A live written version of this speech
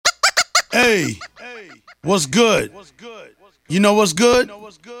Hey, what's good? You know what's good?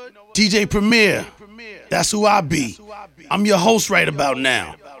 DJ Premier. That's who I be. I'm your host right about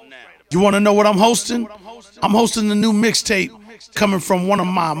now. You want to know what I'm hosting? I'm hosting the new mixtape coming from one of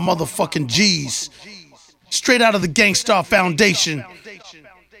my motherfucking G's. Straight out of the Gangstar Foundation,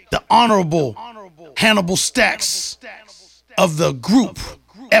 the Honorable Hannibal Stacks of the group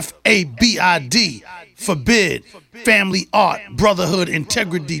FABID, Forbid, Family Art, Brotherhood,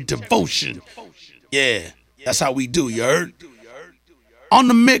 Integrity, Devotion. Yeah, that's how we do, you heard? On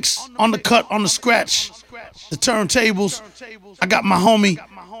the mix, on the cut, on the scratch, the turntables, I got my homie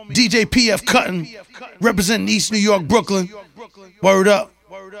DJ PF Cutting, representing East New York, Brooklyn. Word up.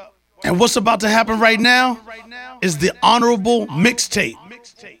 And what's about to happen right now is the Honorable Mixtape.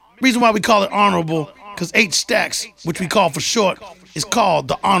 Reason why we call it Honorable, because 8 Stacks, which we call for short, is called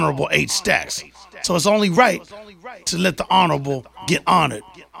the Honorable 8 Stacks. So it's only right to let the Honorable get honored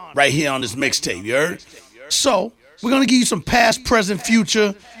right here on this mixtape, you heard? So we're going to give you some past, present,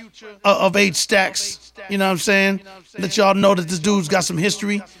 future of 8 Stacks. You know what I'm saying? Let y'all know that this dude's got some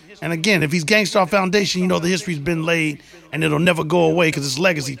history. And again, if he's Gangstar Foundation, you know the history's been laid and it'll never go away because it's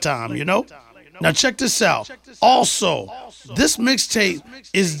legacy time, you know? Now check this out. Also, this mixtape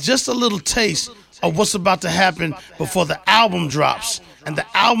is just a little taste of what's about to happen before the album drops. And the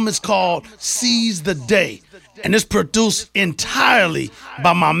album is called Seize the Day. And it's produced entirely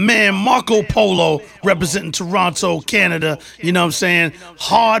by my man Marco Polo, representing Toronto, Canada. You know what I'm saying?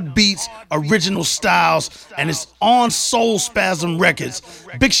 Hard beats, original styles, and it's on Soul Spasm Records.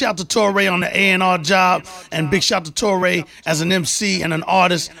 Big shout to Torre on the A&R job, and big shout to Torre as an MC and an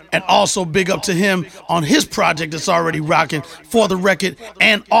artist, and also big up to him on his project that's already rocking for the record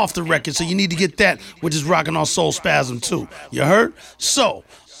and off the record. So you need to get that, which is rocking on Soul Spasm too. You heard? So,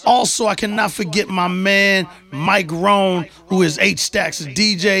 also, I cannot forget my man, Mike Rohn, who is 8 Stacks'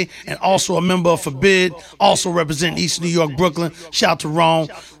 DJ and also a member of Forbid, also representing East New York, Brooklyn. Shout to Rohn.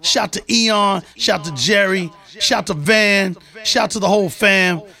 Shout to Eon. Shout to Jerry. Shout to Van. Shout to the whole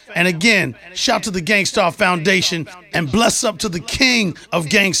fam. And again, shout to the Gangstar Foundation. And bless up to the king of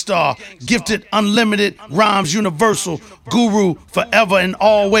Gangstar, gifted, unlimited, rhymes universal, guru, forever and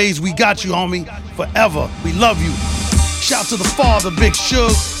always. We got you, homie. Forever. We love you. Shout to the father, Big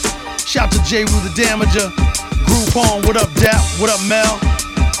Suge. Shout to J. Rue the Damager. Groupon, what up, Dap? What up, Mel?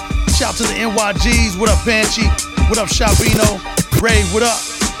 Shout to the NYGs, what up, Banshee? What up, Shabino? Ray, what up?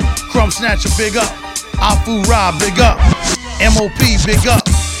 Crumb Snatcher, big up. Afu Ra, big up. MOP, big up.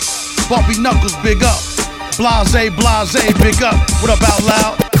 Bumpy Knuckles, big up. Blase, big up. What up, Out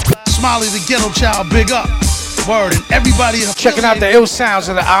Loud? Smiley the Ghetto Child, big up. Word, and everybody checking out the ill sounds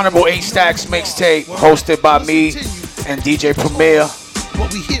of the Honorable 8 Stacks mixtape, hosted by me and DJ Premier.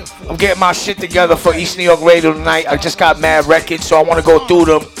 I'm getting my shit together for East New York Radio tonight. I just got mad records, so I want to go through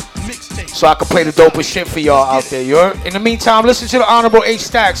them so I can play the dopest shit for y'all out there. You heard? In the meantime, listen to the Honorable 8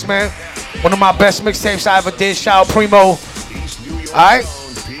 Stacks, man. One of my best mixtapes I ever did. Shout out Primo. Alright?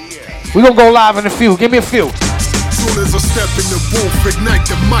 We're gonna go live in a few. Give me a few. Soon as I step in the booth, ignite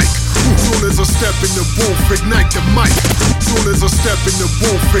the mic. Soon as I step in the booth, ignite the mic. Soon as I step in the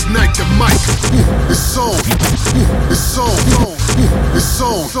booth, ignite the mic. It's on. It's on. It's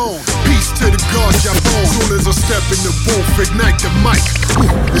on. Peace to the God, Jabon. Soon as I step in the booth, ignite the mic.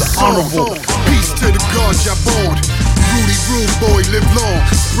 It's on. Peace to the God, Jabon. Rudy Rude Boy, live long.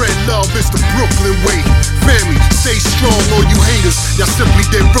 Spread love, it's the Brooklyn way. Family, stay strong, all you haters. Y'all simply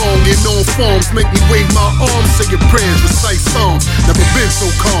did wrong in all forms. Make me wave my arms, say your prayers, recite psalms. Never been so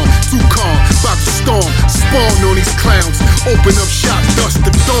calm, too calm. About to storm, spawn on these clowns. Open up shop, dust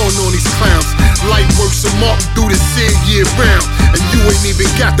the dawn on these clowns. Light works of Martin do this year round. And you ain't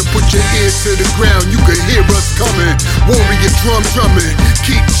even got to put your ear to the ground. You can hear us coming. Warrior drumming.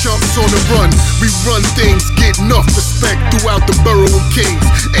 Keep chumps on the run. We run things, get enough respect throughout the borough of Kings.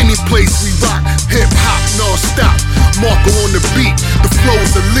 Any place we rock, hip hop non-stop. Marco on the beat, the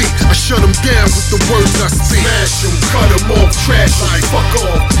flow's elite. I shut them down with the words I speak. Smash them, cut them off, trash like fuck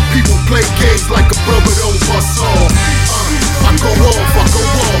off. People play games like a brother don't bust off. I go off, I go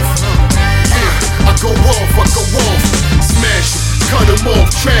off. Yeah, I go off, I go off. Smash them, cut them off,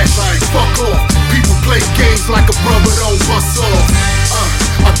 trash like fuck off. People play games like a brother don't bust off.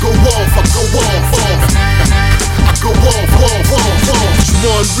 I go off, I go off. I go off. Each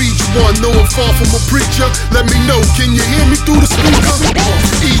one, read one, know I'm far from a preacher. Let me know, can you hear me through the speaker?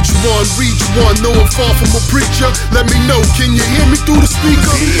 Each one, read one, know I'm far from a preacher. Let me know, can you hear me through the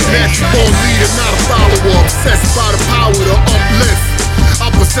speaker? Natural born leader, not a follower. Obsessed by the power to uplift. I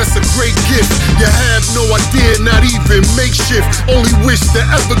possess a great gift. You have no idea, not even makeshift. Only wish to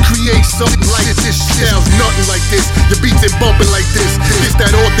ever create something like this. Sounds nothing like this. Your beats ain't bumping like this. It's that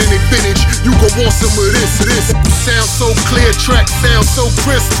authentic vintage. some of this. Sound so clear, track sound so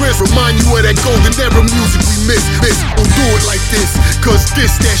crisp. Remind you of that golden era music we miss. Don't do it like this, cause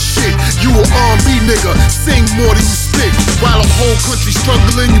this that shit. You a R&B nigga, sing more than you spit. While a whole country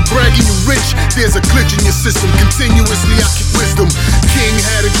struggling, you bragging you rich. There's a glitch in your system, continuously I keep wisdom. King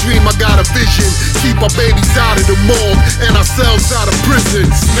had a dream, I got a vision. Keep our babies out of the morgue and ourselves out of prison.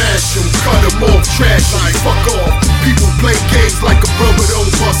 Smash them, cut them off, trash like fuck off. People play games like a brother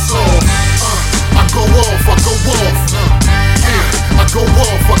don't bust off. I go off, yeah, I go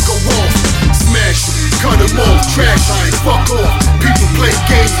off. Smash them, cut them off, trash like fuck off. People play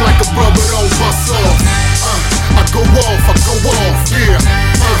games like a brother don't bust off. I go off, yeah.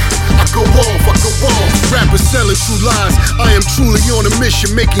 I go off. Rappers selling true lies. I am truly on a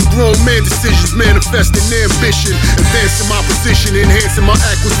mission, making grown man decisions, manifesting ambition, advancing my position, enhancing my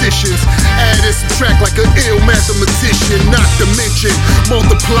acquisitions. Add and subtract like an ill mathematician. Not to mention,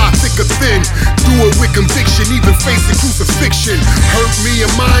 multiply thick or thin. Do it with conviction, even facing crucifixion. Hurt me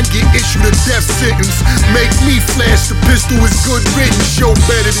and mine, get issued a death sentence. Make me flash the pistol is good written. Show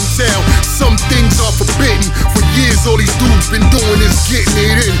better than tell. Some things are forbidden. For years, all these dudes been doing is getting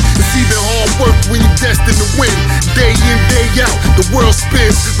it in. It's even hard work when you're destined to win. Day in, day out, the world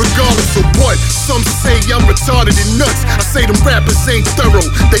spins, regardless of what. Some say I'm retarded and nuts. I say them rappers ain't thorough,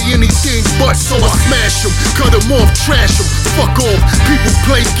 they anything but. So I smash them, cut them off, trash them, fuck off. People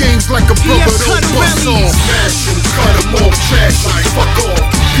play games like a brother don't bust off. Smash them, cut them off, trash like fuck off.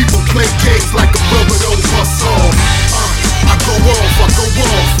 People play games like a brother don't bust off. I go off. I go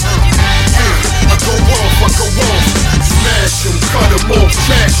off. Smash them, cut them off,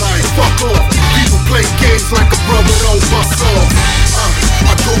 trash like fuck off. People play games like a brother don't bust off.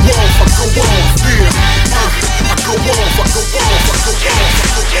 I go off, yeah. I go off.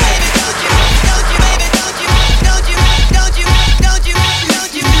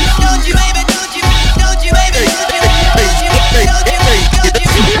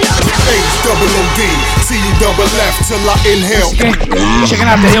 Double OD, C-U-double-F till I inhale. Checking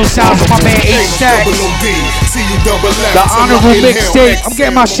out the hillsides of my man H-Stack. The honorable mixtape. I'm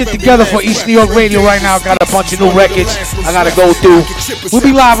getting my shit together for East New York Radio right now. Got a bunch of new records I gotta go through. We'll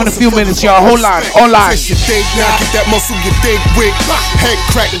be live in a few minutes, y'all. Hold on. You think now, get that muscle you think with. Head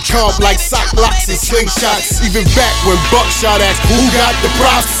cracking comp like sock locks and slingshots. Even back when Buckshot asked who got the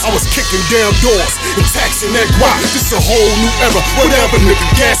props, I was kicking down doors and taxing that guap. This a whole new era, whatever nigga,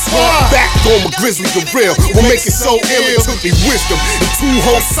 guess what? Back on my grizzly the real. What make it so ill, it took me wisdom and 2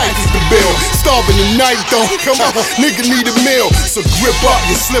 whole cyphers to build. Starving tonight though, come on, nigga need a meal. So grip up,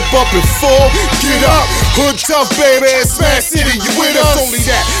 you slip up and fall. Get up, hood tough baby, Smash City, you with us. Only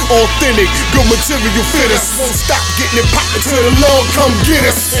that, authentic, good material fit us. Won't stop getting it poppin' till the Lord come get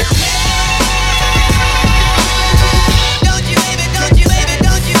us.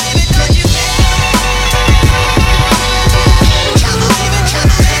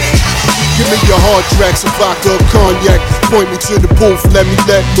 Give me your hard tracks, a vodka, cognac. Point me to the booth, let me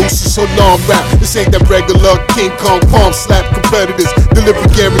let loose this alarm rap. This ain't that regular King Kong palm slap competitors. Delivery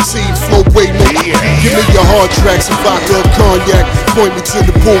guaranteed, flow way more. Give me your hard tracks, a vodka, cognac. Point me to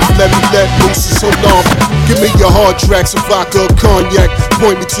the booth, let me let loose this alarm. Give me your hard tracks, a vodka, cognac.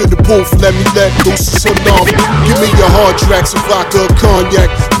 Point me to the booth, let me let loose this alarm. Give me your hard tracks, a vodka, cognac.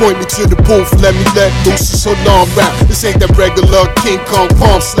 Point me to the booth, let me let loose this alarm rap. This ain't that regular King Kong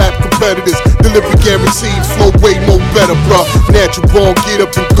palm slap competitors. Delivery guaranteed, flow way more better, bruh. Natural born, get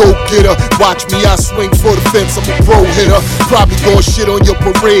up and go get her. Watch me, I swing for the fence, I'm a pro hitter. Probably gon' shit on your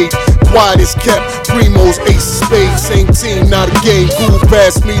parade. Quiet is kept, Primo's ace of spades. Same team, not a game. Google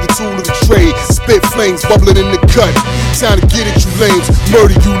past me, the tool of the trade. Spit flames, bubbling in the cut. Time to get it, you lames.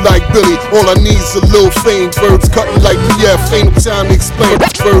 Murder you like Billy. All I need is a little fame. Birds cutting like PF, ain't no time to explain.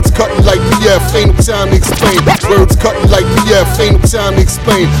 Birds cutting like PF, ain't no time to explain. Birds cutting like PF, ain't no time to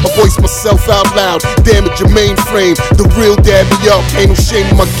explain. I voice myself out loud, damage your mainframe. The real dab me up, ain't no shame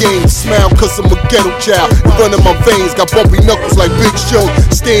in my game. Smile cause I'm a ghetto child. The run in my veins, got bumpy knuckles like Big Show.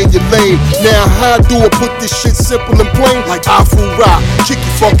 Stay in your lane. Now how do I put this shit simple and plain? Like Afro Rock, kick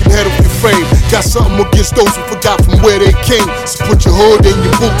your fucking head off your frame. Got something against those who forgot from where they came. So put your hood in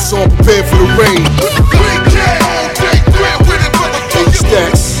your boots on, prepare for the rain.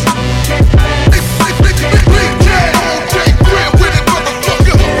 H-Stacks.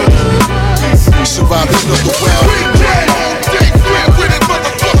 Surviving the well.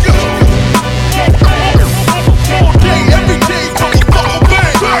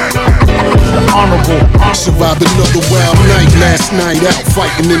 Honorable, survive Survived another wild night, last night out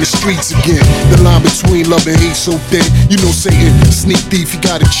fighting in the streets again. The line between love and hate so thin. You know Satan, sneak thief, you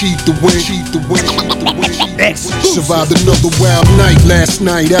gotta cheat to win. Survived another wild night, last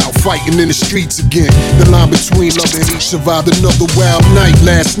night out fighting in the streets again. The line between love and hate. Survived another wild night,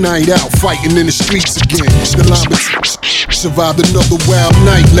 last night out fighting in the streets again. The line survived another wild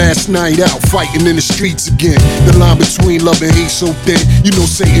night, last night out fighting in the streets again. The line between love and hate so thin. You know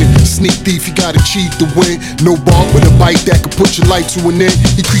Satan, sneak thief, you gotta cheat to win. No bark with a bite that could put your life to an end.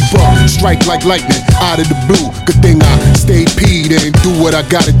 He creep up, strike like lightning out of the blue. Good thing I stayed peed and do what I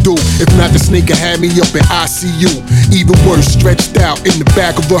gotta do. If not, the snake will have me up in ICU. Even worse, stretched out in the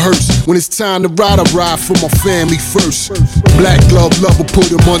back of a hearse. When it's time to ride, I ride for my family first. Black glove lover, put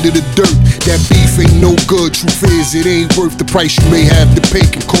him under the dirt. That beef ain't no good. Truth is, it ain't worth the price you may have to pay.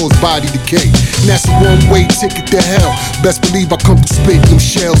 Can cause body decay. And that's a one-way ticket to hell. Best believe I come to spit them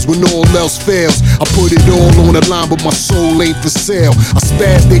shells when all else fails. I put it all on the line, but my soul ain't for sale. I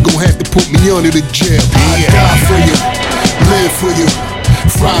spaz, they gon' have to put me under the jail. I die for you, live for you,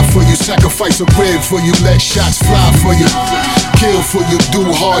 fry for you, sacrifice a rib for you, let shots fly for you, kill for you, do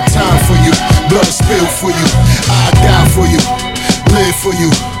hard time for you, blood spill for you. I die for you, live for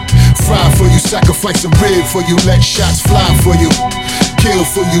you, fry for you, sacrifice a rib for you, let shots fly for you, kill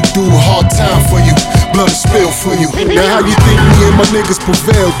for you, do hard time for you, blood spill for you. Now how you think me and my niggas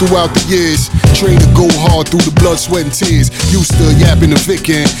prevailed throughout the years? Train to go hard through the blood, sweat, and tears. Used to yapping the Vic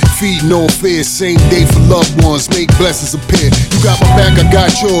and feeding on fear. Same day for loved ones, make blessings appear. You got my back, I got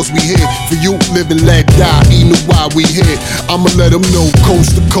yours, we here. For you, live and let die, even while we here. I'ma let them know,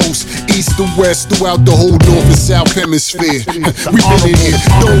 coast to coast, east to west, throughout the whole north and south hemisphere. We been in here,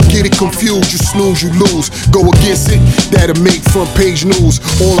 don't get it confused, you snooze, you lose. Go against it, that'll make front page news.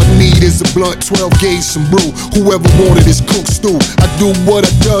 All I need is a blunt, 12 gauge, some brew. Whoever wanted is cook stew. I do what I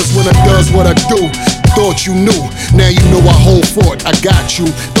does when I does what I do. Thought you knew, now you know I hold fort, I got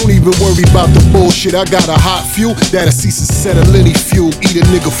you. Don't even worry about the bullshit, I got a hot fuel that'll cease and settle any fuel. Eat a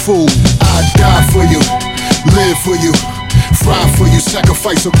nigga food. I die for you, live for you, fry for you,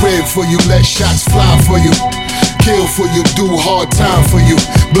 sacrifice a rib for you, let shots fly for you, kill for you, do hard time for you,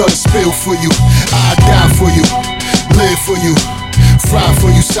 blood spill for you. I die for you, live for you, fry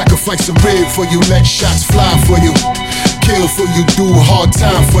for you, sacrifice a rib for you, let shots fly for you, kill for you, do hard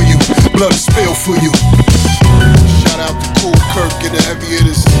time for you, blood spill for you. Shout out to Cool Kirk and the heavy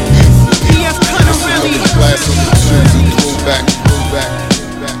hitters. PF Cunner really. Glass on the two, go back, go back.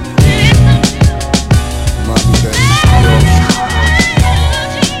 Mommy, baby,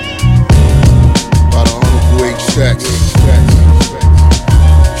 about 100 weight stacks.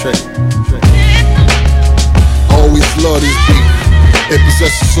 Check it. Always love this beat. It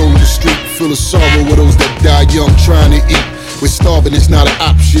possesses soul in the street. Feel the sorrow with those that die young trying to eat. We're starving, it's not an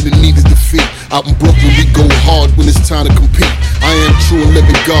option, it needs defeat. Out in Brooklyn, we go hard when it's time to compete. I am true and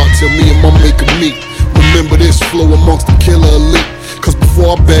living God, tell me and my maker meet. Remember this flow amongst the killer elite. Cause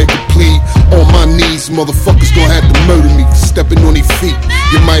before I beg to plead, on my knees, motherfuckers gon' have to murder me. Stepping on their feet,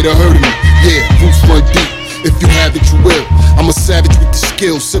 you might have heard of me. Yeah, roots run deep. If you have it, you will. I'm a savage with the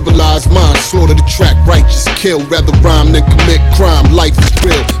skill, civilized mind. Slaughter the track, righteous kill. Rather rhyme than commit crime. Life is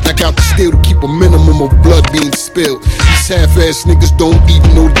real. Back out the steel to keep a minimum of blood being spilled. These half-ass niggas don't even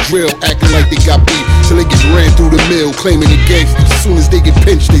know the drill. Acting like they got beat till they get ran through the mill. Claiming they gangsters. As soon as they get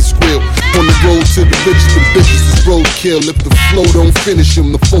pinched, they squeal. On the road to the riches, the bitches is roadkill. If the flow don't finish them,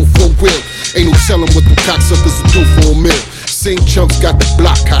 the 4-4 will. Ain't no telling what the cocksuckers will do for a meal. Same chumps got the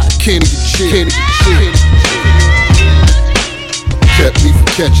block high, can't even chill. Kept me from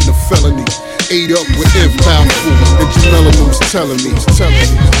catching a felony. Ate up with inbound food, and Jamela was telling me.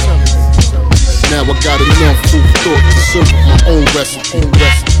 Now I got enough food for thought to serve my own recipe.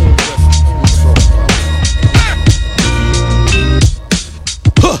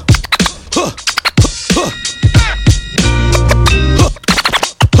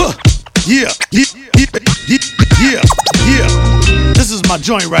 Yeah. This is my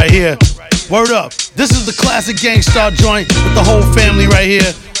joint right here. Word up. This is the classic Gangstar joint with the whole family right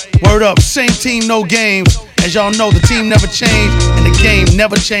here. Word up. Same team, no games. As y'all know, the team never changed and the game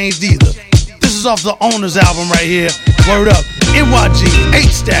never changed either. This is off the Owner's album right here. Word up. NYG, 8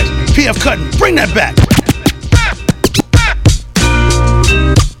 Stacks, PF Cutting. Bring that back.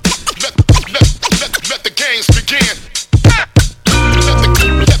 Let the games begin.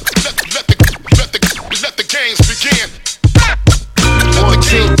 Let the games begin.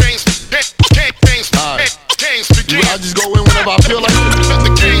 I just go in whenever I feel like it. Let the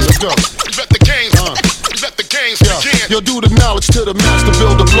games go. Let the games begin. Yo, do the knowledge to the master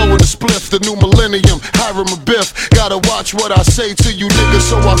builder, blowing the spliff, the new millennium. Hiram or Biff. Gotta watch what I say to you niggas,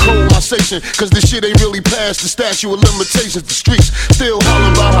 so I hold my station. Cause this shit ain't really past the statute of limitations. The streets still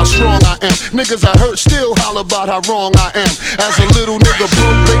holler about how strong I am. Niggas I hurt still holler about how wrong I am. As a little nigga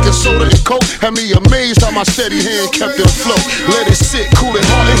broke, baking soda and coke had me amazed how my steady hand kept it afloat. Let it sit, cool it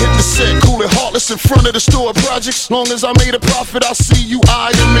hard, and hit the set, cool it heartless in front of the store projects. Long as I made a profit, I see you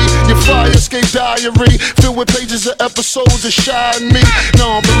eyeing me. Your fire escape diary filled with pages of episodes that shine me.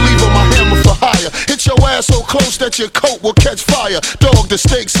 Non-believer, my hammer for hire. Hit your ass so close that your coat will catch fire. Dog, the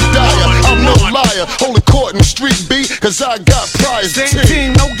stakes are dire. I'm no liar. Hold a court in the street B, cause I got priors. Same team,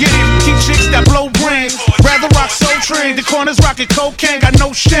 no game. Keep chicks that blow brains. Rather rock Soul Train. The corners rockin' cocaine, got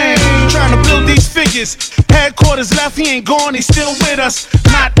no shame. Trying to build these figures. Headquarters left, he ain't gone, he's still with us.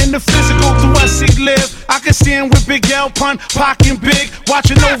 Not in the physical, through us he live. I can see him with Big L pun, pockin' big.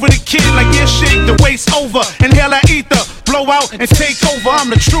 Watching over the kid like yeah, shake the waist over. Inhale that ether, blow out and take over. I'm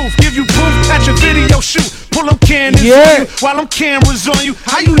the truth, give you proof at your video shoot. Pull them cannons on you while I'm cameras on you.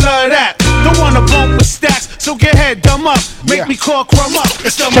 How you love that? Don't wanna bump with stacks, so get head dumb up. Make me call crumb up.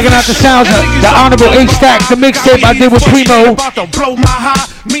 Checking out the sounds of the Honorable H-Stacks, the mixtape I did with Primo.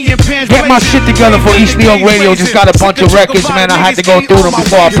 Get my shit together for East New York Radio. Just got a bunch of records, man. I had to go through them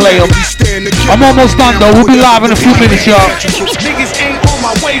before I play them. I'm almost done though. We'll be live in a few minutes, y'all. Niggas ain't on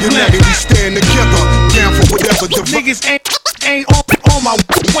my wavelength. We stand together, down for whatever the Niggas ain't on my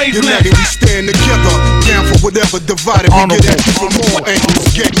wavelength. We stand together, down for whatever divided. We get at you from all angles.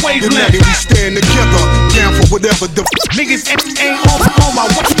 We stand together, down for whatever the niggas ain't on my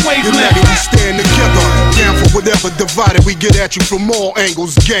wavelength. We stand together, down for whatever divided. We get at you from all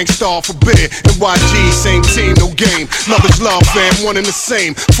angles. Gangstar forbid, NYG, same team, no game. Love is love, fam, one and the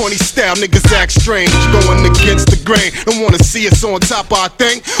same. Funny style, niggas act strange, going against the grain. Don't wanna see us on top of our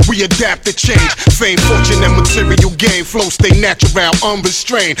thing. We adapt to change. Fame, fortune, and material gain. Flow stay natural,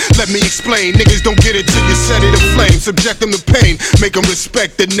 unrestrained. Let me explain. Niggas don't get it till you set it aflame. Subject them to pain. Make them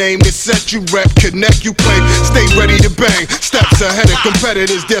respect the name that set you rep. Connect, you claim. Stay ready to bang. Steps ahead of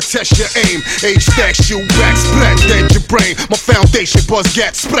competitors, they'll test your aim. H-Stacks, shoot back, splat, dead your brain. My foundation, buzz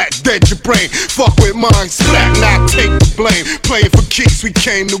gat, splat, dead your brain. Fuck with mine, splat, not take the blame. Playing for keeps, we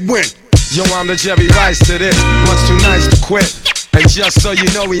came to win. Yo, I'm the Jerry Rice to this. Much too nice to quit. And just so you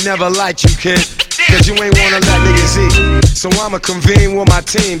know, we never liked you, kid. Cause you ain't wanna let niggas eat. So I'ma convene with my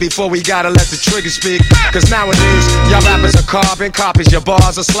team before we gotta let the trigger speak. Cause nowadays, y'all rappers are carbon copies. Your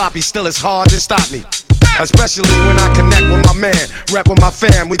bars are sloppy, still it's hard to stop me. Especially when I connect with my man, rep with my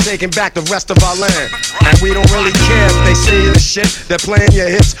fam, we taking back the rest of our land. And we don't really care if they say the shit, they're playing your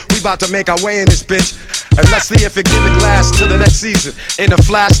hits, we about to make our way in this bitch. And let's see if it give it last till the next season. In a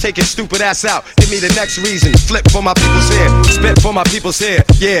flash, take your stupid ass out, give me the next reason. Flip for my people's here, spit for my people's here,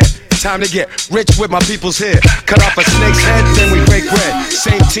 yeah. Time to get rich with my people's here. Cut off a snake's head, then we break bread.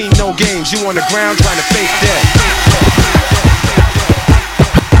 Same team, no games, you on the ground trying to fake dead.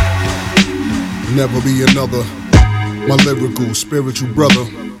 Never be another, my lyrical, spiritual brother.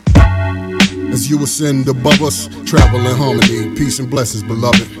 As you ascend above us, travel in harmony, peace and blessings,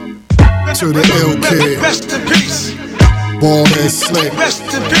 beloved. To the LK, Rest in peace. bald head slick, Rest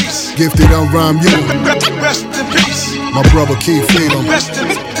in peace. gifted on rhyme you. Rest in peace. My brother Keith Freedom. Rest in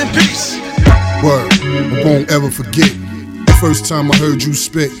peace. Word, I won't ever forget the first time I heard you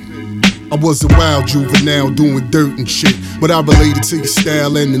spit. I was a wild juvenile doing dirt and shit, but I related to your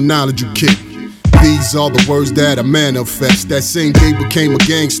style and the knowledge you kick. These are the words that I manifest. That same day became a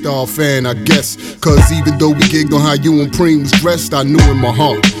Gangstar fan, I guess. Cause even though we gigged on how you and Preem was dressed, I knew in my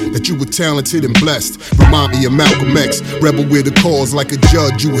heart that you were talented and blessed. Remind me of Malcolm X, rebel with a cause. Like a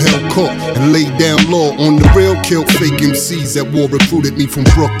judge you held court and laid down law on the real kill fake MCs that war recruited me from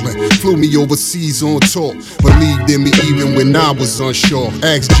Brooklyn. Flew me overseas on tour, believed in me even when I was unsure.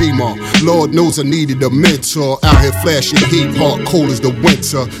 Asked G-Ma, Lord knows I needed a mentor. Out here flashing heat, hard cold as the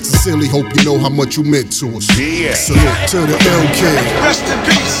winter. Sincerely hope you know how much you meant to us. Yeah. Salute to the LK. Rest in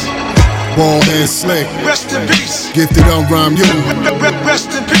peace. Ball head slick. Rest in peace. Gifted on rhyme you.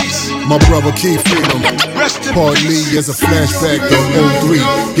 Rest in peace. My brother Keith Freedom. Rest in Pardon me peace. as a flashback to 03.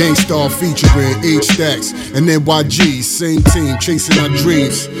 Gangstar featuring H-Stacks and NYG. Same team chasing our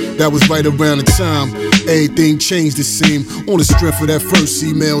dreams. That was right around the time everything changed, it seemed. On the strength of that first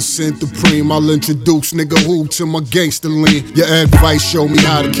email sent to Preem, I'll introduce nigga who to my gangster lean. Your advice showed me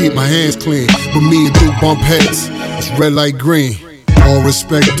how to keep my hands clean, but me and Duke bump heads. It's red like green. All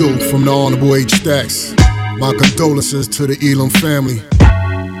respect due from the Honorable H-Stacks. My condolences to the Elam family.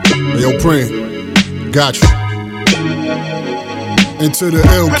 Hey, yo, Preem, got you. And to the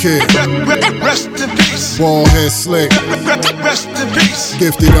LK, Rest in peace. ball head slick, Rest in peace.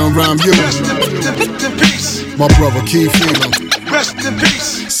 gifted on rhyme you. Rest in peace. My brother Keith Freedom. Rest in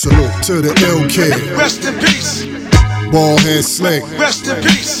peace. Salute to the ill kid. Rest in peace. Ball head slick. Rest in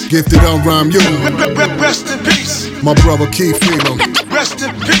peace. Gifted on rhyme you. Rest in peace. My brother Keith Freeman. Rest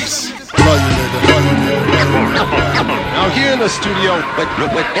in peace. Love you, nigga. Love you, nigga. Now here in the studio,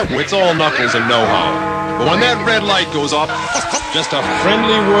 it's all knuckles and know-how. But when that red light goes off, just a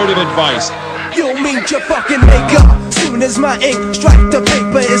friendly word of advice. You'll meet your fucking maker. Soon as my ink strike the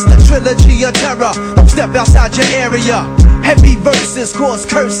paper, it's the trilogy of terror. Step outside your area. Heavy verses cause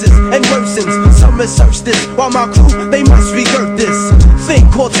curses and worsens. Some research this, while my crew, they must regurg this thing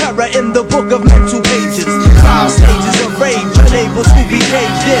called terror in the book of mental pages. 5 stages of rage, unable to be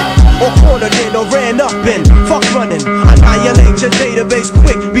caged in, or cornered in, or ran up in. Fuck running, annihilate your database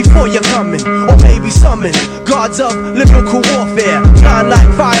quick before you're coming, or maybe summon gods of lyrical warfare. Shine like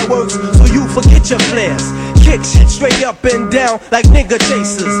fireworks, so you forget your flares. Kick shit straight up and down like nigga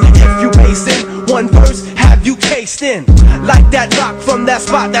chasers. If you pacing one verse, have you cased in like that rock from that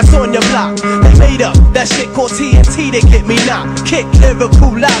spot that's on your block. They made up that shit called TNT to get me knocked. Kick lyrical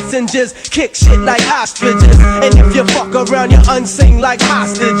lozenges, kick shit like ostriches. And if you fuck around, you unsing like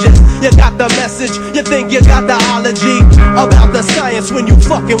hostages. You got the message, you think you got the ology about the science when you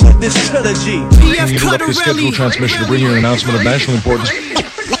fucking with this trilogy. We interrupt this scheduled transmission to bring you an announcement of national importance.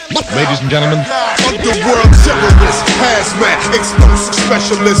 Ladies and gentlemen, underworld terrorist, hazmat, explosive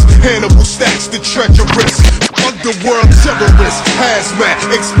specialist, Hannibal Stacks the treacherous. Underworld terrorist, hazmat,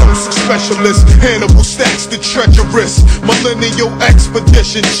 explosive specialist, Hannibal Stacks the treacherous. Millennial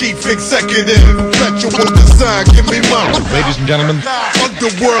expedition chief executive, perpetual design, give me mine. Ladies and gentlemen,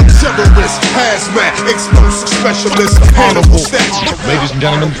 underworld terrorist, hazmat, explosive specialist, Hannibal Stacks. Ladies and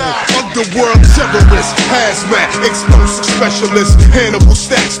gentlemen, underworld terrorist, hazmat, explosive specialist, Hannibal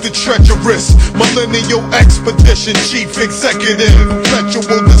Stacks the treacherous. Millennial expedition chief executive,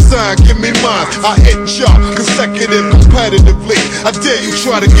 perpetual design, give me mine. I hit y'all consecutive competitively. I dare you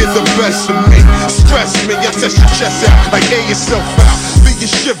try to get the best of me. Stress me, I test your chest out, like air yourself out. Be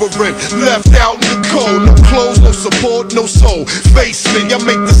shivering, left out in the cold. No clothes, no support, no soul. Face me, I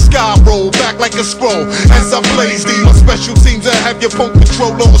make the sky roll back like a scroll. As I blaze these, my special teams that have your punk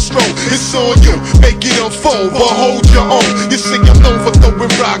patrol on a stroll. It's on you, make it unfold, but hold your own. You see I'm known for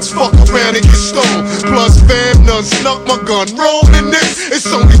throwing rocks, fuck around and get stoned. Plus fam, none snuck my gun, rolling this. It's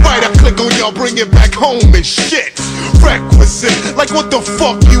only right I click on y'all, bring it back home and shit. Requisite, like what the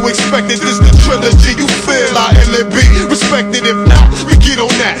fuck you expected? This the trilogy, you feel I LB. Respected if not, we get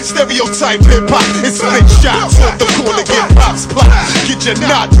on that. Stereotype hip-hop, it's split shots off the corner, get pops plot. Get your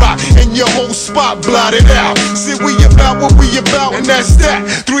knot rock and your whole spot blotted out. See we about what we about and that's that.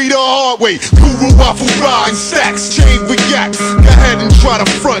 3 the hard way, Guru Waffle Ride and Stacks. Chain react, go ahead and try to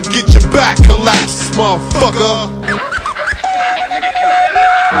front, get your back collapsed, motherfucker.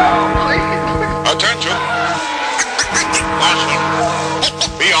 Attention.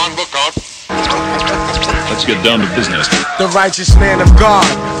 Be on lookout. let's get down to business. The righteous man of God,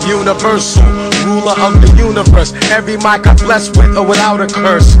 universal, ruler of the universe. Every mic I bless with or without a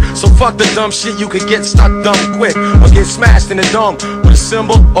curse. So fuck the dumb shit, you could get stuck dumb quick or get smashed in the dome with a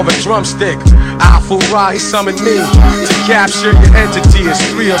cymbal or a drumstick. Alpha Ra, he summoned me to capture your entity. It's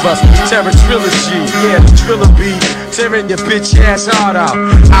 3 of us, Terror Trilogy, yeah, the trilogy. Tearing your bitch ass heart out.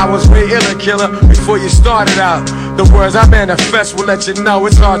 I was way iller killer before you started out. The words I manifest will let you know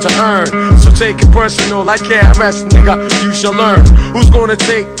it's hard to earn. So take it personal, I can't rest, nigga, you shall learn. Who's gonna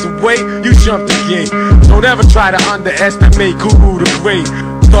take the weight? You jump the gate. Don't ever try to underestimate Guru the Great.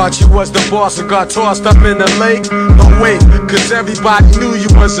 Thought you was the boss and got tossed up in the lake? Don't wait, cause everybody knew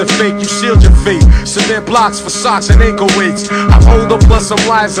you wasn't fake. You sealed your fate. Cement blocks for socks and ankle weights. I'm older plus I'm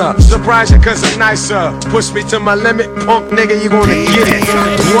wiser. Surprise you cause I'm nicer. Push me to my limit, punk nigga, you gonna get it.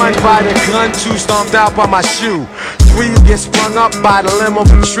 1 by the gun, 2 stomped out by my shoe. 3 you get sprung up by the limb of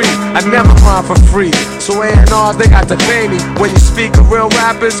a tree. I never rhyme for free. So A&Rs, they got to pay me. When you speak of real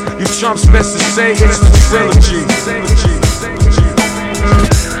rappers, you chumps best to say it's the trilogy.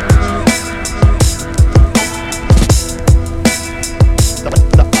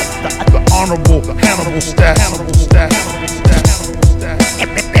 Honorable Hannibal Stacks.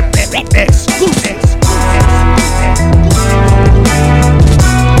 Exclusive.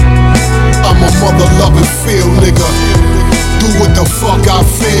 I'm a mother-loving feel, nigga. Do what the fuck I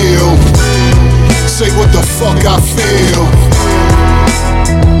feel. Say what the fuck I feel.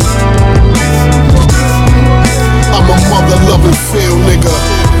 I'm a mother-loving feel, nigga.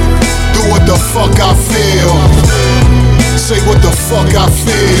 Do what the fuck I feel. Say what the fuck I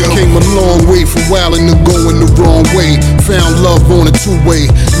feel. Came a long way from wildin' to going the wrong way. Found love on a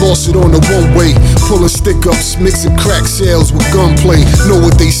two-way, lost it on the one-way. Pulling stick-ups, mixing crack sales with gunplay. Know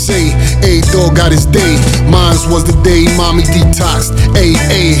what they say, a dog got his day. Mine's was the day mommy detoxed.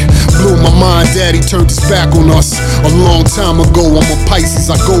 AA, blew my mind, daddy turned his back on us a long time ago. I'm a Pisces,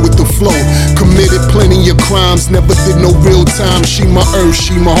 I go with the flow. Committed plenty of crimes, never did no real time. She my earth,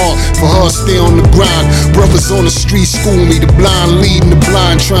 she my heart, for her stay on the grind. Brothers on the street school me, the blind leading the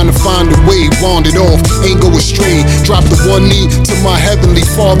blind, trying to find a way. Wandered off, ain't go astray. Dropped the one knee to my heavenly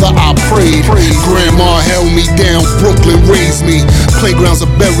father, I prayed. Grandma held me down, Brooklyn raised me. Playground's a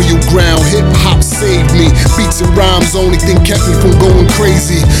burial ground, hip-hop saved me. Beats and rhymes, only thing kept me from going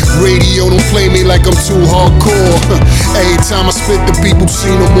crazy. Radio don't play me like I'm too hardcore. Every time I spit, the people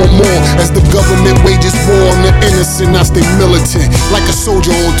see no more. As the government wages war on the innocent, I stay militant. Like a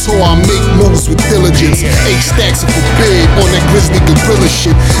soldier on tour, I make moves with diligence. 8 stacks of forbid on that grizzly gorilla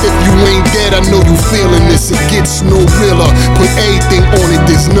shit. If you ain't dead, I know you feeling this. It gets no realer. Put everything on it,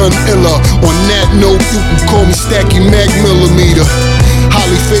 there's none iller. On that note, you can call me Stacky Mac Millimeter.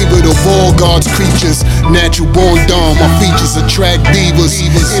 Highly favored of all God's creatures. Natural born dumb, my features attract divas.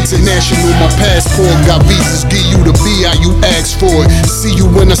 International, my passport got visas. Give you the B, how you ask for it. See you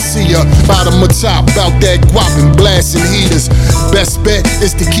when I see ya. Bottom of top, bout that guap and blasting heaters. Best bet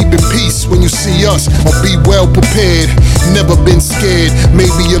is to keep it peace when you see us, or be well prepared. Never been scared,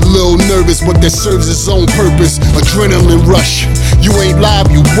 maybe a little nervous, but that serves its own purpose. Adrenaline rush. You ain't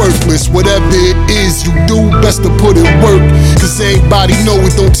live, you worthless. Whatever it is you do, best to put it work. Cause everybody know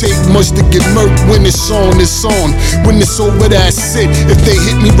it don't take much to get murked. When it's on, it's on. When it's over, that's it. If they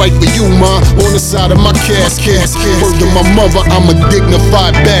hit me right for you, ma, on the side of my casket. Word to my mother, I'm a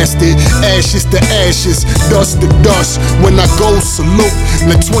dignified bastard. Ashes to ashes, dust to dust. When I go, salute,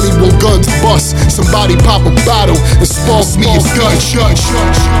 let 21 guns bust. Somebody pop a bottle and spark me a gun.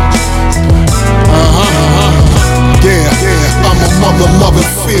 Yeah, I'm a mother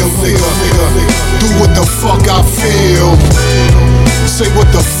feel, nigga. Do what the fuck I feel. Say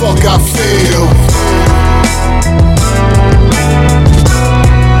what the fuck I feel.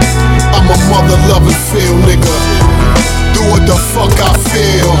 I'm a mother loving feel, nigga. Do what the fuck I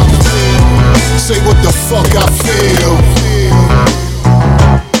feel. Say what the fuck I feel.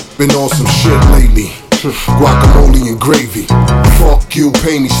 Been on some shit lately. Guacamole and gravy. Fuck you,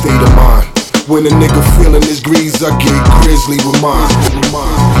 pay me, state of mind. When a nigga feeling his grease, I get grizzly with mine.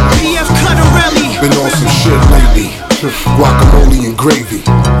 Been on some shit lately. Guacamole and gravy.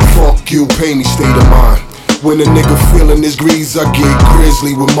 Fuck you, pay me, state of mind. When a nigga feeling his grease, I get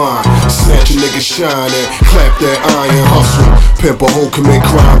grizzly with mine. Snatch a nigga shine and clap that iron hustle. Pimp a hoe, commit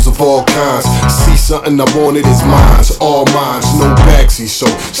crimes of all kinds. See something I want, it is mine. All mines, no backseat, so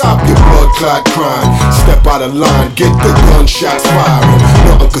stop your blood clot crying. Step out of line, get the gunshots firing.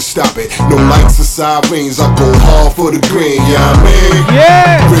 Nothing could stop it, no lights or sirens. I go hard for the green, yeah, I mean.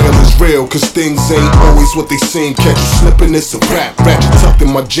 Yeah. Real is real, cause things ain't always what they seem. Catch you slipping, it's a rap. Ratchet tucked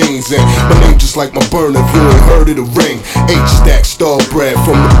in my jeans, and my name just like my burner. If you ain't heard of the ring, H-Stack star bread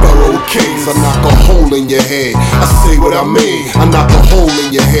from the borough of Kings. I knock a hole in your head, I say what I mean. I knock a hole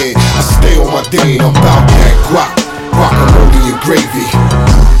in your head, I stay on my dame. I'm about that guap, guacamole and gravy.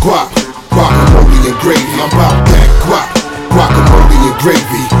 Guap, guacamole and gravy. I'm about that guap, guacamole and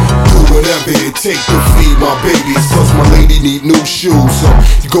gravy. Do whatever it takes to feed my babies, cause my lady need new shoes. So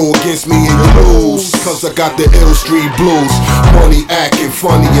you go against me and you lose, cause I got the L Street blues. Money acting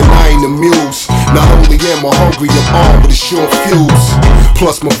funny and I ain't amused. Not only am I hungry, I'm armed with a short fuse.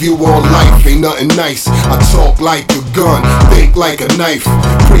 Plus my view on life ain't nothing nice. I talk like a gun, think like a knife.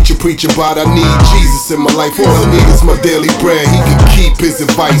 Preach about I need Jesus in my life. All I need is my daily bread, he can keep his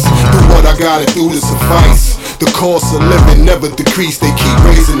advice. Do what I gotta do to suffice. The cost of living never decrease, they keep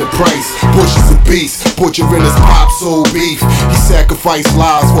raising the price. Bush is a beast, butchering his pop's soul beef. He sacrificed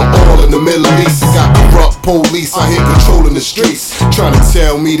lives for all in the Middle East. He got corrupt police out here controlling the streets, trying to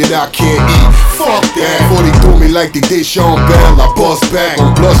tell me that I can't eat. Fuck that, before they threw me like they did Sean Bell, I bust back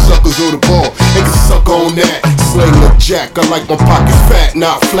on bloodsuckers or the ball. They can suck on that, sling a jack. I like my pockets fat,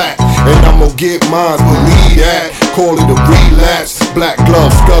 not flat, and I'ma get mine, believe that. Call it a relapse, black glove,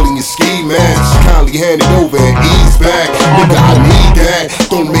 skull in your ski mask. Kindly hand it over and ease back, nigga, I need that.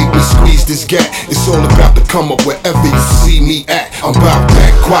 Don't make me squeeze this gap. It's all about to come up wherever you see me at. I'm about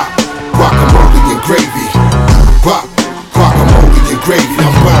that guap, guacamole and gravy. Guap, guacamole and gravy.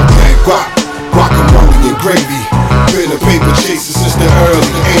 I'm about that guap, guacamole and gravy. Been a paper chaser since the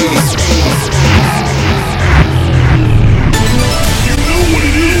early 80s. You know what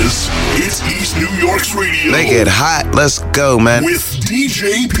it is. It's East New York's radio. Make it hot. Let's go, man. With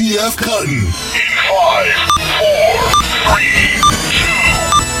DJ PF Cuttin. In 5, 4, 3,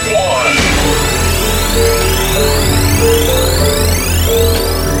 2, 1.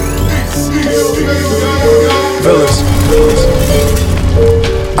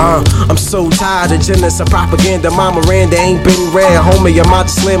 I'm so tired of jealous of propaganda. My Miranda ain't been rare. Homie, I'm out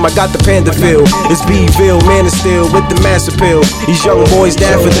to slim. I got the panda feel. It's Bville, man is still with the mass appeal. These young boys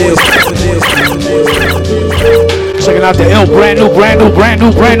daffodils. Checking out the ill brand new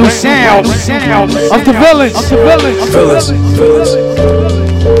sound of the Villains.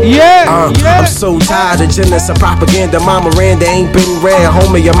 Yeah. I'm so tired of jealous of propaganda. My Miranda ain't been rare.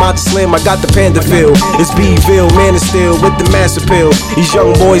 Homie, I'm out to slim. I got the panda feel. It's Bville, man is still with the mass appeal. These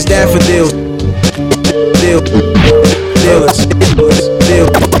young boys daffodils.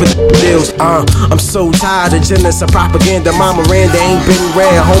 I'm so tired of jealous of propaganda. My Miranda ain't been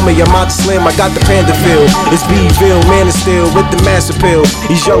rare. Homie, I'm out to slim. I got the panda feel. It's Bville, man is still with the mass appeal.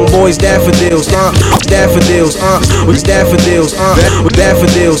 These young boys daffodils, daffodils, with daffodils, with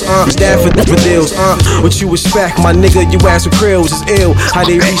daffodils, daffodils, what you expect, my nigga? You ass with krills is ill. How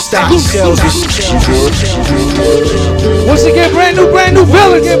they restock the shells with once again, brand new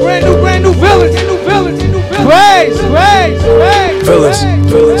villains. Praise.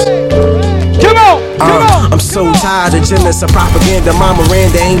 Come on. I'm so tired of jealous of propaganda. My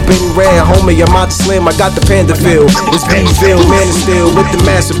Miranda ain't been rare. Homie, I'm out to slim. I got the panda feel. It's Bville, man is still with the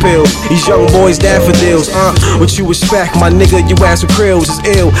mass appeal. These young boys daffodils, what you expect, my nigga? You ass with krills is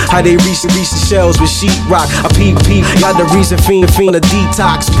ill. How they reach the shells with sheetrock. I peep. Got the reason fiend a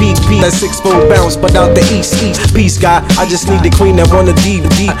detox. Peep. That 6-foot bounce, but out the east. Peace, guy. I just need the queen that wanna deep.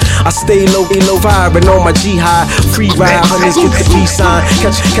 I stay low, firing on my G high. Free ride, honeys get the peace sign.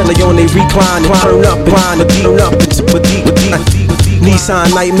 Catch on they recline and turn up and line. Nissan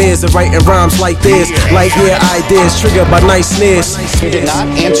nightmares of writing rhymes like this. Like ideas triggered by niceness. You did not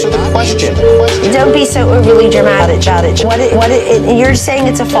answer the question. Don't be so overly dramatic about it. You're saying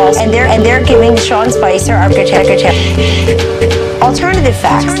it's a false, and they're giving Sean Spicer architect alternative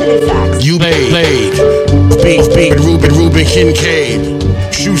facts. You played beat Ruben Kincaid.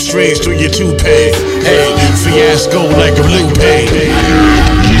 Shoestrings through your toupee. Hey, fiasco like a blue pay.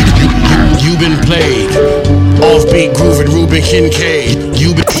 You been played. Offbeat grooving Ruben Kincaid.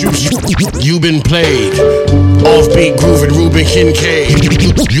 You been played. Offbeat grooving Ruben Kincaid.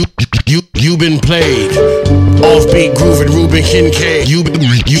 You been played. Offbeat grooving Ruben Kincaid. You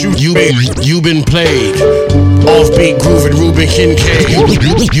been played. Offbeat grooving Ruben Kincaid.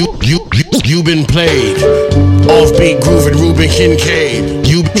 You been played. Offbeat grooving Ruben Kincaid.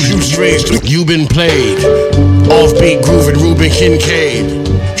 You been played. Offbeat grooving Ruben Kincaid.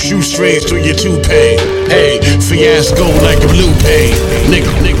 Shoestrings through your toupee. Hey, fiasco like a blue pay.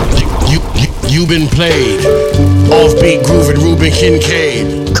 Nigga, you been played. Offbeat grooving Ruben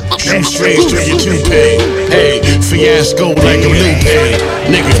Kincaid. Shoestrings through your toupee. Hey, fiasco like a blue pay.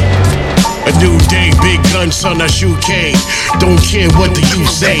 Nigga. A new day, big gun, son, I shoot K. Don't care what the youth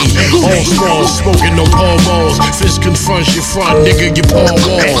say. All small, smoking no Paul Malls. Fist confronts your front, nigga, your Paul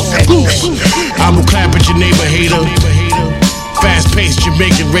Walls. I will clap at your neighbor hater. Fast-paced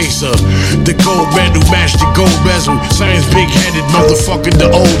Jamaican racer. The gold medal match the gold bezel. Science big-headed motherfucker, the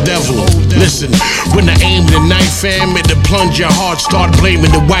old devil. Listen, when I aim the knife, fam, at the plunge, your heart start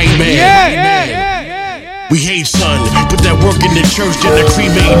blaming the white man. Yeah. We hate son, put that work in the church, then the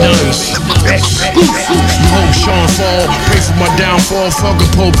cremate nuns. You hope Sean fall, pray for my downfall, fuck a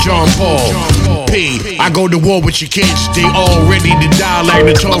Pope John Paul. P, I go to war with your kids, they all ready to die like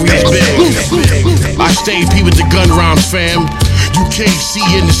Notorious Big. I stay P with the gun rhymes, fam. You can't see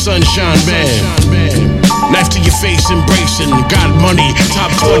in the sunshine, man. Knife to your face, embracing. Got money, top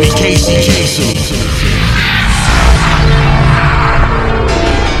 20, Casey Kasem.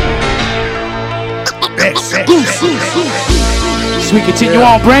 So we continue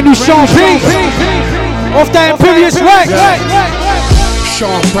on, brand new Sean P. Off that Imperious Rex.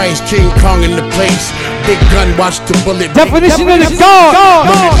 Sean Price, King Kong in the place. Big gun, watch the bullet. Definition of the dog.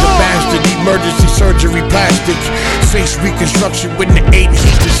 Loaded the bastard, emergency surgery, plastic. Face reconstruction with the 8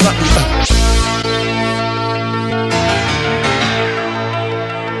 heat or something.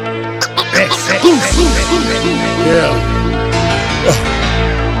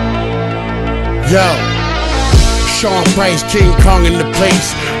 Yo. Sean Price, King Kong in the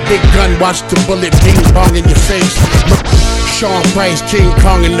place. Big gun, watch the bullet ping pong in your face. Sean Price, King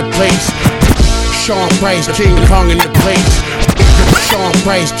Kong in the place. Sean Price, King Kong in the place. Sean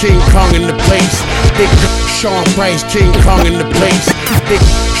Price, King Kong in the place. Big Sean Price, King Kong in the place. Big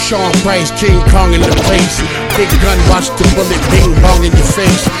Sean Price, King Kong in the place. Big gun, watch the bullet ping pong in your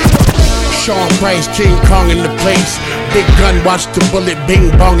face. Sean Price, King Kong in the place. Big gun, watch the bullet bing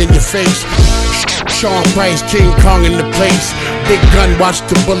bong in your face. Sean Price, King Kong in the place. Big gun, watch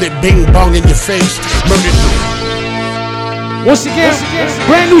the bullet bing bong in your face. Murdered. Once again,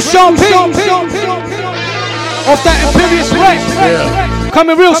 brand new Sean P. Off that Imperious Rex.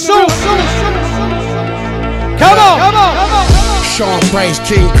 Coming real soon. Come on. Sean Price,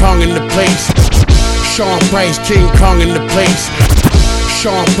 King Kong in the place. Sean Price, King Kong in the place.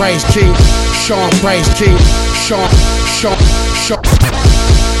 Sean Price, King. Sean Price, King. Sean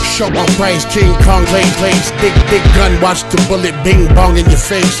Price, King Kong, place. Big gun, watch the bullet bing bong in your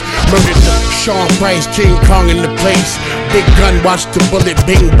face. Murdered the Sean Price, King Kong in the place. Big gun, watch the bullet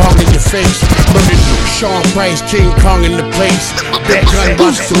bing bong in your face. Murdered the Sean Price, King Kong in the place. Big gun,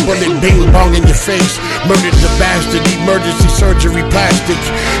 watch the bullet bing bong in your face. Murdered the bastard, emergency surgery plastic.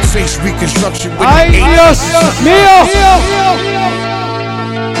 Face reconstruction with Ay, Dios mío.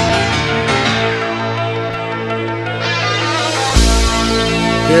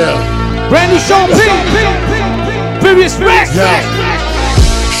 Yeah. Brand new Sean P. Imperious Rex. Yeah.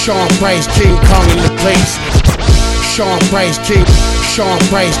 Sean Price, King Kong in the place. Sean Price, King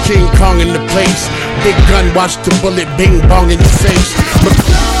Kong in the place. Big gun, watch the bullet bing bong in your face.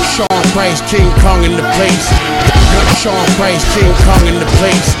 Sean Price, King Kong in the place. Sean Price, King Kong in the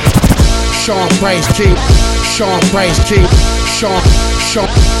place. Sean Price, King. Sean Price, King. Sean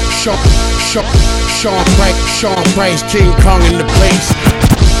Price, King Kong in the place.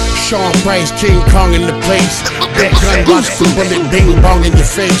 Sean Price, King Kong in the place. Big gun, watch the bullet bing bong in your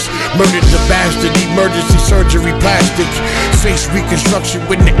face. Murdered the bastard, emergency surgery plastic. Face reconstruction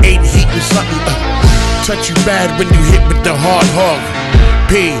with the 8 heating something. Touch you bad when you hit with the hard hog.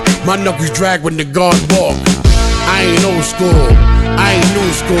 P, my knuckles drag when the guard walk. I ain't old school, I ain't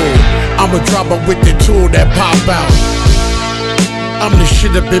new school. I'ma drop up with the tool that pop out. I'm the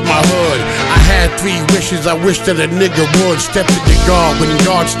shit up in my hood. I had 3 wishes, I wish that a nigga would step in the guard. When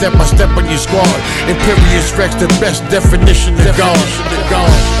God step, I step on your squad. Imperious Rex, the best definition of God.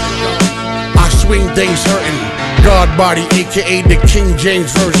 I swing things hurting. God body, aka the King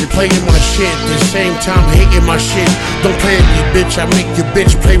James version. Playing my shit, the same time hating my shit. Don't play with me, bitch, I make your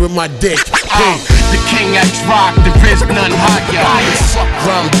bitch play with my dick. Hey, the King X Rock, the risk none higher.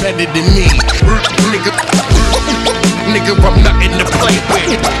 Rhyme better than me. Nigga, I'm nothing to play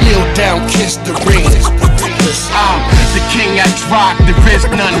with. Kneel down, kiss the ring. The King X Rock, the risk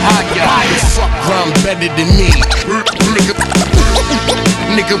none higher. Rhyme better than me.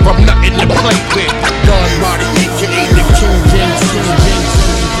 Nigga, I'm nothing to play with. God body, aka the King James.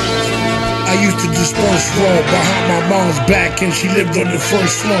 I used to disperse raw behind my mom's back, and she lived on the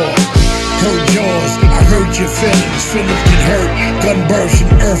first floor. Hurt yours, I hurt your feelings. Feelings get hurt, gun burst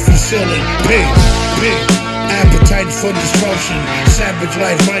and earthy ceiling. Big appetite for destruction. Savage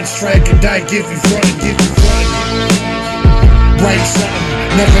life might strike and die. Give you front. Bright something,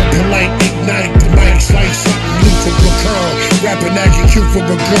 never polite. Ignite the mic, slice something new from a curl. Rapping acting cute from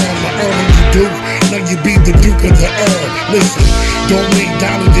a girl. My earl you Duke, now you be the Duke of the Earl. Listen, don't make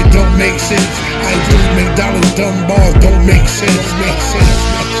dollars, it don't make sense. I do make dollars, dumb balls don't make sense.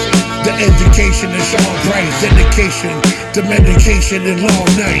 The education is Sean Price, dedication to medication and long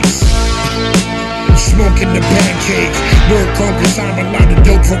nights. Smoking the pancakes, work on cause I'm a lot of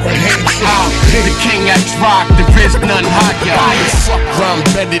dope for a handshake. The King X Rock, the risk none higher. Rhyme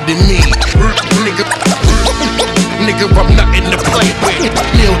better than me. Nigga, I'm nothing to play with.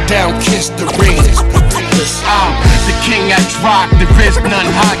 Kneel down, kiss the ring. The King X Rock, the risk none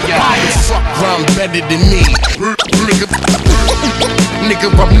higher. Rhyme better than me. Nigga,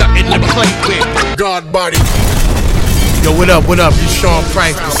 I'm nothing to play with. God body. Yo, what up? It's Sean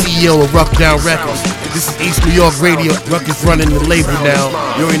Price, the CEO of Ruck Down Records. This is East New York Radio. Ruck is running the label now.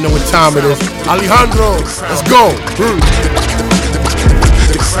 You already know what time it is. Alejandro, let's go.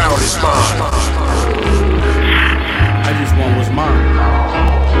 The crowd is mine. I just want what's mine.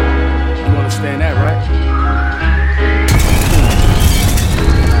 You understand that, right?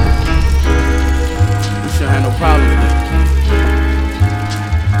 You shouldn't have no problem with it.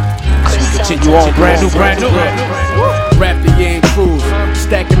 Continue on, brand new. Rap the year and cruise,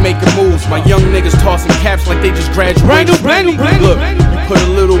 stacking, making moves. My young niggas tossing caps like they just graduated. Brand new. Look, you put a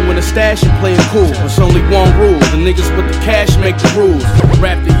little in a stash and play it cool. It's only one rule, the niggas with the cash make the rules.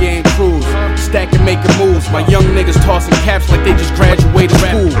 Rap the year and cruise, stacking, making moves. My young niggas tossing caps like they just graduated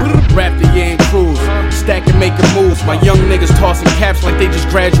school. Rap the year and cruise, stacking, making moves. My young niggas tossing caps like they just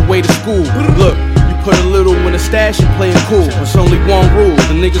graduated school. Look, put a little in a stash and play it cool. It's only one rule,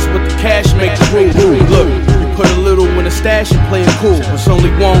 the niggas with the cash make the rules. Look, you put a little in a stash and play it cool. It's only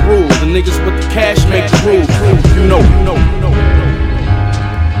one rule, the niggas with the cash make the rules. You know.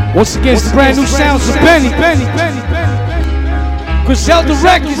 Once again, it's the brand new sounds of Benny. Griselda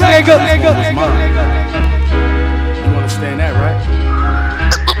Records, nigga. You understand that, right?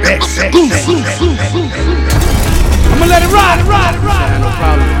 I'ma let it ride. No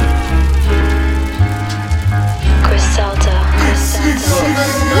problem.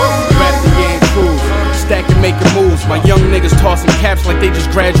 Rap the ain't cool. Stacking, making moves. My young niggas tossing caps like they just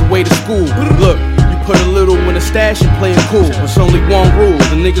graduated school. Look, you put a little in a stash and play it cool. It's only one rule.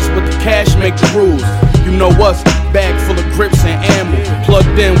 The niggas with the cash make the rules. You know us, bag full of grips and ammo.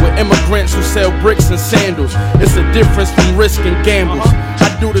 Plugged in with immigrants who sell bricks and sandals. It's a difference from risk and gambles.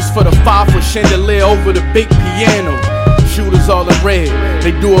 I do this for the 5-foot chandelier over the big piano. Shooters all in red,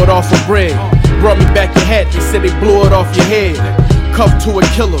 they do it off of bread. Brought me back your hat, they said they blew it off your head. Cuffed to a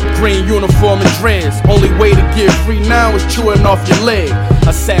killer, green uniform and dreads. Only way to get free now is chewing off your leg.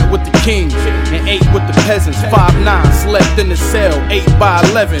 I sat with the kings and ate with the peasants. 5'9", slept in the cell,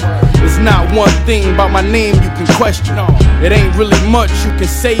 8x11. There's not one thing about my name you can question. It ain't really much you can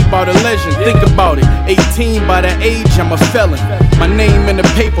say about a legend. Think about it, 18 by that age I'm a felon. My name in the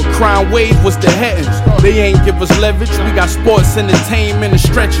paper, crime wave was the headings. They ain't give us leverage, we got sports, entertainment and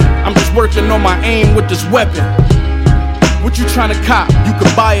stretching. I'm just working on my aim with this weapon. What you tryna cop? You can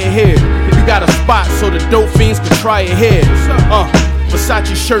buy it here. You got a spot so the dope fiends can try it here.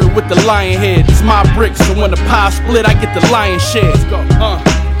 Versace shirt with the lion head. It's my brick, so when the pie split, I get the lion's share.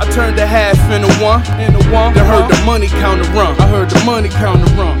 I turned the half into one. Then heard the money counter run. I heard the money counter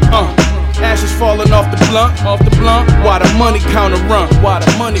run. Ashes falling off the blunt. Why the money counter run?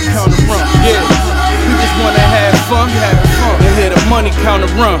 Yeah. We just wanna have fun, and hear the money counter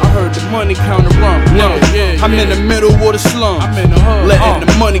run. I heard the money counter run. Yeah. I'm in the middle of the slum, I'm in the hood, letting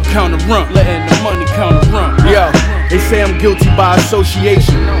the money counter run. Yo, they say I'm guilty by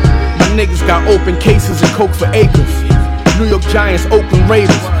association. My niggas got open cases of coke for acres. New York Giants, Oakland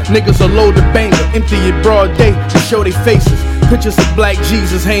Raiders. Niggas will load the banger, empty it broad day to show they faces. Pictures of black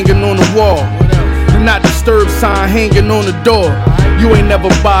Jesus hanging on the wall. Do not disturb sign hanging on the door. You ain't never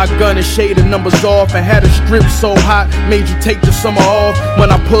buy a gun and shade the numbers off and had a strip so hot made you take the summer off.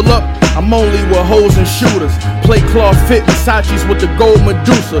 When I pull up, I'm only with hoes and shooters. Play cloth fit Versace's with the gold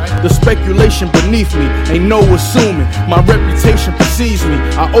Medusa. The speculation beneath me, ain't no assuming. My reputation precedes me,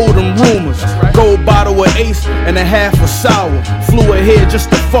 I owe them rumors. Gold bottle of Ace and a half of sour. Flew ahead just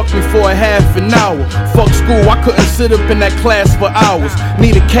to fuck me for a half an hour. Fuck school, I couldn't sit up in that class for hours.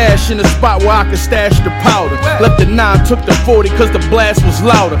 Needed cash in a spot where I could stash the powder. Left the 9, took the 40 cause the blast was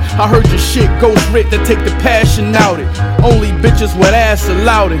louder. I heard your shit, Ghost Rick, to take the passion out it. Only bitches with ass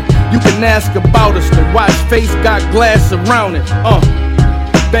allowed it. You can ask about us, the watch face got glass around it.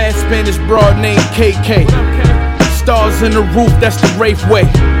 Bad Spanish broad named KK. Stars in the roof, that's the Wraith way.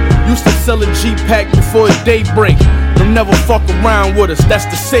 Used to sell a G-Pack before daybreak. Don't never fuck around with us, that's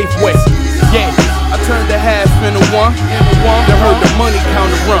the safe way. Yeah, I turned the half into one. Then heard the money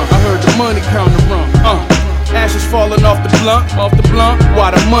counter run. I heard the money counter run. Ashes falling off the blunt.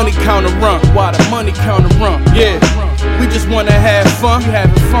 Why the money counter run? Yeah, we just wanna have fun,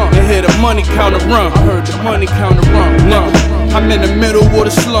 and hear the money counter run. I heard the money counter run. I'm in the middle of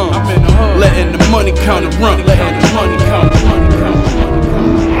the slum, I'm in the hood, letting the money counter run.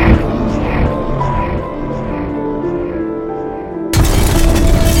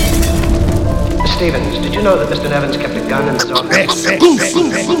 Stevens, did you know that Mr. Nevins kept a gun in his office? Yes.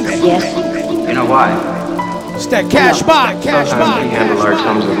 You know why? It's that cash box. Sometimes we handle large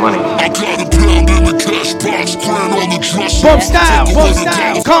sums of money. I got a pound in the cash box, grand on the dresser. Bump style.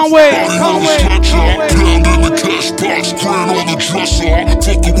 Conway. Pound in the cash box, grand on the dresser.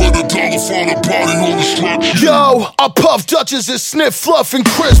 Fucking with $1 for the body on the stretcher. Yo, I puff Dutchess and sniff fluff and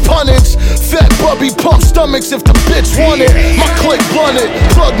crisp punnets. Fat bubby pump stomachs if the bitch want it. My click blunted,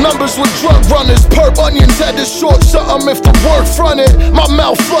 plug numbers with drug runners. Perp onions had to short something if the work fronted. My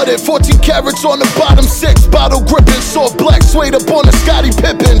mouth flooded, 14 carats on the bottom 6. Bottle gripping, saw black suede up on the Scottie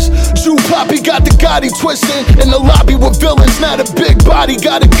Pippins. Jew Poppy got the Gotti twisting. In the lobby with villains, not a big body,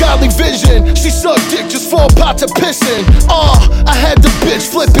 got a godly vision. She sucked dick just for a pot to pissin'. I had the bitch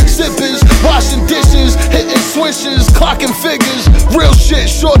flipping zippers, washing dishes, hitting swishes, clocking figures. Real shit,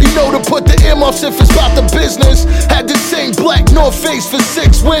 shorty know to put the earmuffs if it's about the business. Had the same black North Face for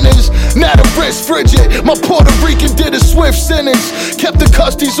 6 winners. Not a wrist frigid, my Puerto Rican did a swift sentence. Kept the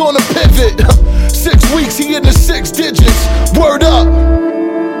custies on a pivot. 6 weeks, he in the 6 digits. Word up.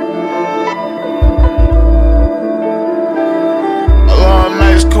 A long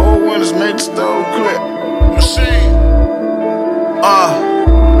nights, cold winters make the stove clip. Machine.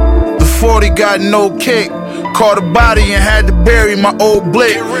 The 40 got no kick. Caught a body and had to bury my old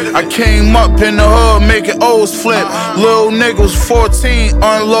blick. I came up in the hood making O's flip. Lil nigga was 14,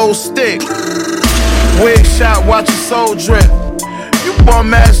 unload stick. Wig shot, watch your soul drip. You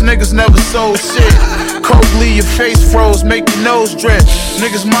bum ass niggas never sold shit. Coke, leave your face froze, make your nose drip.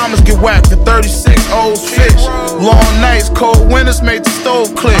 Niggas' mamas get whacked for 36 old fish. Long nights, cold winters make the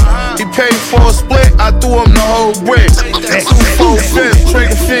stove click. He paid for a split, I threw him the whole brick. 2-4-5,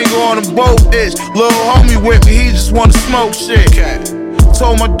 trigger finger on the both itch. Little homie with me, he just wanna smoke shit.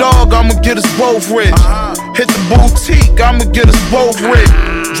 Told my dog I'ma get us both rich. Hit the boutique, I'ma get us both rich.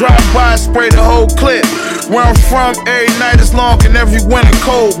 Drive by, spray the whole clip. Where I'm from, every night is long and every winter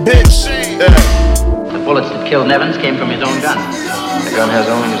cold, bitch. Yeah. The bullets that killed Nevins came from his own gun. The gun has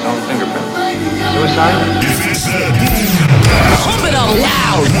only his own fingerprint. Suicide? Pump it up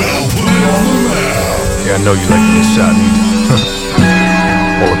loud! Yeah, I know you like to get shot, nigga.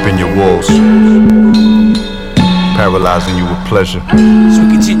 All up in your walls. Paralyzing you with pleasure. So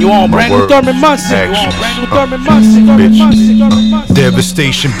we continue on, brand new Thurman Munson. Bitch.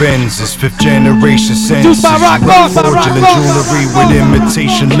 Devastation Benzes, fifth generation senses. Fraudulent jewelry with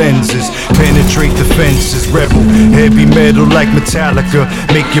imitation lenses. Penetrate the fences, rebel. Heavy metal like Metallica.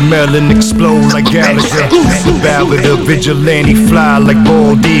 Make your melon explode like Gallagher. Ballad of vigilante, fly like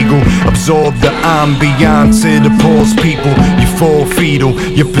bald eagle. Absorb the ambiance of the pause people. You fall fetal,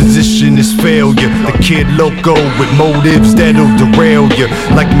 your position is failure. The kid loco with motives that'll derail you.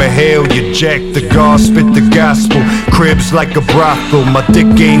 Like Mahalia, Jack the God, spit the gospel. Cribs like a brothel, my dick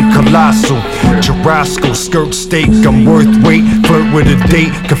game colossal. Churrasco, skirt steak, I'm worth weight. Flirt with a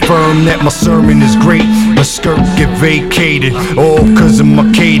date, confirm that my sermon is great. My skirt get vacated, all cause of my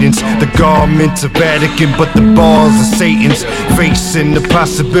cadence. The garments are Vatican, but the bars are Satan's. Facing the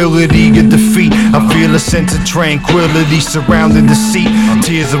possibility of defeat, I feel a sense of tranquility surrounding the seat.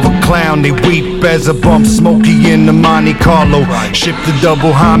 Tears of a clown, they weep as I bump Smokey in the Monte Carlo. Ship the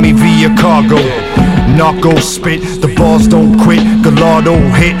double homie via cargo. Narco spit, the bars don't quit. Gallardo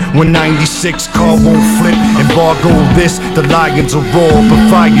hit when 96 car won't flip. Embargo this, the lions are raw, but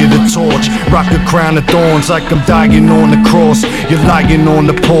fire the torch. Rock a crown of thorns like I'm dying on the cross. You're lying on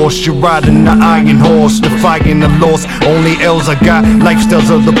the Porsche, you're riding the iron horse. Defying the loss, only L's I got, lifestyles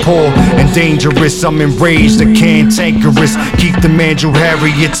of the poor. And dangerous, I'm enraged and cantankerous. Keep the Mandrill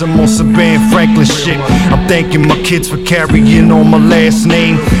Harriets, I'm on some Ben Franklin shit. I'm thanking my kids for carrying on my last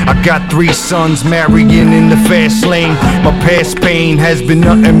name. I got 3 sons marrying in the fast lane. My past pain has been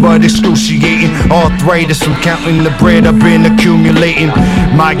nothing but excruciating. Arthritis from counting the bread I've been accumulating.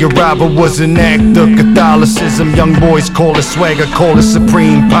 My arrival was an act of Catholicism. Young boys call it swagger, call it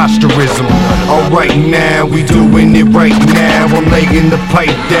supreme posturism. Alright now, we doing it right now. I'm laying the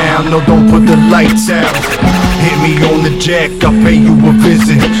pipe down, no don't put the lights out. Hit me on the jack, I'll pay you a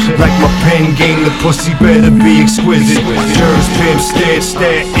visit. Like my pen game, the pussy better be exquisite. Jerz, pimp,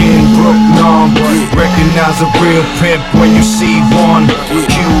 stat, in Brook, nom. Recognize a real pimp when you see one.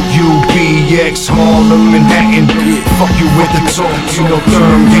 QUBX, Harlem, Manhattan. Fuck you with the talk, you know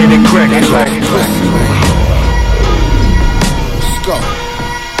Therm, get it crackin'. Let's go.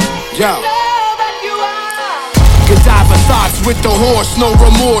 Yo. Godiva thoughts with the horse, no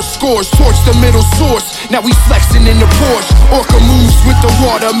remorse. Scores, torch the middle source. Now we flexing in the Porsche. Orca moves with the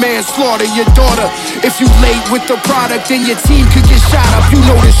water, manslaughter your daughter. If you late with the product, then your team could get shot up. You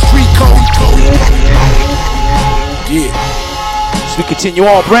know the street code. Yeah. So we continue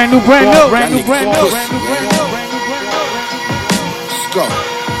on, brand new. Let's go.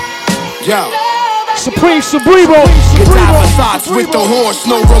 Yo. Supreme Cerebro. Godiva thoughts with the horse,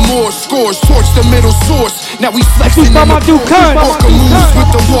 no remorse. Scores, torch the middle source. Now we flexing in the Orca moves with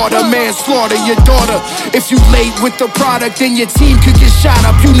the water, manslaughter your daughter. If you late with the product, then your team could get shot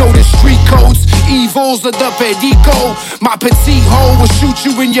up. You know the street codes. Evils of the Pedico. My petite hole will shoot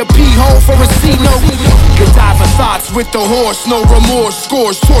you in your pee hole for a C-note. Godiva thoughts with the horse, no remorse.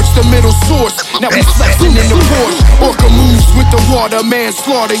 Scores, torch the middle source. Now we flexing in the Porsche. Orca moves with the water,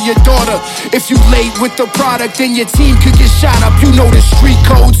 manslaughter your daughter. If you late with the product, then your team could get shot up. You know the street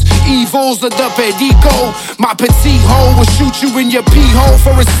codes. Evils of the Pedico. My petite hole will shoot you in your pee hole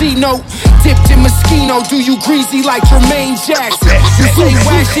for a C-note. Dipped in Moschino, do you greasy like Jermaine Jackson? You say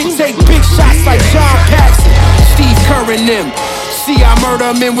whack shit, take big shots like John Paxson. Steve Kerr and them. See, I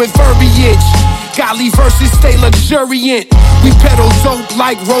murder men with verbiage. Golly verses stay luxuriant. We pedal dope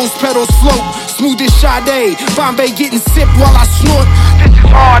like rose petals float. Smooth as Sade. Bombay getting sipped while I snort. This is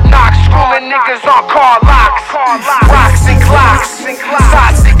hard knocks. Schooling niggas on car locks. Rocks and clocks.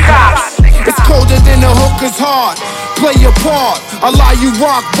 Thoughts and cops. It's colder than a hooker's heart. Play your part. Allow you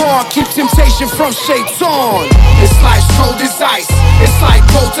rock bar. Keep temptation from shaitan. It's like cold as ice. It's like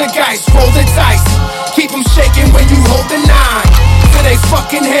poltergeist. Roll the dice. Keep them shaking when you hold the 9 to they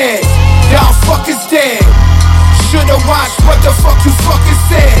fucking head. Y'all fuckers dead. Should've watched what the fuck you fuckers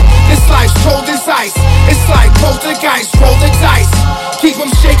said. This life's cold as ice. It's like poltergeist. Roll the dice. Keep them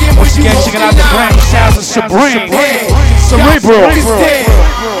shaking when you hold the 9. Checking out the brand new sounds of Supreme. Cerebral.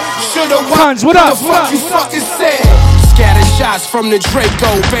 Guns, what up? What you fucking said? Scatter shots from the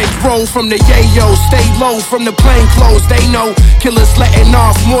Draco, bankroll from the Yayo, stay low from the plain clothes. They know killers letting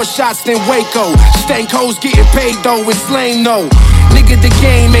off more shots than Waco. Stanko's getting paid though, it's lame though. Nigga, the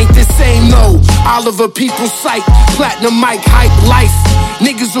game ain't the same though. Oliver People's Sight, platinum mic, hype life.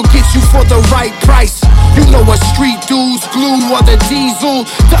 Niggas will get you for the right price. You know what street dudes, glue or the diesel.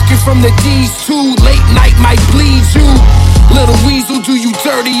 Ducking from the D's too, late night might bleed you. Little weasel, do you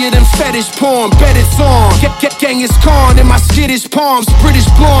dirtier than fetish porn? Bet it's on. Get gang is corn in my skittish palms. British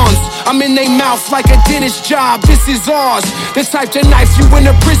blondes, I'm in they mouth like a dentist job. This is ours. The type to knife you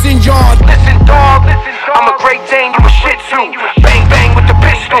in a prison yard. Listen, dog, I'm a Great Dane, you a shih tzu. Bang bang with the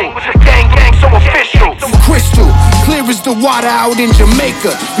pistol. Gang gang so official. Crystal, clear as the water out in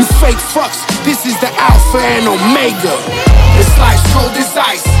Jamaica. You fake fucks, this is the Alpha and Omega. It's like cold as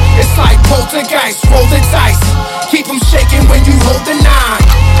ice. It's like poltergeist. Roll the dice. Keep them shaking when you hold the 9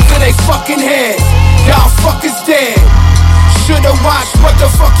 to they fucking heads. Y'all fuckers dead. Should've watched what the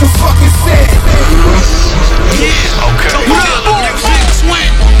fuck you fucking said. Yeah, okay. What up, music,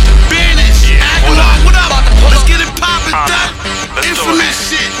 swing, Banish, Aqualung, what up? Let's get it poppin', infamous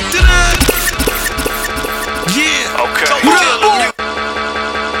shit. Yeah, okay. What up?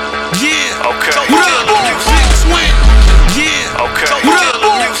 Yeah, okay. What up, music, swing. Yeah, okay. What up,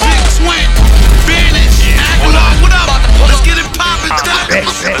 music, swing, Banish, Aqualung, what up? Let's get it poppin',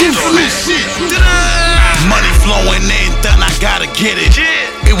 infamous shit. Money flowing in, then I gotta get it.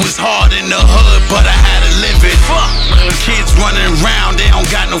 It was hard in the hood, but I had to live it. Kids running around, they don't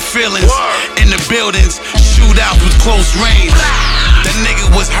got no feelings. In the buildings, shootouts with close range. That nigga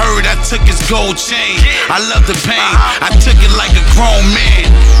was hurt, I took his gold chain. I love the pain, I took it like a grown man.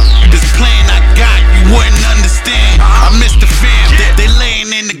 This plan I got, you wouldn't understand. I miss the fam, they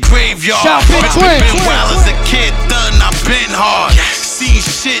laying in the graveyard. Been wild as a kid, done, I've been hard. Seen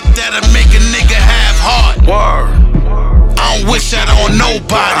shit that'll make a nigga have heart. I don't wish that on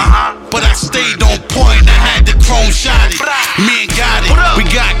nobody, but I stayed on point, I had the chrome shotty. Me and got it, we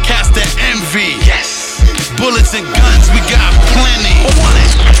got cats that envy. Bullets and guns, we got plenty.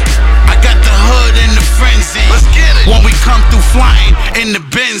 I got the hood in the frenzy. When we come through flying in the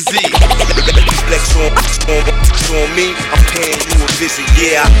Benzie. Flex on me, I'm paying you a visit.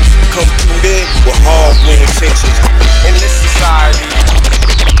 Yeah, I come through there with hard intentions. In this society,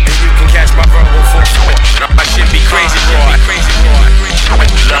 you can catch my verbal full switch. My shit be crazy, boy.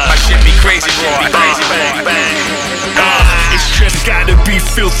 My shit be crazy, boy. It's just gotta be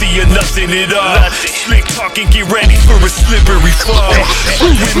filthy or nothing at all. Slick talking, get ready for a slippery fall.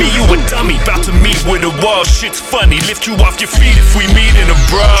 With me, you a dummy, about to meet with a wall. Shit's funny, lift you off your feet if we meet in a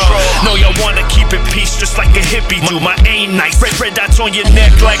brawl. No, y'all wanna keep it peace just like a hippie do. My aim nice, red dots on your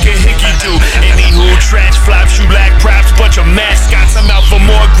neck like a hickey do. Anywho, trash flops, you lack props, bunch of mascots. I'm out for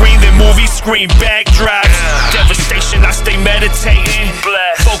more green than movie screen backdrops. Devastation, I stay meditating.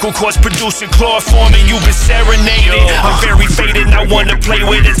 Vocal cords producing chloroforming, you been serenading. I'm very faded, I wanna play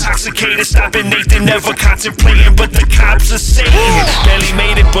with intoxicated. Stopping Nathan, never contemplating, but the cops are saying barely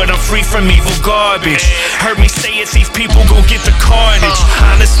made it, but I'm free from evil garbage. Heard me say it, these people gon' get the carnage.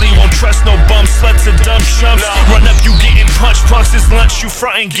 Honestly, won't trust no bum sluts or dumb chumps. Run up, you getting punched, punks is lunch, you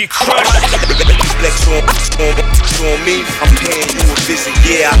front and get crushed. Flex on me, I'm paying you a visit.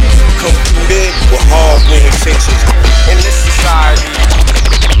 Yeah, I come through there with hard intentions. In this society,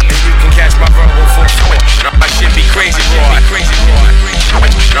 you can catch my verbal full switch. My shit be crazy, boy.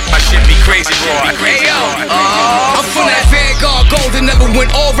 My shit be crazy, boy. Hey yo, I'm from that Vanguard Golden, never win.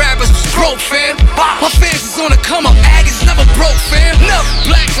 All rappers was broke, fam. My fans is on the come up, Aggies never broke, fam. No,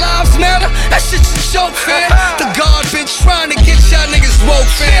 Black Lives Matter, that shit's a joke, fam. The God been trying to get y'all niggas woke,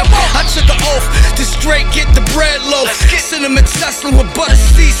 fam. I took an oath to straight get the bread loaf. Cinnamon Tesla with butter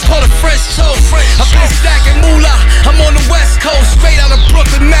seeds, call it French toast. I've been stacking moolah, I'm on the West Coast, straight out of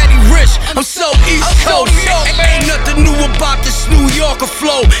Brooklyn, Matty Rich. I'm so East Coast. Ain't nothing new about this New Yorker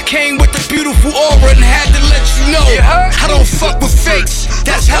flow. Came with the beautiful aura and had to let you know. I don't fuck with fakes,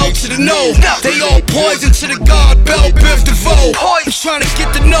 that's hell to the no. They all poison to the God, Bell, Biv DeVoe. I'm trying to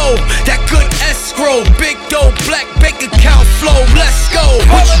get to know that good escrow, big dough, black bank account flow. Let's go.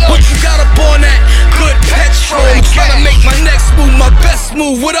 What you got up on that good petrol? I'm trying to make my next move my best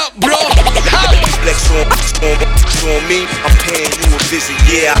move. What up, bro? Flex on me, I'm paying you a visit.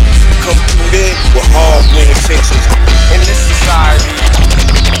 Yeah, I come through there with hard intentions. In this society,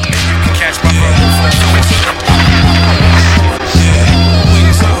 you can catch my verbal full switch.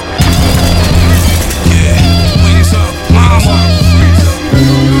 Wings up. Yeah, wings up, mama.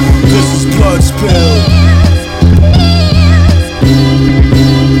 This is blood spill.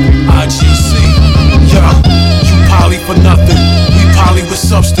 IGC, yeah.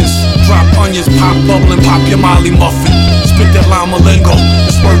 Molly Muffin. Spit that llama lingo,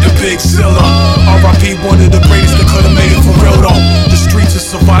 that's word to Big Zilla. R.I.P. one of the greatest that could've made it for real though. The streets is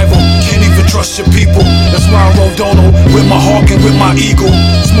survival, can't even trust your people. That's why I roll dolo with my hawk and with my eagle.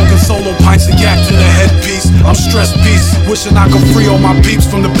 Smoking solo pints of yak to the headpiece. I'm stressed peace, wishing I could free all my peeps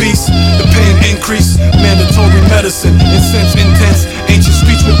from the beast. The pain increase, mandatory medicine, incense intense, ancient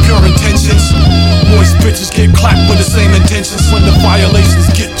speech with pure intentions. Moist bitches get clapped with the same intentions. When the violations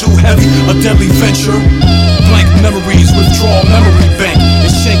get too heavy, a deadly venture. Blank memories, withdraw memory bank.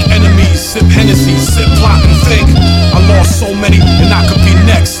 And shake enemies, sip Hennessy, sip plot and think. I lost so many and I could be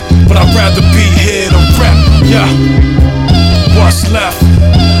next, but I'd rather be here to rap. Yeah. What's left?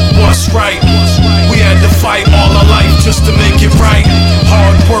 What's right? We had to fight all our life just to make it right.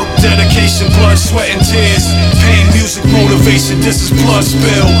 Hard work, dedication, blood, sweat and tears. Pain, music, motivation, this is blood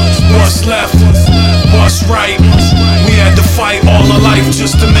spill. What's left? What's right? We had to fight all our life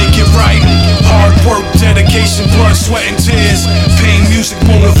just to make it right. Hard work, dedication, blood, sweat and tears. Pain, music,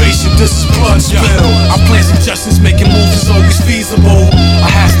 motivation, this is blood spill. I plan suggestions, making moves is always feasible. I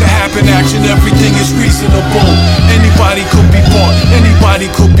has to happen, action, everything is reasonable. Anybody could be bought,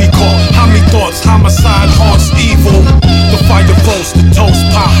 anybody could be caught. How many thoughts, homicide, haunts, evil. The fire roast, the toast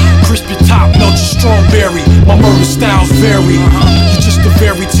pop, crispy top, melt your strawberry. My murder styles vary. You're just a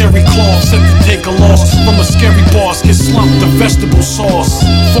very terry cloth, set to take a loss from a scary boss. Get slumped, the vegetable sauce.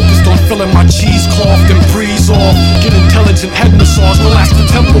 Focused on filling my cheesecloth, then breeze off. Get intelligent, head massage, relax the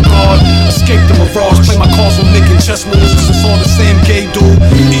temple guard. Escape the mirage, play my cards on making chess moves. Cause it's all the same gay dude,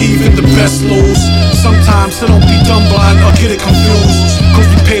 even the best lose. Sometimes so don't be dumb blind or get it confused. Cause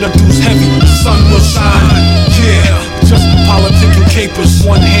we paid our dues heavy, the sun will shine. Yeah, just politicking capers.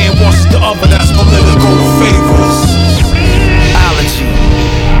 One hand washes the other, that's political favors. Allergy.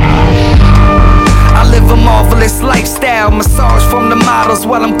 I live a marvelous lifestyle. Massage from the models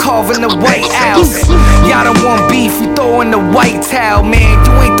while I'm carving the White House. Y'all don't want beef, you throw in the white towel. Man,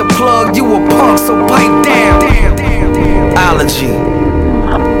 you ain't the plug, you a punk, so pipe down. Allergy.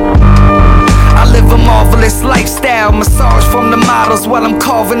 I live a marvelous lifestyle. Massage from the models while I'm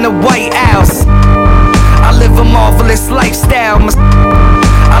carving the White House. I live a marvelous lifestyle.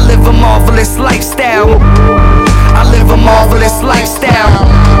 I live a marvelous lifestyle. I live a marvelous lifestyle.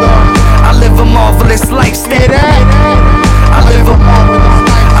 I live a marvelous lifestyle. I live a marvelous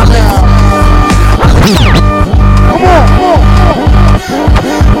lifestyle.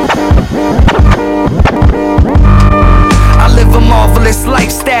 I live a marvelous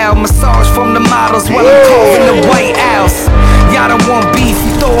lifestyle. Massage from the models while I'm carving the White House. Y'all don't want beef,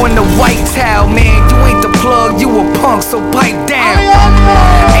 you throw in the white towel. Man, you ain't the plug, you a punk, so pipe down.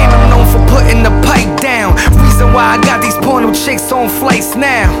 And I'm known for putting the pipe down. Reason why I got these porno chicks on flights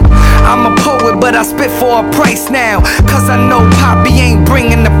now. I'm a poet, but I spit for a price now. Cause I know Poppy ain't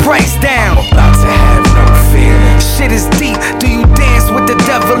bringing the price down. I'm about to have no fear. Shit is deep, do you dance with the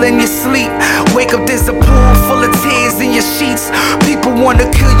devil in your sleep? Wake up, there's a pool full of tears in your sheets. People wanna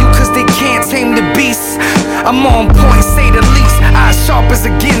kill you cause they can't tame the beast. I'm on point, say the least. Eyes sharp as a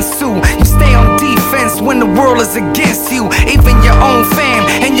Ginsu. You stay on defense when the world is against you. Even your own fam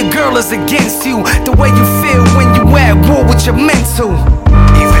and your girl is against you. The way you feel when you at war with your mental.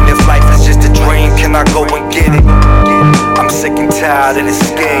 Even if life is just a dream, can I go and get it? I'm sick and tired of this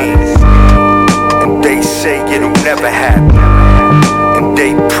game. And they say it'll never happen. And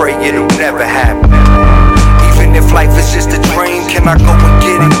they pray it'll never happen. Even if life is just a dream, can I go and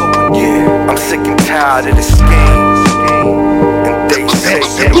get it? Yeah, I'm sick and tired of this game. And they say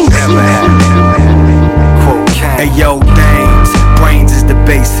it'll never happen. Quote Kane. Hey yo, dames, brains is the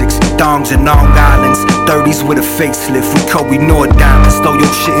basics. Dongs and Long Islands, 30s with a facelift. We Koh-i-Noor diamonds, throw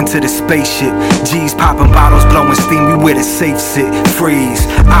your shit into the spaceship. G's popping bottles, blowing steam, we where the safe sit. Freeze,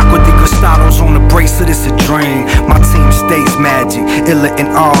 Aqua de Cristalos on the bracelet, it's a dream. My team stays magic, illa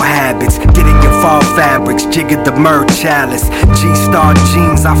in all habits. Getting your fall fabrics, jiggered the Mer chalice. G-Star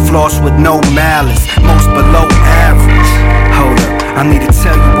jeans, I floss with no malice. Most below average. Hold up, I need to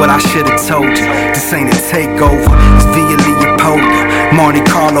tell you what I should've told you. This ain't a takeover, it's Via Leopolda. Monte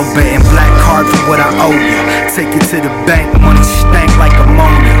Carlo betting black card for what I owe you. Take it to the bank, money stank like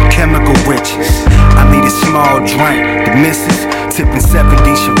ammonia. Chemical riches, I need a small drink. The missus tipping 70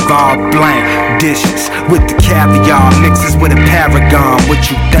 Cheval Blanc dishes with the caviar mixes with a Paragon. What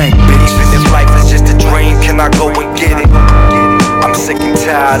you think, bitch? Even if life is just a dream, can I go and get it? I'm sick and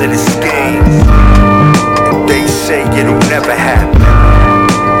tired of this game. And they say it'll never happen.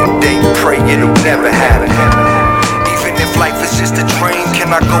 And they pray it'll never happen. Even if life is just a dream,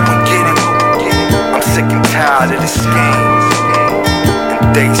 can I go and get it? I'm sick and tired of this game.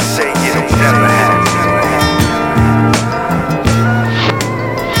 And they say it'll never happen.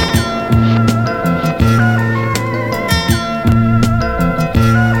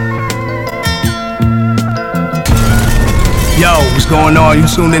 what's going on? You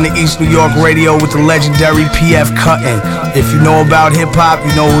tuned in to East New York Radio with the legendary PF Cuttin. If you know about hip-hop, you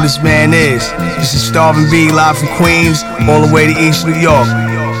know who this man is. This is Starvin' B, live from Queens, all the way to East New York.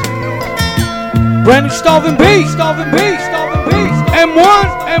 Brand new Starvin' B, Starvin' B, Starvin' B. M1,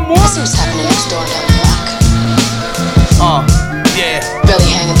 M1. See what's happening next door down the block. Yeah. Belly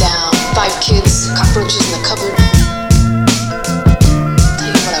hanging down, 5 kids, cockroaches in the cupboard. Tell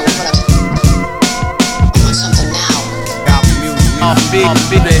you what I want something now.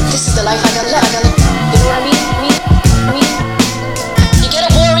 This is the life I gotta live. You know what I mean? You get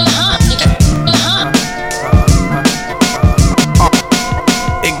a warrior, huh?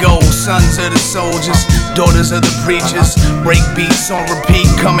 It goes, sons of the soldiers, daughters of the preachers, break beats on repeat,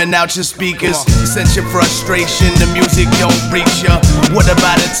 coming out your speakers. Sense your frustration, the music don't reach ya. What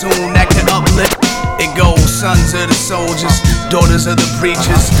about a tune that can uplift? It goes, sons of the soldiers, daughters of the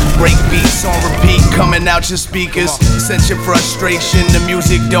preachers, break beats on repeat, coming out your speakers. Sense your frustration, the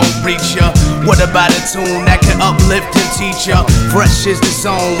music don't reach ya. What about a tune that can uplift and teach ya? Fresh is the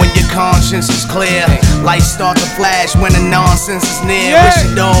zone when your conscience is clear. Lights start to flash when the nonsense is near. Wish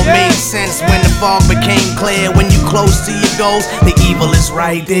it all made sense when the fog became clear. When you close to your goals, the evil is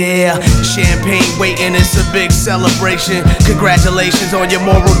right there. Champagne waiting, it's a big celebration. Congratulations on your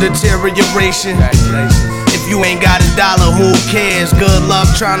moral deterioration. If you ain't got $1, who cares? Good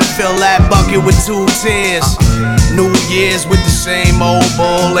luck trying to fill that bucket with 2 tears. New Year's with the same old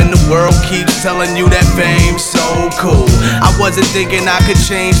bull, and the world keeps telling you that fame's so cool. I wasn't thinking I could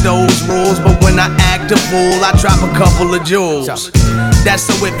change those rules, but when I act a fool, I drop a couple of jewels. That's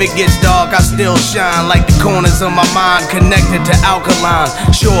so if it gets dark, I still shine like the corners of my mind connected to alkaline.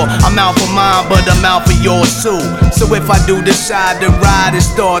 Sure, I'm out for mine, but I'm out for yours too. So if I do decide to ride and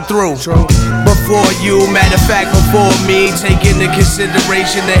start through, before you, matter of fact, before me, take into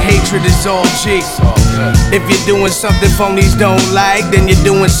consideration the hatred is all G. If you're doing something phonies don't like, then you're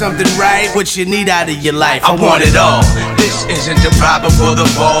doing something right. What you need out of your life, I want it all. This isn't the bribe for the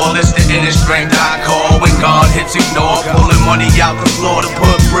ball, it's the inner strength I call. When God hits ignore, pulling money out the floor to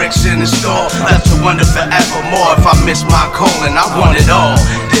put bricks in the store. Left to wonder forevermore if I miss my calling, I want it all.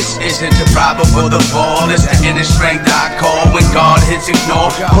 This isn't the bribe for the ball, it's the inner strength I call. When God hits ignore,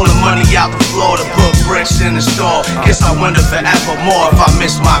 pulling money out the floor to put bricks in the store. Guess I wonder forevermore if I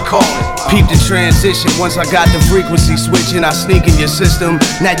miss my calling. Peep the transition, once I got the frequency switching, I sneak in your system.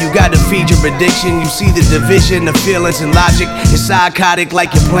 Now you gotta feed your addiction. You see the division, the feelings and logic. It's psychotic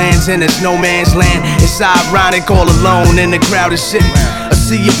like your plans and it's no man's land. It's ironic all alone and the crowd is sitting. I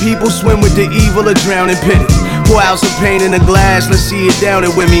see your people swim with the evil or drown in pity. Pour out some paint in a glass, let's see it down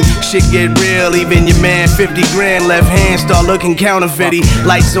it with me. Shit get real, even your man 50 grand left hand start looking counterfeity.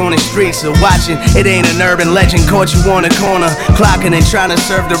 Lights on the streets are watching, it ain't an urban legend. Caught you on the corner, clocking and trying to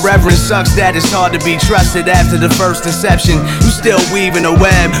serve the reverend. Sucks that it's hard to be trusted after the first deception. You still weaving a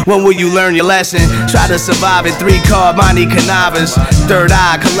web, when will you learn your lesson? Try to survive in 3-card Monte Cannavas. Third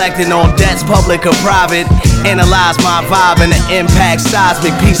eye collecting on debts, public or private. Analyze my vibe and the impact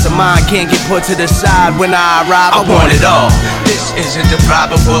seismic. Peace of mind can't get put to the side when I arrive. I want it all. This isn't the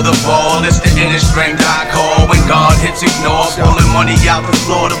bribe for the ball, it's the inner strength I call. When God hits ignore, pulling money out the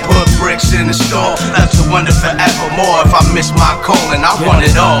floor to put bricks in the store. Left to wonder forevermore if I miss my calling, I want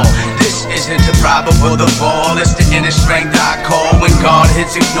it all. This isn't the bribe for the ball, it's the inner strength I call. When God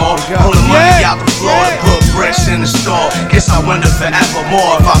hits ignore, pulling money out the floor to put bricks in the store. Guess I wonder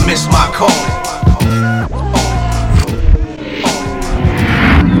forevermore if I miss my calling.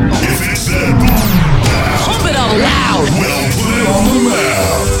 Loud. Well, put it on the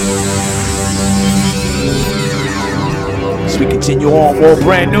map. As we continue on, more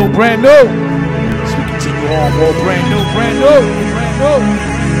brand new. As we continue on, more brand new.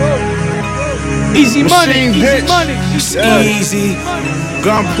 Easy money, Machine easy bitch. money. Easy.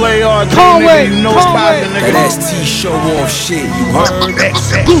 Gunplay all day, Conway, nigga. You know it's poppin', nigga. That ST show off shit, you heard?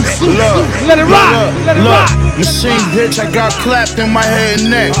 Look, Let it rock, let it rock. Machine bitch, I got clapped in my head and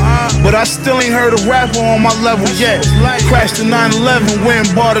neck. But I still ain't heard a rapper on my level yet. Crashed the 911, went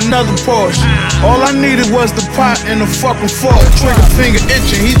and bought another Porsche. All I needed was the pot and the fucking fork. Trigger finger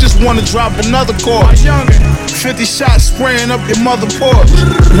itching, he just wanna drop another chord. 50 shots spraying up your mother porch.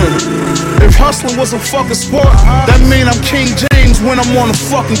 If hustling was a fucking sport, that mean I'm King James when I'm on the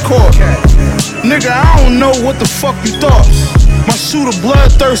fucking court. Nigga, I don't know what the fuck you thought. My shooter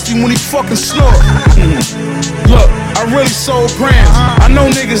bloodthirsty when he fucking snort. Look, I really sold grams. I know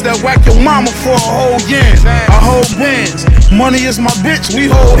niggas that whack your mama for a whole yen. I hold bands. Money is my bitch, we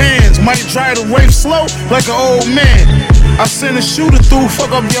hold hands. Might try to rave slow like an old man. I send a shooter through, fuck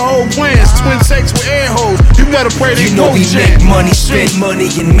up your whole plans. Twin takes with air holes, you better pray they You know go we jam. make money, spend money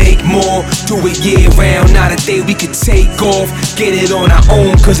and make more. Do it year round, not a day we could take off. Get it on our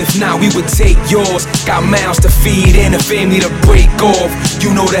own, cause if not we would take yours. Got mouths to feed and a family to break off.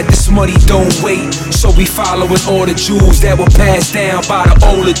 You know that this money don't wait, so we following all the jewels that were passed down by the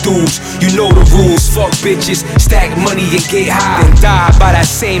older dudes. You know the rules, fuck bitches, stack money and get high, and die by that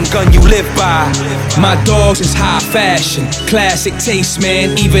same gun you live by. My dogs is high fashion, classic taste,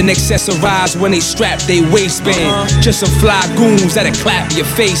 man. Even accessorize when they strap they waistband. Just some fly goons that'll clap your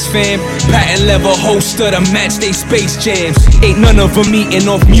face, fam. Patent level holster to match they space jams. Ain't none of them eating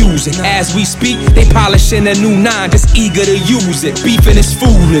off music. As we speak, they polishing a new 9, just eager to use it. Beefing is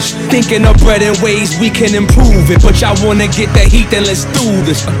foolish, thinking of bread and ways we can improve it. But y'all wanna get the heat, then let's do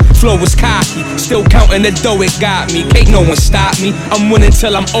this. Flow is cocky, still counting the dough, it got me. Can't no one stop me, I'm winning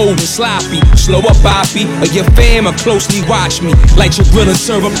till I'm old and sloppy. Slow up, Boppy, or your fam or closely watch me. Light your grill and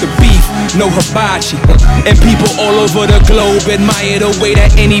serve up the beef, no hibachi. And people all over the globe admire the way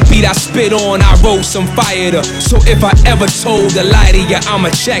that any beat I spit on, I roll some fire to. So if I ever told a lie to ya, I'ma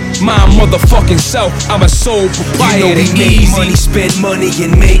check my motherfucking self. I'm a sole proprietor. You know we make money, spend money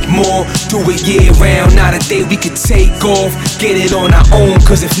and make more. Do it year round, not a day we could take off. Get it on our own,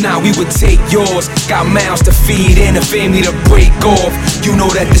 cause if not we would take yours. Got mouths to feed and a family to break off. You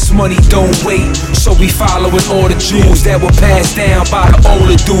know that this money don't wait, so we following all the jewels that were passed down by the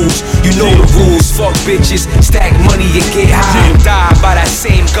older dudes. You know the rules, fuck bitches, stack money and get high, and die by that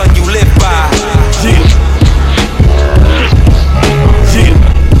same gun you live by.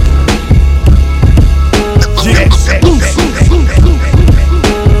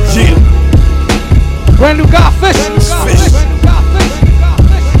 Brand new got fish.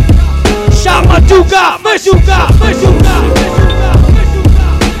 Shout my dude got fish.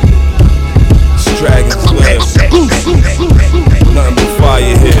 Dragons live. Nothing but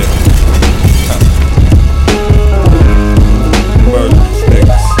fire here. Murderers,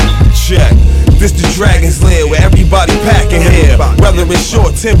 niggas. Check. This the Dragon's Lair where everybody packing here. Whether it's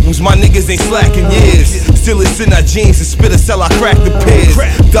short temples, my niggas ain't slacking years. Still it's in our jeans and spit a cell, I crack the pears.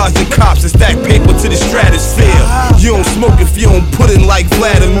 Dodging cops and stack paper to the stratosphere. You don't smoke if you don't put in like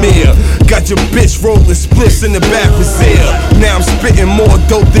Vladimir. Got your bitch rolling splits in the back Brazil. Now I'm spitting more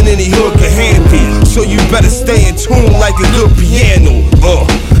dope than any hood can handle. So you better stay in tune like a good piano.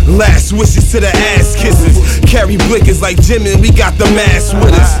 Last wishes to the ass kisses. Carry blickers like Jim and we got the mask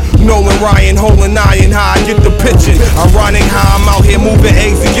with us. Nolan Ryan holding iron high, get the pitching. Ironic how I'm out here moving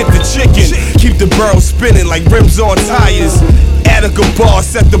eggs to get the chicken. Keep the barrel spinning like rims on tires. Attica bar,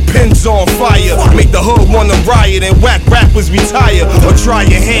 set the pins on fire. Make the hood wanna riot and whack rappers retire. Or try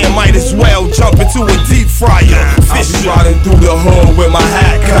your hand, might as well jump into a deep fryer. I'll be riding through the hood with my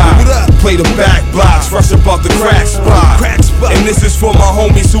hat cocked. Play the back blocks, fresh up off the crack spot. And this is for my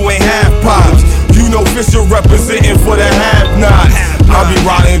homies who ain't half pops. You know Fisher representing for the have-nots. I'll be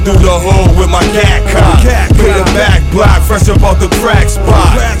riding through the hood with my cat cock. Play the back block, fresh up off the crack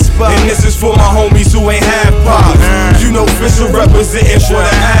spot. And this is for my homies who ain't half pops. You know Fisher representing for the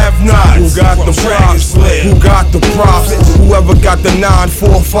have-nots. Who got the props? Who got the props? Whoever got the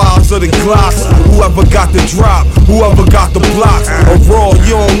 945s or the Glocks. Whoever got the drop. Whoever got the blocks. Or raw,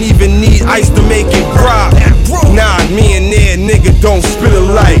 you don't even need ice to make it rock. Nah, me and there, nigga don't spit a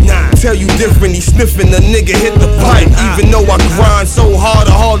light. Tell you different, he sniffing, the nigga hit the pipe. Even though I grind so hard,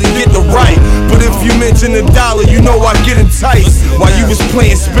 I hardly get the right. But if you mention a dollar, you know I get enticed. While you was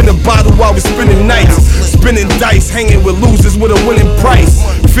playing, spin a bottle, I was spinning nights. Spinning dice, hanging with losers with a winning price.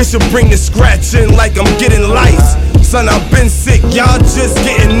 Fisher bring the scratch in like I'm getting lice. Son, I've been sick, y'all just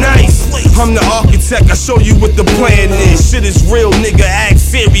getting nice. I'm the architect, I show you what the plan is. Shit is real, nigga, ask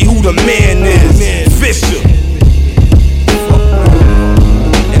Siri who the man is. Fisher.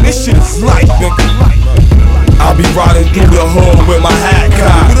 And this shit is light, nigga. I'll be riding through the hood with my hat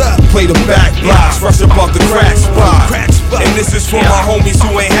cocked. Play the back blocks, fresh up off the crack spot. And this is for my homies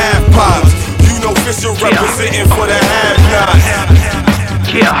who ain't half pops. You know Fisher representing for the have-nots.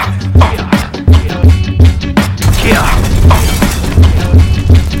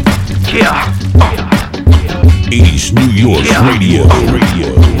 East New York Radio.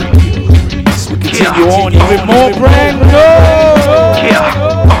 Continue on with more brand new.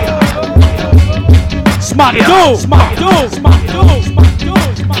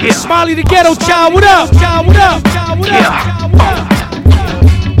 Smiley the ghetto child, what up?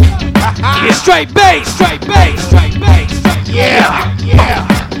 Straight bass. Yeah.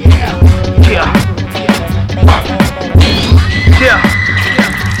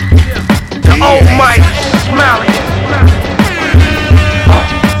 The old Mike, Smiley.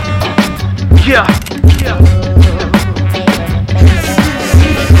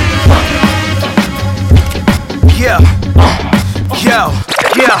 Yo,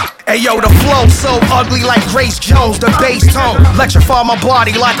 yeah. Hey yo, the flow so ugly like Grace Jones, the bass tone electrify my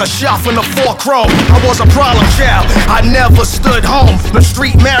body like a shot from the 4 Chrome. I was a problem child, I never stood home. The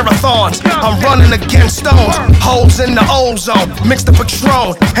street marathons, I'm running against stones. Holes in the ozone, mix the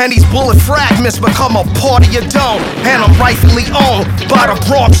Patron, and these bullet fragments become a part of your dome. And I'm rightfully owned by the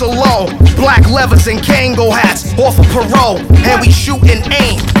Bronx alone. Black levers and Kango hats, off of parole, and we shoot and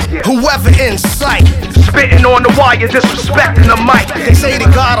aim whoever in sight. Spitting on the wire, disrespecting the mic. They say they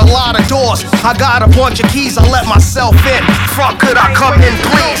got a lot of doors, I got a bunch of keys, I let myself in. Fuck, could I come in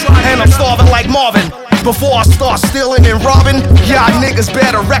please? And I'm starving like Marvin. Before I start stealing and robbing, y'all niggas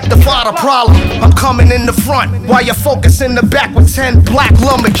better rectify the problem. I'm coming in the front, while you focus in the back with 10 black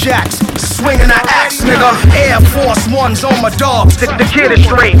lumberjacks. Swinging an axe, nigga. Air Force Ones on my dogs. The kid is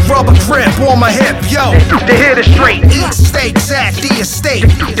straight. Rubber grip on my hip, yo. The hit is straight. Eat steaks at the estate.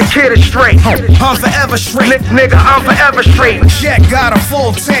 The kid is straight. I'm forever straight. Nigga, I'm forever straight. Jet got a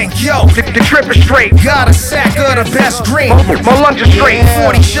full tank, yo. The trip is straight. Got a sack of the best green. My lungs are straight.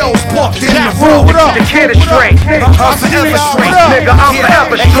 40 shows booked in the road. The kid is straight. I'm forever straight. Nigga, I'm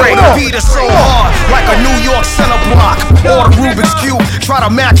forever straight. The beat is so hard, like a New York center block. Or the Rubik's Cube, try to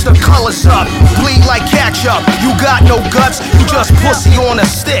match the colors up. Bleed like ketchup, you got no guts, you just pussy on a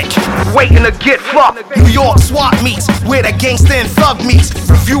stick. Waiting to get fucked. New York swap meets, where the gangsta and thug meets.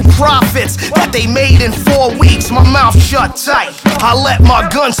 Review profits that they made in 4 weeks. My mouth shut tight, I let my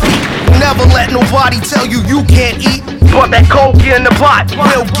gun speak. Never let nobody tell you you can't eat. But that coke in the pot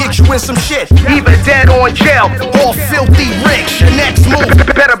will get you in some shit, either dead or in jail, or filthy rich. Your next move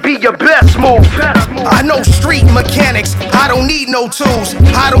better be your best move. I know street mechanics, I don't need no tools.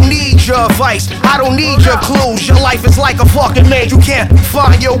 I don't need your advice, I don't need your clues. Your life is like a fucking maze, you can't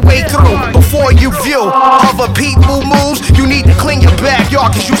find your way through. Before you view other people moves, you need to clean your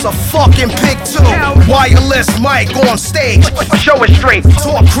backyard, cause you's a fucking pig too. Wireless mic on stage, show it straight.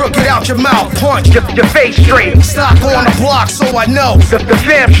 Talk crooked out your mouth, punch your face straight. Stock on the block so I know the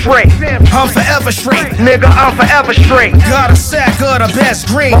fam straight. I'm forever straight, nigga, I'm forever straight. Got a sack of the best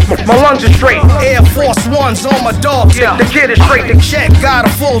green, my lungs are straight. Air Force Ones on my dogs, the kid is straight. The check got a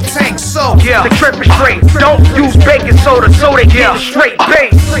full tank, so the trip is straight. Don't use baking soda so they get straight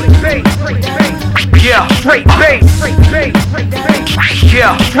bass. Yeah, straight bass.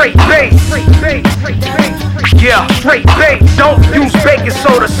 Yeah, straight bass. Yeah, straight bass. Don't use baking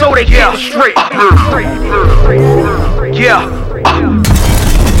soda so they get straight. Yeah.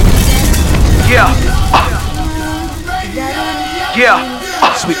 Yeah. Yeah.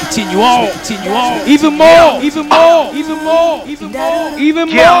 So we continue on, even more, even more, even more, even more, even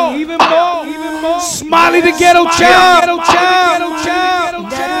more, even more, even more. Smiley the ghetto child, ghetto child, ghetto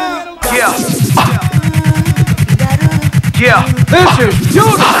child, yeah. Yeah. This is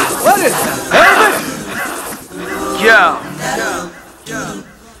beautiful. What is that? Yeah.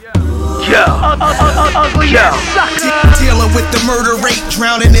 Yeah. Dealing with the murder rate,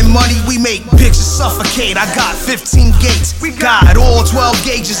 drowning in money we make. Bitches suffocate. I got 15 gates. We got all 12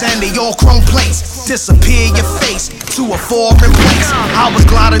 gauges and they all chrome plates. Disappear your face to a foreign place. I was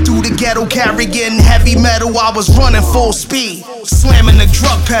gliding through the ghetto, carrying heavy metal. I was running full speed, slamming the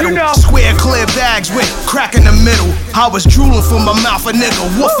drug pedal. Square clear bags with crack in the middle. I was drooling from my mouth, a nigga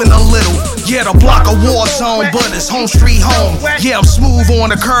woofing a little. Yeah, the block a war zone, but it's home street home. Yeah, I'm smooth on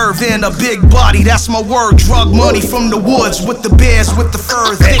the curve and a big body, that's my word. Drug money from the woods with the bears with the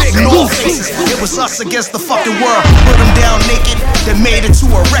fur, thick North faces. It was us against the fucking world. Put them down naked, then made it to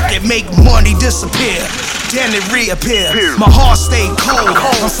a record. Make money disappear, then it reappear. My heart stayed cold,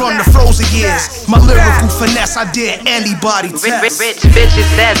 I'm from the frozen years. My lyrical finesse, I did anybody test. Rich bitches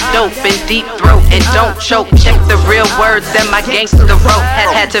that's dope and deep throat and don't choke. Check the real words that my gangster wrote.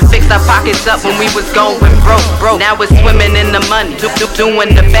 Had to fix our pockets up when we was going broke. Now it's swimming in the money,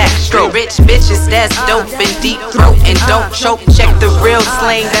 doing the backstroke. Rich bitches that's dope and deep throat and don't choke. Check the real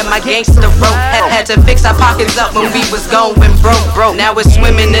slang that my gangster wrote. Had to fix our pockets up when we was going broke. Now it's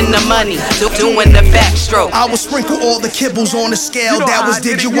swimming in the money, doing the backstroke. I would sprinkle all the kibbles on the scale, that was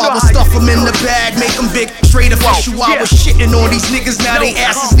digital. I would stuff them in the bag, make them big, straight official. I was shitting on these niggas, now they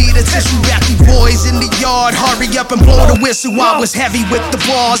asses need a tissue. Backy boys in the yard, hurry up and blow the whistle. I was heavy with the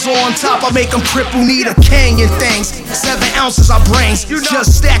bars on top, I make them cripple, need a canyon things. 7 ounces of brains,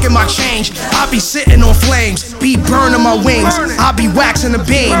 just stacking my change. I be sitting on flames, be burning my wings. I be waxing the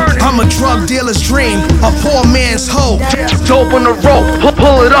beam, I'm a drug dealer's dream, a poor man's hope. Dope on the rope,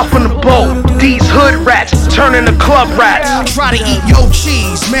 pull it up on the boat. These hood rats turning to club rats. Try to eat your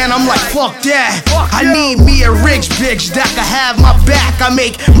cheese, man, I'm like fuck that. that. I need me a rich bitch that can have my back. I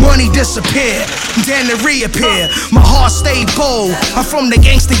make money disappear, then it reappear. My heart stay bold, I'm from the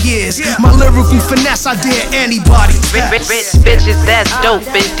gangster years. My lyrical finesse, I dare anybody. Rich bitches that's dope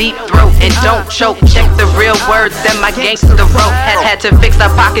and deep throat and don't choke. Check the real words that my gangster wrote. Had to fix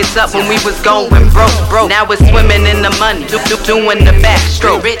our pockets up when we was going broke. Now we're swimming in the money, doing the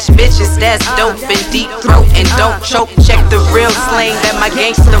backstroke. Rich bitches that's dope and deep throat and don't choke. Check the real slang that my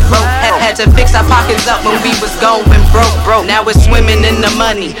gangster wrote. Had to fix our pockets up when we was going broke. Now we're swimming in the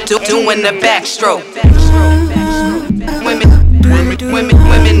money, doing the backstroke. Women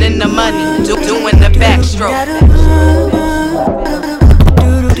in the money, doing the backstroke.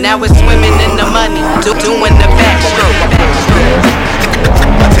 Now we're swimming in the money, doing the backstroke.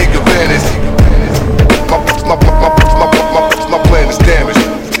 I take advantage. My plan is damaged.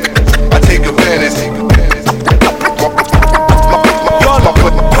 I take advantage.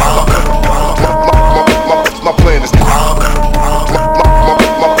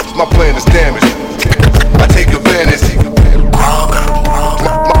 My plan is damaged. I take advantage.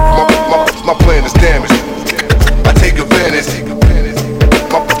 My plan is damaged. I take advantage.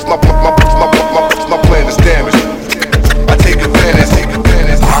 My plan is damaged. I take advantage.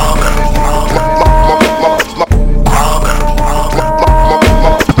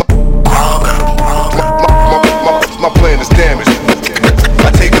 My plan is damaged.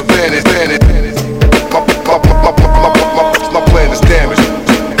 I take advantage. My plan is damaged.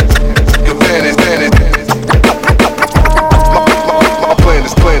 Advantage. My plan is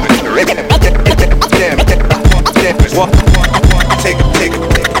damaged.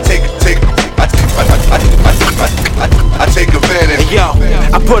 I take advantage. Hey, yo,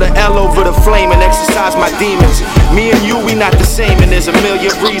 I put an L over the flame and exercise my demons. Me and you, we not the same, and there's a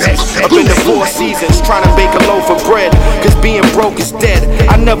million reasons. Up in the 4 seasons, trying to bake a loaf of bread, cause being broke is dead.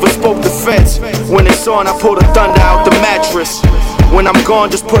 I never spoke to feds. When it's on, I pull the thunder out the mattress. When I'm gone,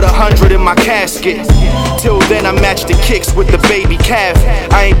 just put 100 in my casket. Till then, I match the kicks with the baby calf.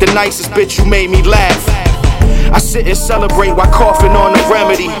 I ain't the nicest bitch, you made me laugh. I sit and celebrate while coughing on the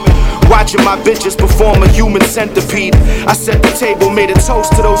remedy. Watching my bitches perform a human centipede. I set the table, made a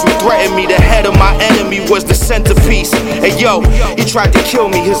toast to those who threatened me. The head of my enemy was the centerpiece. Hey yo, he tried to kill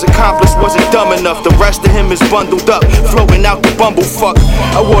me, his accomplice wasn't dumb enough. The rest of him is bundled up, floating out the bumblefuck.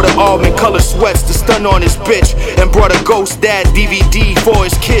 I wore the almond colored sweats to stun on his bitch, and brought a Ghost Dad DVD for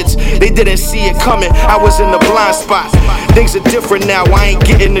his kids. They didn't see it coming, I was in the blind spot. Things are different now, I ain't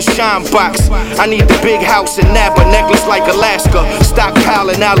getting the shine box. I need the big house in Napa, necklace like Alaska, stockpile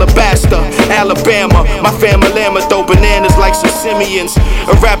in Alabama. My family llama throw bananas like some simians.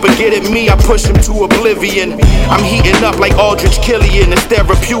 A rapper get at me, I push him to oblivion. I'm heating up like Aldrich Killian, it's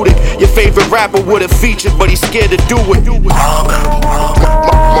therapeutic. Your favorite rapper would have featured, but he's scared to do it.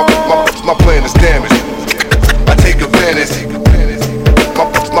 My plan is damaged. I take advantage.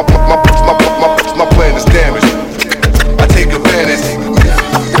 My plan is damaged. I take advantage.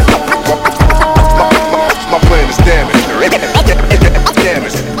 My plan is damaged.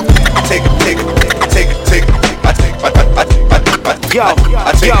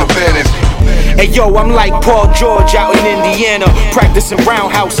 I take advantage. Hey yo, I'm like Paul George out in Indiana, practicing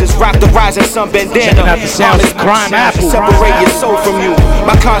roundhouses, rock the rising sun bandana. Checking out the sounds of Crime Apple. Separate your soul from you.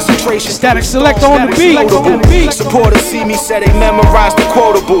 My concentration. Static Select on the beat. Supporters see me, said they memorized the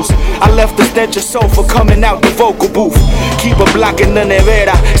quotables. I left the stench of sofa coming out the vocal booth. Keep a block in the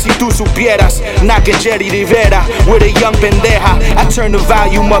nevera. Si tú supieras, knocking Jerry Rivera with a young pendeja. I turn the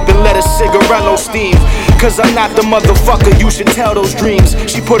volume up and let a cigarello steam. Cause I'm not the motherfucker, you should tell those dreams.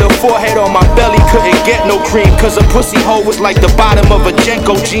 She put her forehead on my belly, couldn't get no cream. Cause her pussy hole was like the bottom of a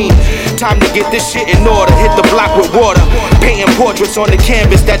Jenko jean. Time to get this shit in order, hit the block with water. Painting portraits on the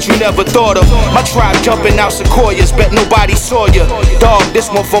canvas that you never thought of. My tribe jumping out sequoias, bet nobody saw ya. Dog, this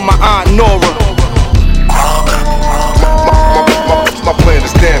one for my aunt Nora. My plan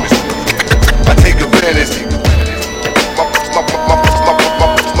is damaged. I take advantage.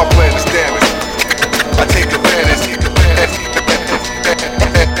 My plan is damaged. I take advantage.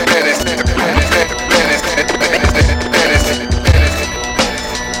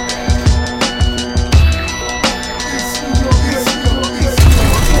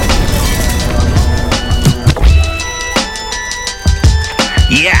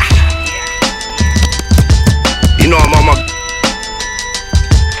 Yeah. You know I'm on my.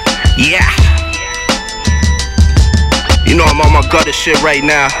 Yeah. You know I'm on my gutter shit right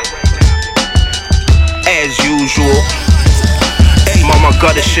now. As usual. I'm on my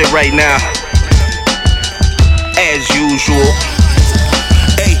gutter shit right now. As usual.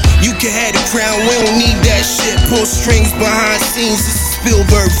 Hey, you can have the crown, we don't need that shit. Pull strings behind scenes, this is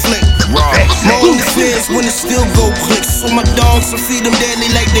Spielberg flick. fears when it still go click. So my dogs, I feed them daily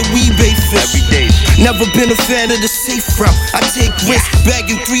like they weebay fish. Never been a fan of the safe route. I take risks,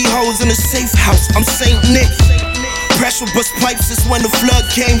 bagging 3 hoes in a safe house. I'm Saint Nick. Pressure bust pipes since when the flood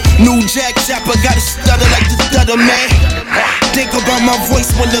came. New Jack Chopper got a stutter like the stutter man. Think about my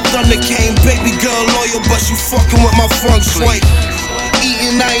voice when the thunder came. Baby girl loyal, but you fucking with my funk shui.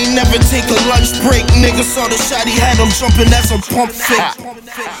 Eating, I ain't never take a lunch break. Nigga saw the shot, he had him jumping, that's a pump fake.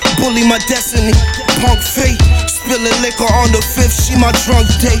 Bully my destiny, punk fate. Spilling liquor on the 5th, she my drunk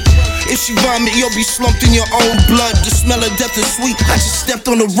date. If she vomit, you'll be slumped in your own blood. The smell of death is sweet, I just stepped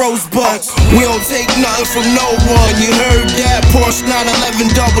on the rosebuds. We don't take nothing from no one, you heard that? Porsche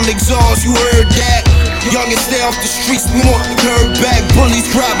 911 double exhaust, you heard that? Young and stay off the streets, we want the curb back. Bullies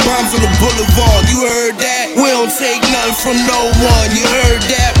drop bombs on the boulevard, you heard that? We don't take nothing from no one, you heard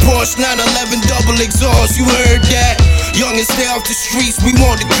that? Porsche 911 double exhaust, you heard that? Young and stay off the streets, we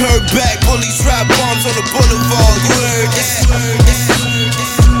want the curb back. Bullies drop bombs on the boulevard, you heard that?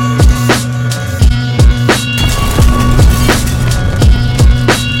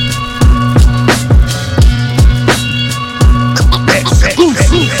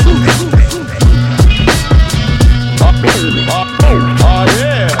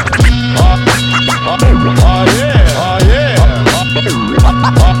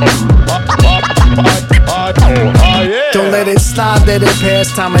 Don't let it slide, let it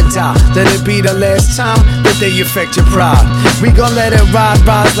pass, time and die. Let it be the last time that they affect your pride. We gon' let it ride,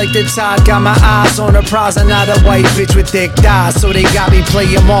 rise like the tide. Got my eyes on the prize, and not a white bitch with thick thighs. So they got me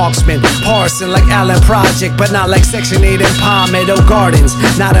playing marksman, parsing like Allen Project, but not like Section 8 and Palmetto Gardens.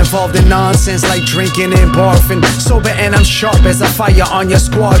 Not involved in nonsense like drinking and barfing. Sober and I'm sharp as a fire on your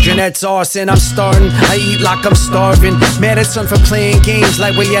squadron. That's arson, I'm starting, I eat like I'm starving. Mad at son for playing games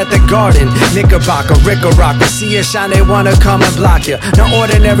like we at the garden. Knickerbocker, Ricker-rocker, see a shine, they wanna come and block you. No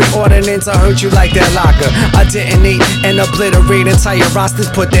ordinary ordinance, I hurt you like that locker. I detonate and obliterate entire rosters.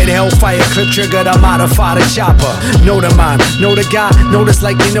 Put that hellfire clip trigger to modify the chopper. Know the mind, know the guy, notice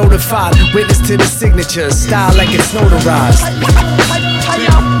like you notified. Witness to the signature, style like it's notarized. How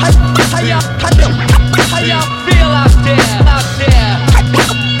y'all feel out there?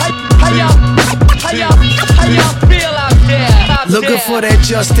 How y'all feel out there? Looking for that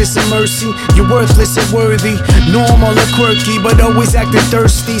justice and mercy. You're worthless and worthy, normal or quirky, but always acting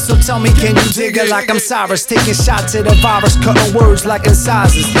thirsty. So tell me, can you dig it like I'm Cyrus? Taking shots at the virus, cutting words like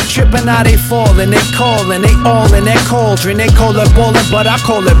incisors. Tripping out, they falling, they calling, they all in that cauldron. They call it ballin', but I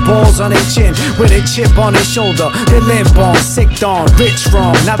call it balls on their chin. With a chip on their shoulder, they limp on, sick on, rich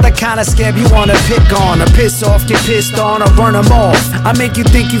wrong. Not the kind of scab you wanna pick on, or piss off, get pissed on, or burn them off. I make you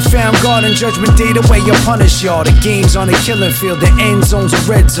think you found God in Judgment Day, the way you punish y'all. The game's on the killing field, the end zone's a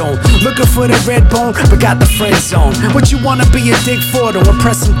red zone. Looking for the red bone, but got the friend zone. What you wanna be a dick for? To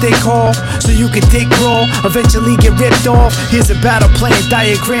impress some thick haul, so you can dick roll, eventually get ripped off. Here's a battle plan,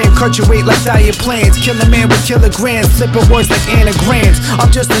 diagram, cut your weight like diet plans. Kill a man with kilograms, flipping words like anagrams.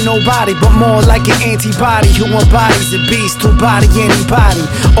 I'm just a nobody, but more like an antibody who embodies a beast, who body anybody.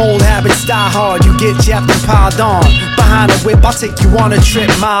 Old habits die hard, you get japped and piled on. Behind a whip, I'll take you on a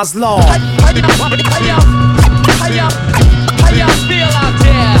trip miles long. How y'all feel out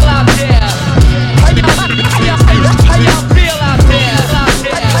there? How y'all feel out there? How y'all feel out there?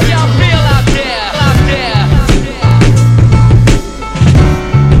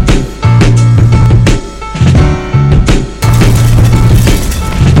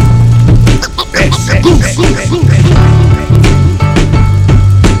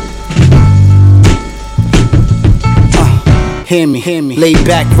 Hear me, lay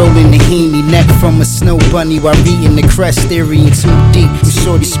back, rolling the Heaney, neck from a snow bunny while reading the crest theory in 2D. The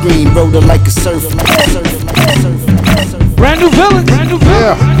shorty screen, roller like a surf. Brand new villain.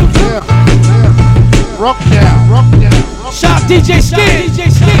 Yeah. Rock down. Shout DJ Skin.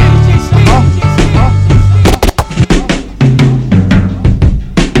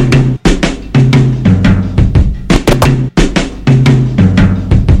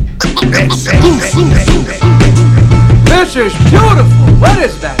 This is beautiful. What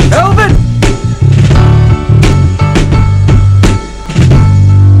is that, velvet?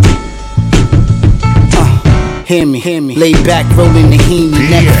 Hear me, lay back, rolling the Heaney,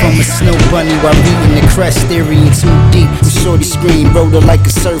 neck from a snow bunny while reading the crest theory in 2D. The shorty screen, roller like a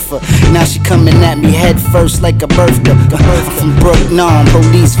surfer. Now she coming at me head first like a birthday. I'm from Brooklyn,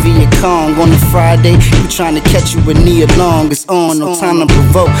 police Viet Cong. On a Friday, you trying to catch you with knee along. It's on, no time to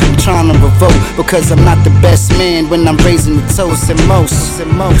provoke. I'm trying to revoke because I'm not the best man when I'm raising the toast and most.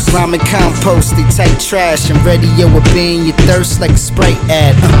 Rhyming compost, they type trash and radio will ban your thirst like a Sprite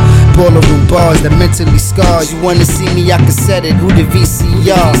ad. Boiler room bars that mentally scar you. Wanna see me, I can set it, who the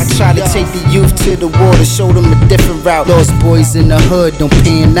VCR. I try to take Take the youth to the water, show them a different route. Lost boys in the hood don't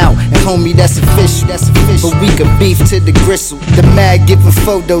pan out. And homie, that's official. But we could beef to the gristle. The mad giving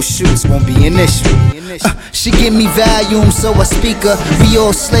photo shoots won't be an issue. She give me volume, so I speak her. We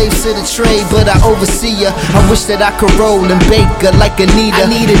all slaves to the trade, but I oversee her. I wish that I could roll and bake her like Anita. I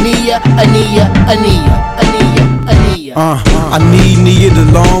need Ania. I need Nia the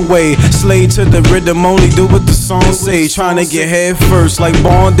long way. Slave to the rhythm, only do what the song say. Trying to get head first like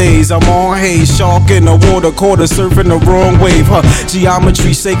Bond days. I'm on haze, shark in the water, quarter surfing the wrong wave.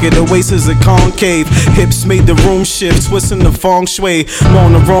 Geometry sacred, the waist is a concave. Hips made the room shift, twisting the feng shui. I'm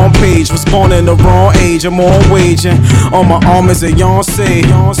on the wrong page, was born in the wrong age. I'm on waging, on my arm is a Yonsei.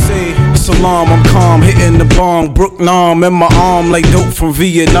 Salam, I'm calm, hitting the bomb. Brook Nam in my arm like dope from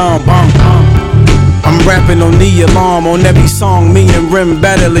Vietnam. I'm rapping on the alarm on every song. Me and Rim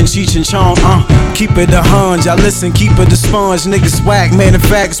battling Cheech and Chong. Keep it a hunch, I listen, keep it a sponge. Niggas whack, man, in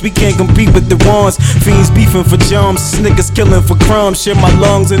facts, we can't compete with the ones. Fiends beefing for jumps, niggas killing for crumbs. Share my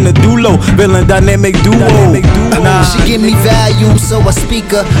lungs in the duo, villain dynamic duo. She give me volume, so I speak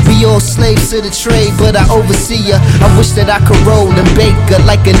her. We all slaves to the trade, but I oversee her. I wish that I could roll and bake her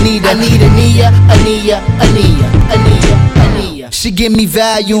like Anita. I need Ania. She give me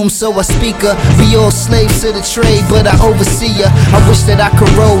volume, so I speak her. We all slaves to the trade, but I oversee her. I wish that I could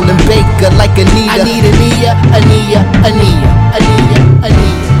roll and bake her like Anita. I need Ania.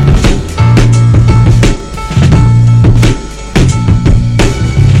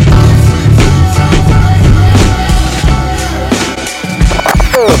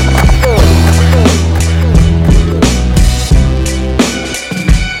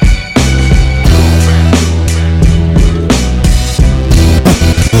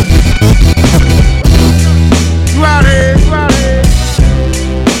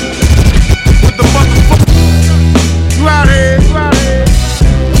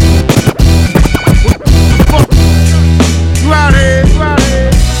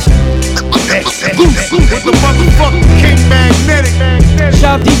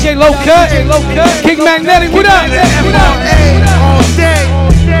 Shout out DJ Low Cut, King Magnetic, what up? All day.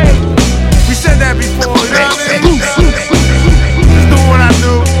 We said that before, you know what I mean? Just do what I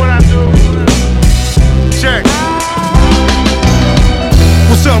do. Check.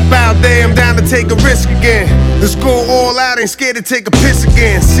 What's up out there? I'm down to take a risk again. Let's go all out, ain't scared to take a piss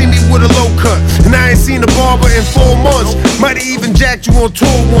again. See me with a low cut, and I ain't seen a barber in 4 months. Might've even jacked you on tour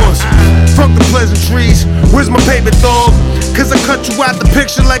once. Fuck the pleasantries, where's my paper dog? Cause I cut you out the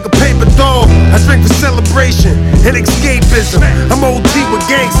picture like a paper dog. I drink for celebration and escapism. I'm OT with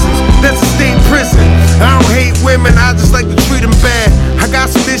gangsters, that's a state prison. I don't hate women, I just like to treat them bad. I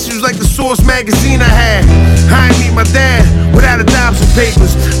got some issues like the Source magazine I had. I ain't meet my dad without adoption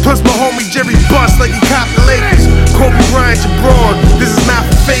papers. Plus my homie Jerry bust like he copped the Lakers. Kobe Bryant, LeBron, this is not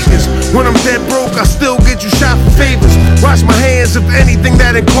for fakers. When I'm dead broke, I still get you shot for favors. Wash my hands of anything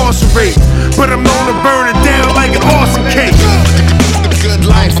that incarcerates, but I'm known to burn it down like an arson case. Good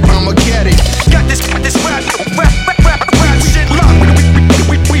life, I'ma get it. Got this rap shit locked.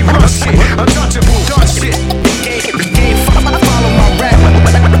 We run shit, untouchable, dog shit. Game follow my rap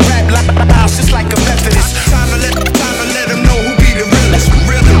house just like a Methodist. Time to let them know who be the realest.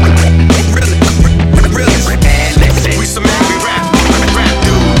 We some angry rap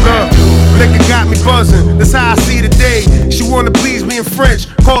dude. Liquor got me buzzing, that's how I see the day. She wanna please me in French,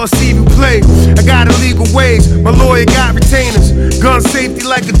 call her Steve and play. I got illegal ways, my lawyer got retainers. Gun safety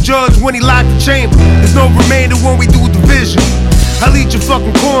like a judge when he locked the chamber. There's no remainder when we do division. I'll eat your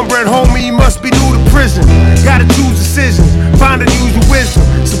fucking cornbread, homie, you must be new to prison. Gotta choose decisions, find and use your wisdom.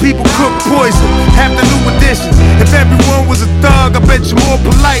 Some people cook poison, have the new additions. If everyone was a thug, I bet you're more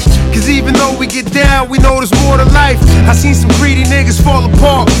polite. Cause even though we get down, we know there's more to life. I seen some greedy niggas fall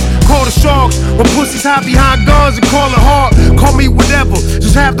apart. Call the sharks, when pussies hide behind guns and call it hard. Call me whatever,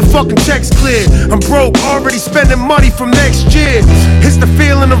 just have the fucking checks cleared. I'm broke, already spending money from next year. It's the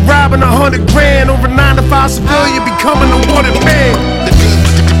feeling of robbing 100 grand over 9 to 5 civilian, becoming a wanted man.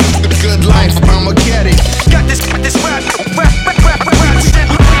 The good life, I'ma get it. Got this rap shit.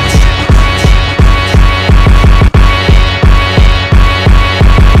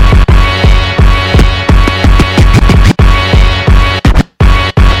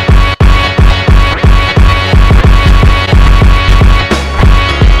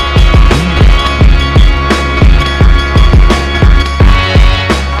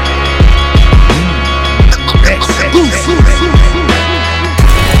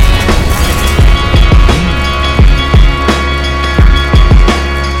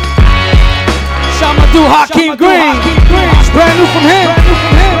 Do Hakeem Green, it's brand new from him.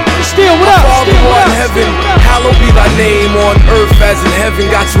 Still, what up? Father in heaven, hallowed be thy name on earth as in heaven.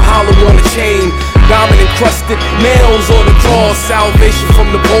 Got you hollow on a chain, diamond encrusted, nails on the cross. Salvation from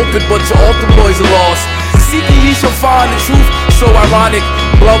the pulpit, but your altar boys are lost. Seeking ye shall find the truth, so ironic.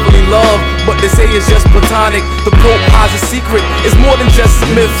 Brotherly love, but they say it's just platonic. The Pope hides a secret, it's more than just a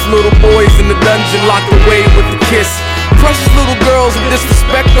myth. Little boys in the dungeon locked away with a kiss. Precious little girls with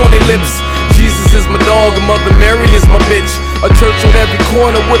disrespect on their lips. Jesus is my dog and Mother Mary is my bitch. A church on every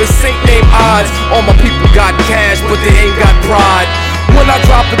corner with a saint named Odds. All my people got cash, but they ain't got pride. When I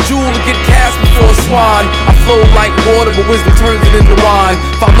drop a jewel and get cast before a swan, I flow like water, but wisdom turns it into wine.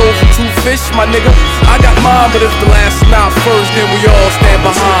 5 loaves and 2 fish, my nigga, I got mine. But if the last is not first, then we all stand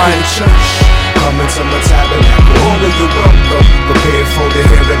behind. Come into my tabernacle, all of you welcome. Prepare for the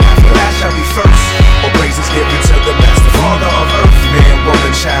here and after, that shall be first. All praises given to the Master, Father of earth, man,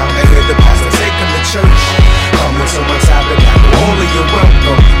 woman, child, and hear the pastor take him to church. Come into my tabernacle, all of you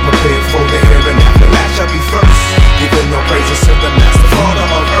welcome. Prepare for the here and after, that shall be first. Giving no praises to the Master, Father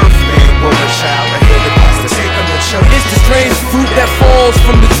of earth, man, woman, child, and hear the pastor take him to church. It's the strange fruit that falls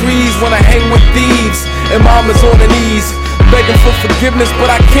from the trees when I hang with thieves and mama's on her knees, begging for forgiveness,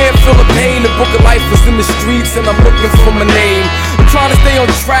 but I can't feel the pain. The book of life is in the streets and I'm looking for my name. I'm trying to stay on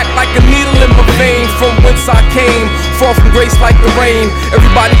track like a needle in my vein. From whence I came, far from grace like the rain.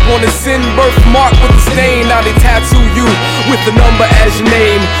 Everybody born in sin, birthmark with a stain. Now they tattoo you with the number as your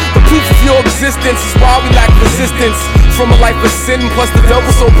name. The proof of your existence is why we lack resistance. From a life of sin, plus the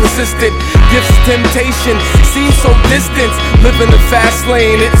devil so persistent. Gifts of temptation seem so distant. Living the fast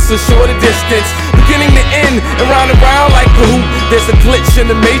lane, it's a shorter distance. Beginning to end and round like a hoop. There's a glitch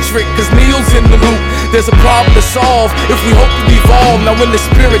in the matrix, cause Neil's in the loop. There's a problem to solve if we hope to evolve. Now when the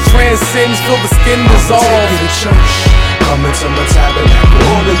spirit transcends, feel the skin dissolve. Come into my tabernacle,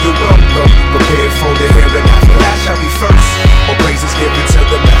 all of you welcome. Prepare for the here and after, that shall be first. All praises given to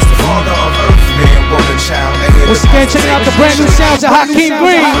the Master, Father of earth, man, woman, child, and hear the Once again, checking out the brand new sounds of Hakeem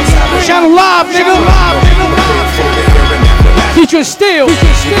Green. Channel live, nigga. Featuring Steel. We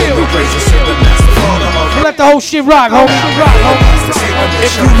let the whole shit rock, homie.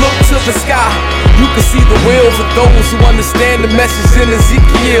 If you look to the sky, you can see the will for those who understand the message in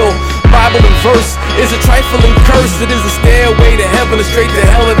Ezekiel. Bible and verse is a trifling curse. It is a stairway to heaven, a straight to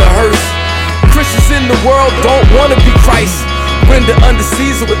hell in a hearse. Christians in the world don't want to be Christ. Render unto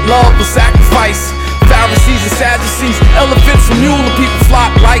Caesar with love and sacrifice. Pharisees and Sadducees, elephants and mule, and people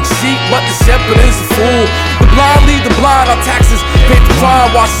flock like sheep, but the shepherd is a fool. The blind lead the blind, our taxes pay the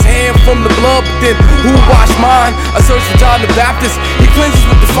crime. Wash his hand from the blood, but then who wash mine? I search for John the Baptist, he cleanses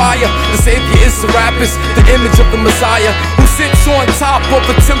with the fire. The Savior is Serapis, the image of the Messiah, who sits on top of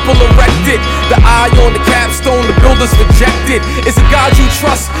a temple erected. The eye on the capstone, the builders rejected. Is it God you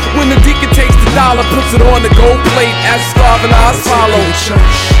trust when the deacon takes the dollar, puts it on the gold plate as starving eyes follow?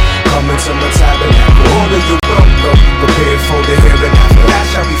 Come into my tabernacle, all of you welcome. Prepare for the here and after, that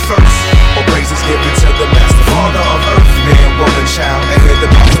shall be first. All praises given to the Master, Father of earth, man, woman, child, and hear the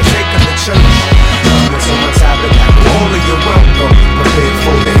pastor take him to church. Come into my tabernacle, all of you welcome. Prepare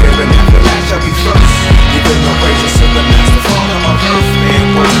for the here and after, that shall be first. Giving no praises to the Master, Father of earth, man,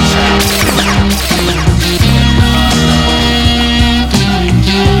 woman, child.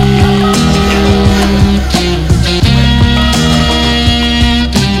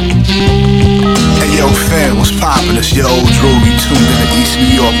 Yo, fam, what's poppin'? It's your old Drew. You tuned in to East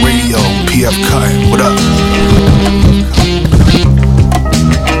New York Radio. PF Cuttin', what up?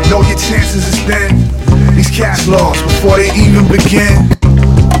 Know your chances is thin. These cats lost before they even begin.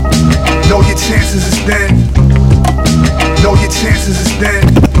 Know your chances is thin. Know your chances is thin.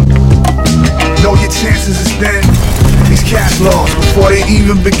 Know your chances is thin. These cats lost before they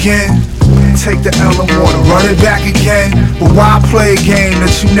even begin. Take the L and wanna run it back again. But why play a game that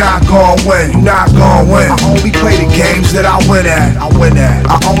you not gon' win? You not gon' win. I only play the games that I win at. I win at.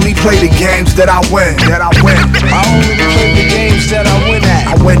 I only play the games that I win. That I win. I only play the games that I win at.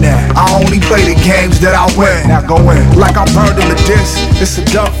 I win at. I only play the games that I win. Now go in. Like I'm burned in the disc. It's a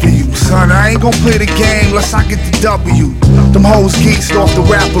dub for you, son. I ain't gon' play the game unless I get the W. Them hoes geeked off the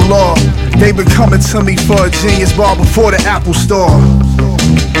rapper law. They been coming to me for a genius bar before the Apple Store.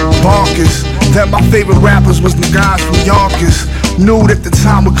 Bonkers. That my favorite rappers was the guys from Yonkers. Knew that the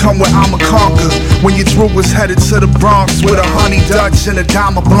time would come where I'ma conquer. When your Drew was headed to the Bronx with a honey Dutch and a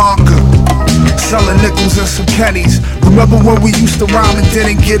Dama Blanca. Selling nickels and some pennies. Remember when we used to rhyme and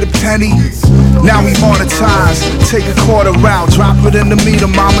didn't get a penny? Now we monetize. Take a quarter out, drop it in the meter.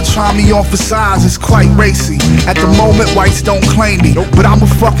 Mama try me on for size, it's quite racy. At the moment, whites don't claim me, but I'ma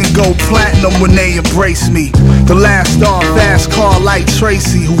fucking go platinum when they embrace me. The last star, fast car like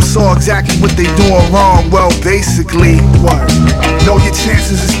Tracy, who saw exactly what the they doing wrong. Well, basically, what? Know your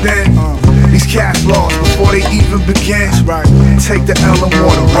chances is thin. These cats lost before they even begin. Right. Take the L and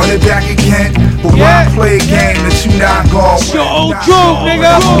wanna run it back again. But why play a game that you not gon' win? Your old truth,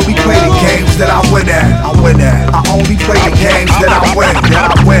 nigga. I only play the games that I win at. I only play the games that I win.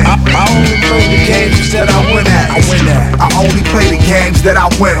 I only play the games that I win at. I only play the games that I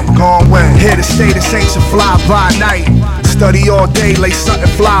win. I'm gon' win. Here to stay, this ain't a fly by night. Study all day, lay something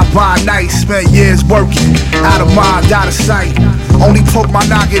fly by night. Spent years working, out of mind, out of sight. Only poke my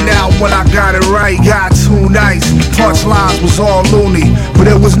noggin out when I got it right. Got too nice, punchlines was all loony, but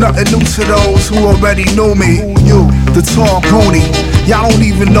it was nothing new to those who already knew me. You, the tall goonie, y'all don't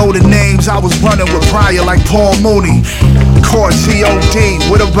even know the names I was running with prior, like Paul Mooney. Court G.O.D.,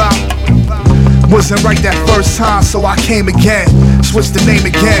 what about? Wasn't right that first time, so I came again. Switched the name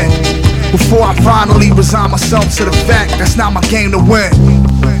again. Before I finally resigned myself to the fact that's not my game to win.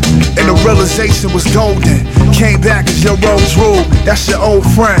 And the realization was golden. Came back as your Rose Rule, that's your old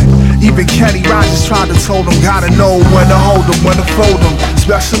friend. Even Kenny Rogers tried to told him, gotta know when to hold him, when to fold him.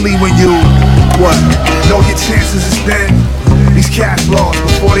 Especially when you, what? Know your chances is thin. These cats lost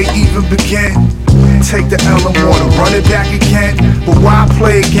before they even begin. Take the L and wanna run it back again. But why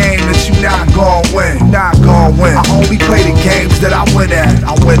play a game that you not gon' win? Not gon' win. I only play the games that I win at.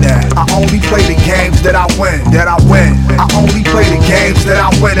 I only play the games that I win. I only play the games that I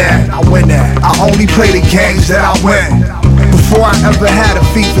win at. I only play the games that I win. Before I ever had a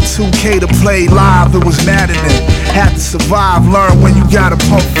FIFA 2K to play live, it was maddening. Had to survive, learn when you gotta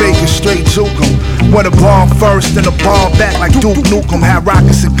pump fake and straight juke 'em. When a bomb first and a bomb back like Duke Nukem. Had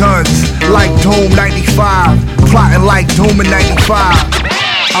rockets and guns like Doom 95. Plotting like Doom in 95.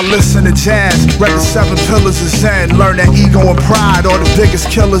 I listen to jazz, read the 7 pillars of Zen. Learn that ego and pride are the biggest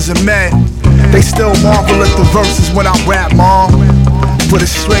killers of men. They still marvel at the verses when I rap, mom. But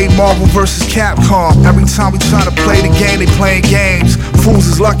it's straight Marvel versus Capcom. Every time we try to play the game, they playing games. Fools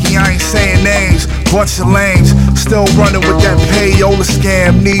is lucky I ain't saying names. Bunch of lames, still running with that payola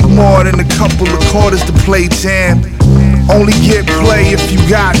scam. Need more than a couple of quarters to play jam. Only get play if you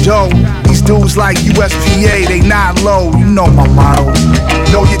got dough. These dudes like USPA, they not low. You know my motto.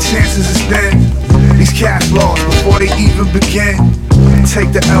 Know your chances is thin. These cats lost before they even begin.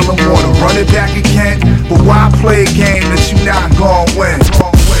 Take the L and wanna run it back again. But why play a game that you not gon' win?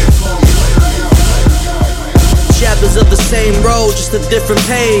 Chapters of the same road, just a different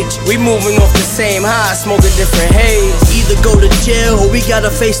page. We moving off the same high, smoking different haze. Either go to jail or we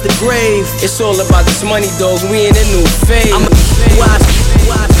gotta face the grave. It's all about this money, dog. We in a new phase.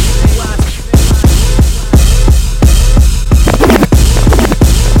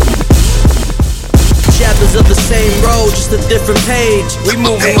 Chapters of the same road, just a different page. We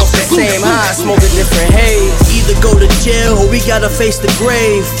moving off the same high, smoking different haze. Either go to jail or we gotta face the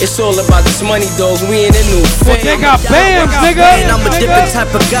grave. It's all about this money, dog. We in a new phase. They got bands, nigga. And I'm a different type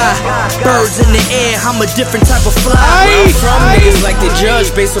of guy. Birds in the air, I'm a different type of fly. Where I'm from, niggas like to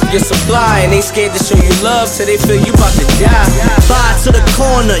judge based off your supply, and they scared to show you love till they feel you about to die. Bye to the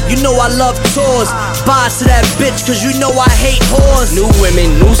corner, you know I love tours. Bye to that bitch, cause you know I hate whores. New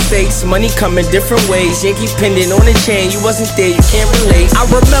women, new states, money coming different ways. Yankee pendant on the chain, you wasn't there, you can't relate. I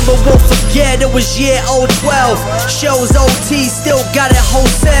remember, won't forget, it was year 012. Shows OT, still got it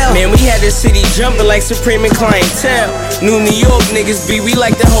wholesale. Man, we had the city jumping like Supreme and clientele. New York niggas be, we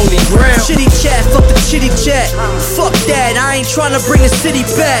like the holy grail. Chitty chat, fuck the chitty chat. Fuck that, I ain't tryna bring the city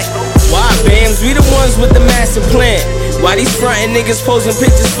back. Why, Bams? We the ones with the master plan. Why these frontin' niggas posing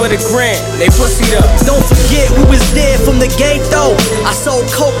pictures for the grand? They pussied up. Don't forget, we was there from the gate though. I sold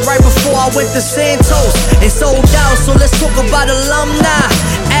coke right before I went to Santos and sold out, so let's talk about alumni.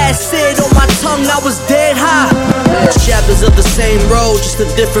 Acid on my tongue, I was dead high. Chapters of the same road, just a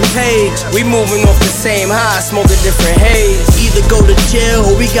different page. We moving off the same high, smoking different haze. Either go to jail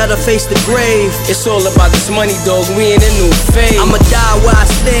or we gotta face the grave. It's all about this money, dog. We in a new phase. I'ma die where I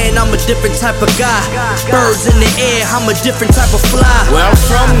stand, I'm a different type of guy. Birds in the air, I'm a different type of fly. Where I'm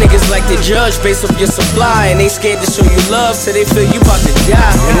from, niggas like to judge based off your supply, and they scared to show you love till they feel you about to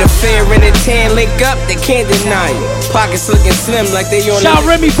die. When the fair and the tan link up, they can't deny you. Pockets looking slim like they on Shout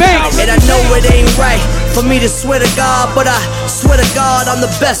Remy Banks. And I know it ain't right for me to swear to God, but I swear to God I'm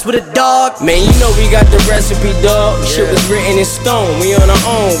the best with a dog. Man, you know we got the recipe, dog. Shit was written in stone, we on our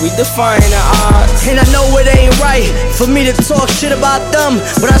own, we defying the odds. And I know it ain't right for me to talk shit about them,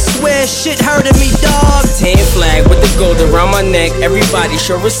 but I swear shit hurting me, dog. Tan flag with the gold around my neck, everybody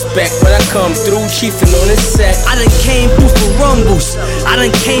show respect when I come through, chiefin' on the set. I done came through for rumbles, I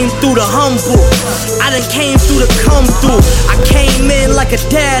done came through the humble, I done came through the come through. I came in like a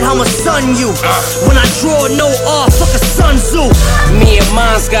dad, I'ma son you. When I draw, no art, fuck a Sun Tzu. Me and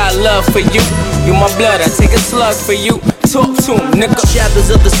mine's got love for you. You my blood, I take a slug for you. Talk to him, nigga.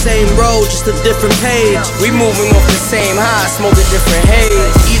 Chapters of the same road, just a different page. We moving off the same high, smoking different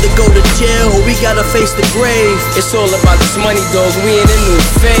haze. Either go to jail or we gotta face the grave. It's all about this money, dog, we in a new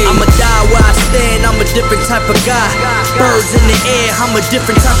phase. I'ma die where I stand, I'm a different type of guy. Birds in the air, I'm a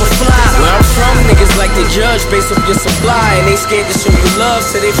different type of fly. Where I'm from, niggas like to judge based off your supply. And they scared to show you love,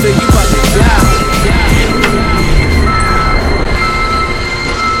 so they feel you about to die.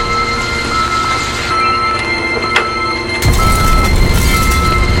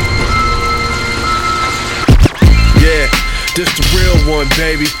 This the real one,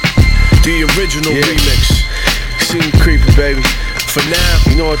 baby. The original remix. See me creeping, baby. For now,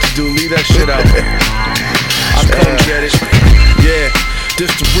 you know what to do. Leave that shit out. I come get it. Yeah,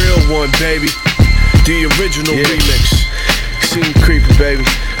 this the real one, baby. The original remix. See me creeping, baby.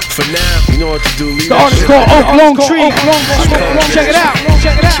 For now, you know what to do. Leave that shit out. Oak Long Tree. Check it out.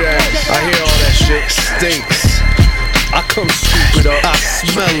 Check it out. I hear all that shit. Stinks. I come scoop it up. I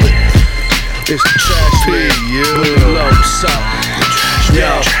smell it. It's the trash man, Bully Low, what's up?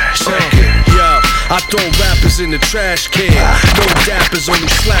 Yo, I throw rappers in the trash can. No dappers, only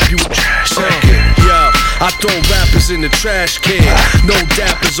slap you with yo, I throw rappers in the trash can. No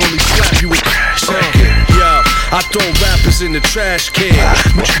dappers, only slap you with yo, I throw rappers in the trash can.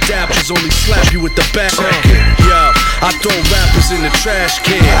 No dappers, only slap you with the back. Yo, I throw rappers in the trash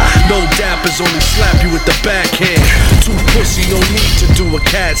can. No dappers, only slap you with the backhand. Too pussy, no need to do a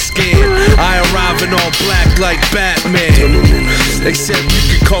CAT scan. I arrive in all black like Batman. Except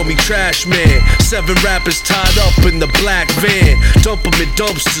you can call me Trash Man. 7 rappers tied up in the black van. Dump them in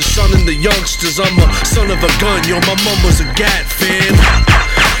dumpsters, sonning the youngsters. I'm a son of a gun, yo, my mom was a Gat fan.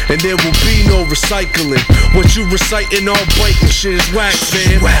 And there will be no recycling. What you reciting all biting shit is whack,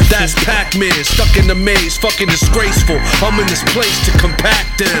 fam. That's Pac-Man, stuck in the maze, fucking disgraceful. I'm in this place to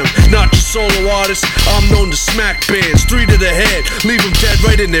compact them. Not just solo artists, I'm known to smack bands. 3 to the head, leave them dead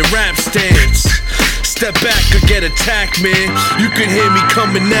right in their rap stands. Step back or get attacked, man. You can hear me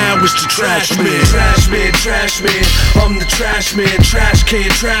coming now, it's the trash man. Trash man, trash man, I'm the trash man. Trash can,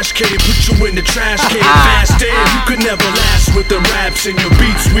 put you in the trash can. Fast damn, you could never last with the raps and your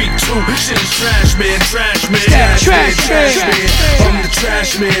beats weak too. Shit is trash man, trash man, trash man. I'm the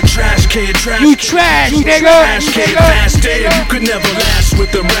trash man, trash can, you trash, nigga. Trash can, fast damn, you could never last with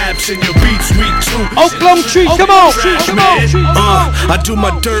the raps and your beats weak too. Oak Long Tree, come on, come on. I do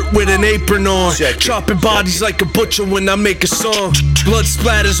my dirt with an apron on. Chopping bodies like a butcher when I make a song. Blood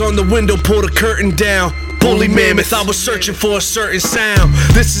splatters on the window, pull the curtain down. Bully mammoth, I was searching for a certain sound.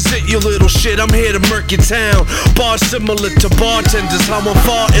 This is it, you little shit, I'm here to murk your town. Bars similar to bartenders, how I'm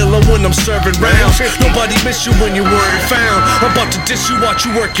far iller when I'm serving rounds. Nobody miss you when you weren't found. I'm about to diss you, watch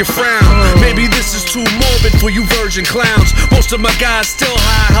you work your frown. Maybe this is too morbid for you virgin clowns. Most of my guys still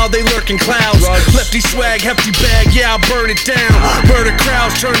high, how they lurk in clouds. Lefty swag, hefty bag, yeah, I'll burn it down. Murder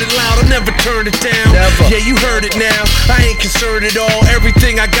crowds, turn it loud, I'll never turn it down. Yeah, you heard it now, I ain't concerned at all.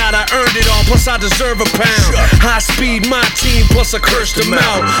 Everything I got, I earned it all, plus I deserve a pound. High speed, my team, plus I cursed them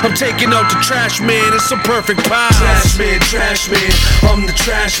out. I'm taking out the trash man, it's a perfect pile. Trash man, I'm the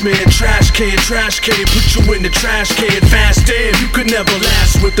trash man. Trash can, put you in the trash can. Fast damn, you could never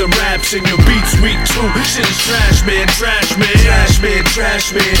last with the raps and your beats weak too. Shit is trash man, trash man.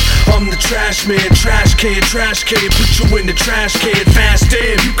 I'm the trash man. Trash can, put you in the trash can. Fast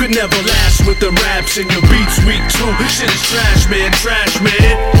damn, you could never last with the raps and your beats weak too. Shit is trash man, trash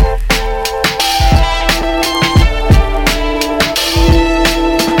man.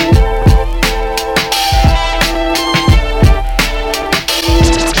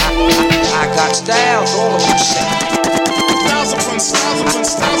 Styles, all of you say. Styles upon styles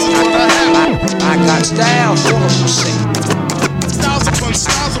is what I have. I got styles, all of you say. Styles upon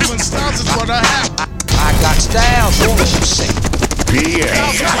styles is what I have. I got styles, all of you say.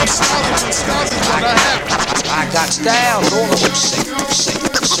 Styles upon styles is what I have. I got styles, all of you say.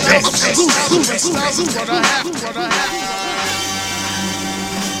 Styles upon styles is what I have.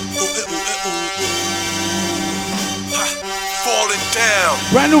 Falling down.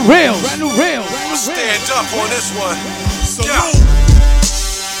 Brand new rails. Stand up on this one. Yeah.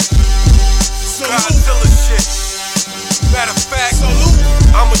 Godzilla shit. Matter of fact,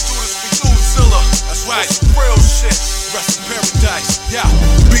 I'ma do this for you, Zilla. That's right. Some real shit. Rest in paradise. Yeah.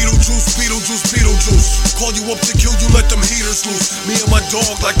 Beetlejuice. Call you up to kill you, let them heaters steamers loose. Me and my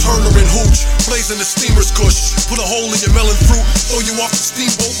dog like Turner and Hooch, blazing the steamers kush. Put a hole in your melon fruit, throw you off the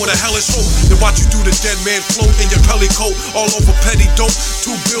steamboat with a hellish hope. Then watch you do the dead man float in your pelly coat, all over petty dope.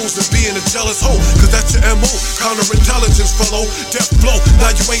 2 bills and being a jealous hoe, cause that's your MO. Counterintelligence fellow, death blow.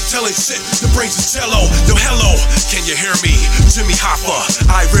 Now you ain't telling shit, your brains is jello. Yo, hello, can you hear me? Jimmy Hoffa,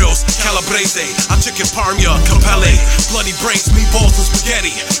 I-Reels, Calabrese, I chicken parmia, Capelle, bloody brains, meatballs and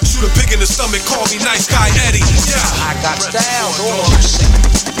spaghetti. Shoot a pig in the stomach, call me Nice Guy Eddie. Yeah, I got styles, all of them sick.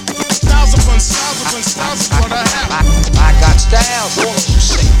 Styles upon styles upon styles is what I have. I got styles, all of them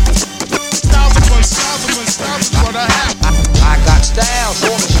sick. Styles upon styles upon styles is what I have. I got styles,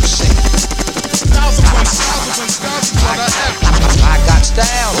 all of them sick. Styles upon styles upon styles is what I have. I got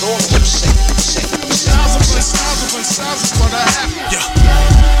styles, all of them sick. Styles upon styles upon styles is what I have. Yeah.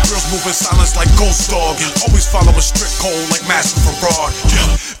 Girls move in silence like Ghost Dog. Always follow a strict code like Master Farad. Yeah.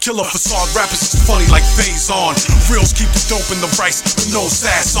 Killer facade rappers is funny like Faison. Reals keep the dope in the rice with no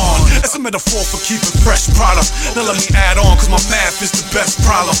sass on. That's a metaphor for keeping fresh product. Now let me add on, cause my math is the best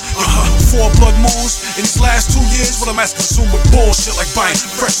problem. 4 blood moons in these last 2 years. What I'm asking consumed with bullshit like buying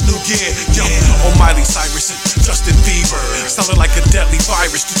fresh new gear. Yo, oh Miley Cyrus and Justin Bieber, sounding like a deadly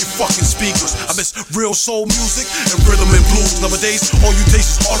virus to your fucking speakers. I miss real soul music and rhythm and blues. Nowadays, all you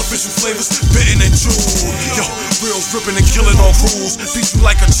taste is artificial flavors, bitten and chewed. Yo, reals ripping and killing on crews. Beat you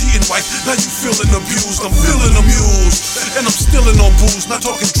like a cheating wife, now you feeling abused. I'm feeling amused, and I'm stealing on booze. Not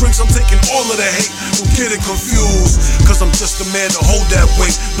talking drinks, I'm taking all of the hate. Don't get it confused, cause I'm just a man to hold that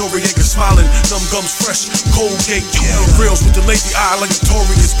weight. Noriega smiling, numb gums fresh, Colgate. Reals with the lazy eye like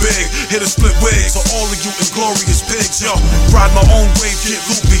Notorious Big. Hit a split wig, so all of you inglorious pigs. Yo, ride my own wave, get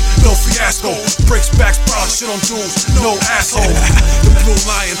loopy, no fiasco. Breaks backs, proud shit on dudes, no asshole. The blue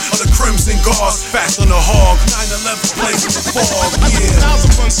lion of the crimson guards, fast on the hog. 9/11 blazing the fog, yeah. Styles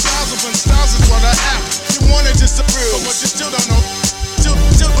upon styles is what I have. You want it just a real, but you still don't know. Still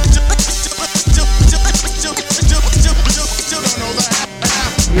don't know that.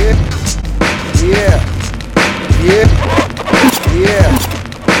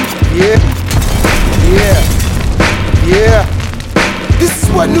 Yeah. This is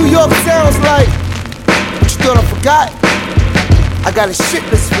what New York sounds like. What you thought I forgot? I got a shit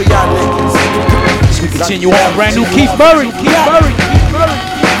list for y'all niggas. We continue on, brand new Keith Murray.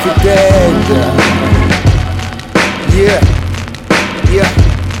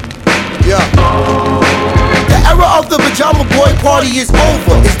 The era of the pajama boy party is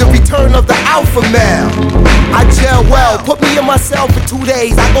over. It's the return of the alpha male. I gel well, put me in my cell for 2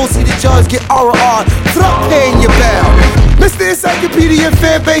 days. I go see the judge, get RR, paying your bail. Mr. Encyclopedia,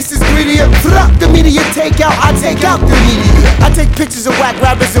 fan base is greedier. The media take out, I take out the media. I take pictures of whack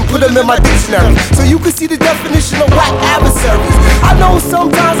rappers and put them in my dictionary, so you can see the definition of whack adversaries. I know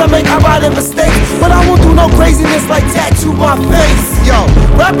sometimes I make ironic mistakes, but I won't do no craziness like tattoo my face. Yo,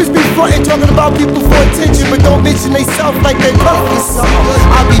 rappers be frontin' talking about people for attention, but don't mention they self like they puffin' something.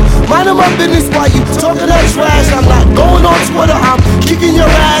 I be minding my business while you talking that trash. I'm not going on Twitter, I'm kicking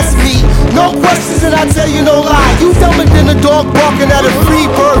your ass. Me, no questions and I tell you no lie. You dumber than a dog barking at a free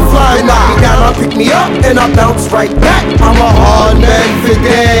bird flying. Knock me down, I'll pick me up, and I bounce right back. I'm a hard man for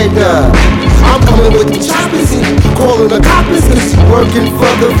dead. I'm coming with the choppers and calling the coppers, cause you working for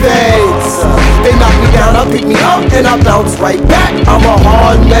the feds. They knock me down, I pick me up, and I bounce right back. I'm a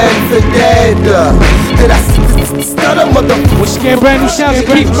hard man for dead. Did I stutter, motherfucker? What's your brand new sounds of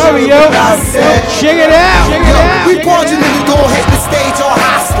Keith Murray, yo? Check it out. We barging in the door, hit the stage all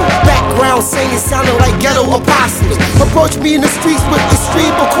hostile. Background singing sounding like ghetto apostles. Approach me in the streets with extreme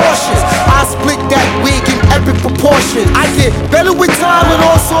precautions. I split that wig in epic proportions. I get better with time with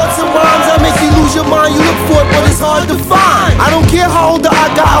all sorts of rhymes. I make you lose your mind, you look for it, but it's hard to find. I don't care how older I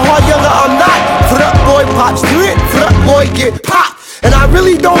got, how younger I'm not. Frut boy pop street, frut boy get popped. And I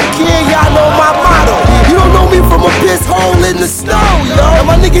really don't care, y'all know my motto. You don't know me from a piss hole in the snow, yo. And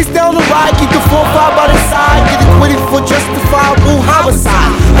my niggas down the ride, keep the 4-5 by the side. Get acquitted for justifiable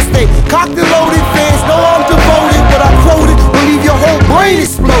homicide. I stay cocked and loaded, fans know I'm devoted. What I quoted will leave your whole brain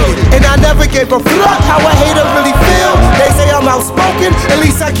exploded. And I never gave a fuck how a hater really feel. They say I'm outspoken, at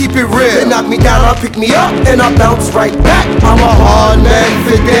least I keep it real. They knock me down, I pick me up, and I bounce right back. I'm a hard man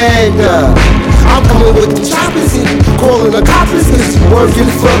for dead. I'm coming with the choppers and calling the coppers, cause you working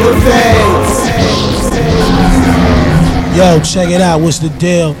for the feds. Yo, check it out, what's the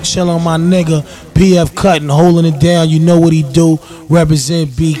deal? Chill on my nigga, PF Cutting, holding it down, you know what he do.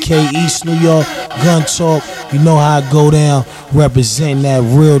 Represent BK, East New York, Gun Talk, you know how it go down. Representing that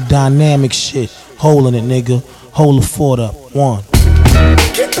real dynamic shit. Holding it, nigga. Hold the fort up. One.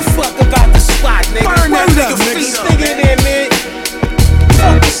 Get the fuck about the spot, nigga. Burn that nigga, feet, nigga in there, man.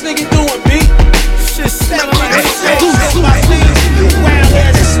 Fuck this nigga doing, B? Shit sound like shit.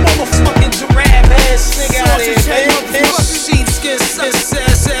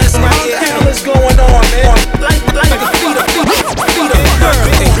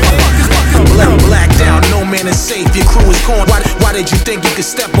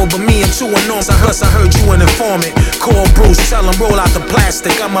 but me and two enormous. I heard you an informant. Call Bruce, tell him roll out the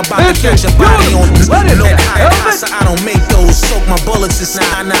plastic. I'm about to catch a body on no high, so I don't make those. Soak my bullets, it's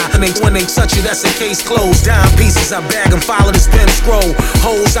nah. And when they touch you, that's a case closed. Dime pieces, I bag and follow the spin scroll.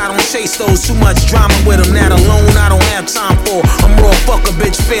 Hoes, I don't chase those. Too much drama with them, that alone I don't have time for. I'm raw, fuck a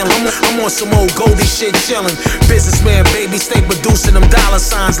bitch feeling. I'm on some old Goldie shit chillin'. Businessman, baby, stay producing them dollar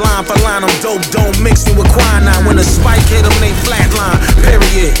signs. Line for line, I'm dope, don't mix me with quinine. When a spike hit them, they flatline,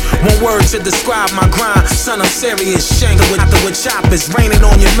 period. One word to describe my grind. Son, I'm serious. Shangle with choppers. Raining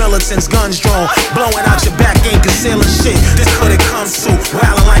on your militants, guns drawn. Blowing out your back, ain't concealing shit. This what it comes to.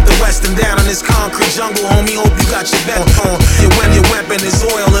 Wildin' like the Western down in this concrete jungle, homie. Hope you got your back on. Your weapon is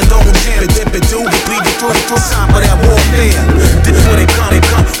oil and don't jam it. Dip it, do it, bleed it through top of that warfare. This what it come.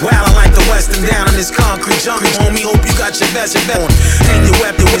 Wildin' like the Western down in this concrete jungle, homie. Hope you got your best on. And your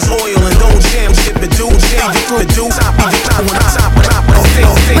weapon is oil and don't jam. Dip it, do it, bleed it through top of the thing.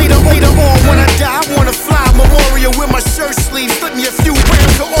 Later on when I die, I wanna fly memorial with my shirt sleeves. Slip me a few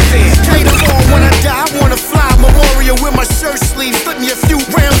rounds of open. Later on when I die, I wanna fly memorial with my shirt sleeves. Slip me a few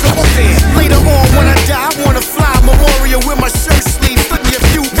rounds of open. Later on when I die, I wanna fly memorial with my shirt sleeves. Slip me a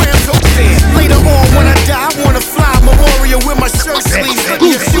few rounds of open. Later on when I die, I wanna fly memorial with my shirt sleeves. Slip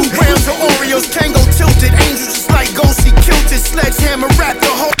me a few rounds of Oreos. Tango tilted, angels just like ghosty kilted. Sledgehammer rap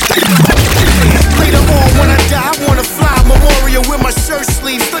the whole. Later on when I die, I wanna fly memorial with my shirt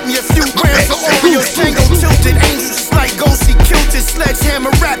sleeves. Slip me a few rounds of Oreos. Tango tilted, angels just like ghosty kilted.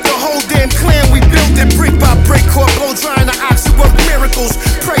 Sledgehammer rap the whole damn clan. We built it brick by brick. Caught blow drying the ox who work miracles.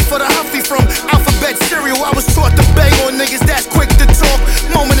 Pray for the Huffy from alphabet cereal. I was taught to bang on niggas that's quick to talk.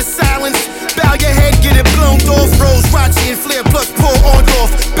 Moment of silence. Bow your head, get it blown off. Rose, Rachi, and Flair plus pull on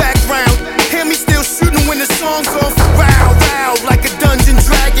off. Background. Hear me still shooting when the song's off. Wow, like a dungeon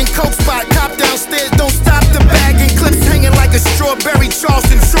dragon. Coke spot, top downstairs, don't stop the bagging. Clips hanging like a strawberry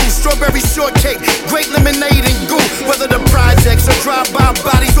Charleston Chew. Strawberry shortcake, great lemonade and goo. Whether the projects or drive-by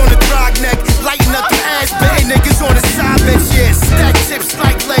bodies on the drag neck. Lighten up the ass, bait niggas on the side bench, yeah. Stack chips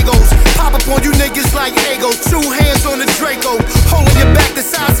like Legos. Pop up on you niggas like Egos. 2 hands on the Draco. Holding your back the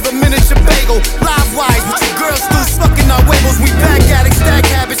size of a miniature bagel. Live wise, with your girls still sucking our huevos. We back addicts, stack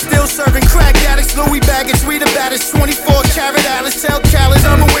habits, still serving crack addicts. Louis baggage, we the baddest. 24 karat Alice, tell Callis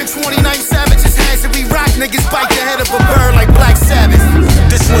I'ma win 29 savages. Hands that we rock, niggas bite the head of a bird like Black Sabbath.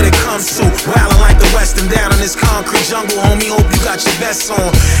 This what it comes to. Wildin' like the Western down in this concrete jungle, homie. Hope you got your best on.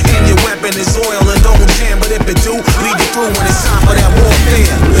 And your weapon is oil and don't jam, but if it do, lead it through when it's time for that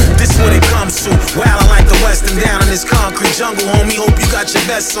warfare. This what it comes to. Wildin' like the Western down in this concrete jungle, homie. Hope you got your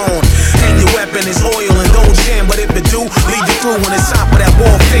best on. And your weapon is oil and don't jam, but if it do, lead it through when it's time for that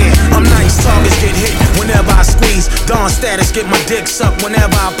warfare. I'm nice, targets get hit whenever I squeeze. Dawn status, get my dick sucked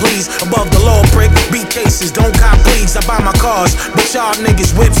whenever I please. Above the law brick, beat cases, don't cop please. I buy my cars, but y'all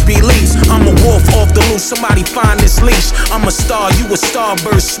niggas whips be leaves. I'm a wolf off the loose, somebody find this leash. I'm a star, you a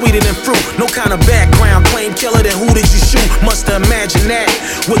starburst, sweeter than fruit. No kind of background, claim killer, then who did you shoot? Musta imagine that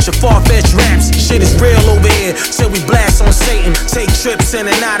with your far-fetched raps. Shit is real over here, till we blast on Satan. Take trips in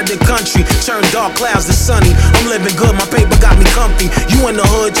and out of the country, turn dark clouds to sunny. I'm living good, my paper got me comfy. You in the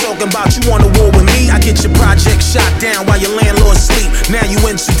hood talking about you on the war with me. I get your project shot down while your landlord sleep. Now you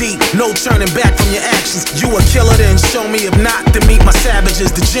in too deep, no turning back from your actions. You a killer, then show me. If not, to meet my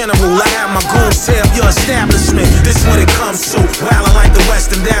savages. The general, I have my goons tear up your establishment. This what it comes to. Wildin' like the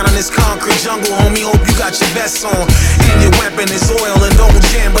Western down in this concrete jungle, homie. Hope you got your best on. And your weapon is oil and don't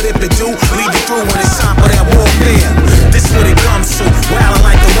jam, but if it do, lead it through when it's time for that warfare. This what it comes to. Wildin'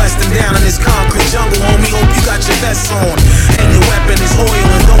 like the Western down in this concrete jungle, homie. Hope you got your best on. And your weapon is oil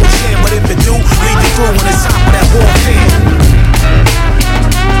and don't jam, but if it do, lead it through when it's time for that warfare.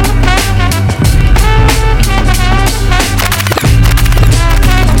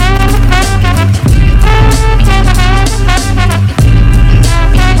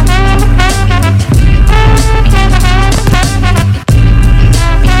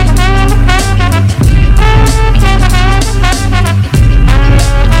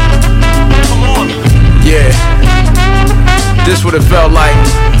 This what it felt like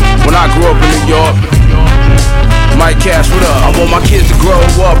when I grew up in New York. Mike Cash, what up? I want my kids to grow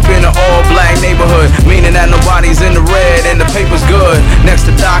up in an all-black neighborhood, meaning that nobody's in the red and the paper's good. Next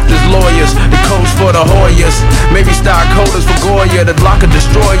to doctors, lawyers, the coach for the Hoyas, maybe stockholders for Goya. The block could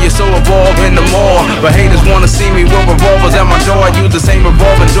destroy you, so evolve in the mall. But haters wanna see me with revolvers at my door. I use the same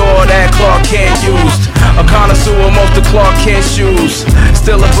revolving door that Clark Kent used. A connoisseur, most of Clark Kent's shoes.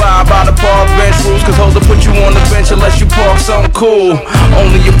 Still abide by the park bench rules. rules, cause hoes will put you on the bench unless you park something cool.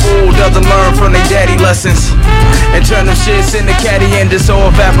 Only a fool doesn't learn from their daddy lessons and turn them shits into caddy endings. So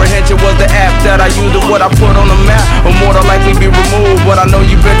if apprehension was the app that I used or what I put on the map, or more than likely be removed. But I know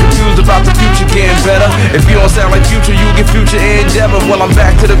you've been confused about the future getting better. If you don't sound like Future, you get Future endeavor. Well, I'm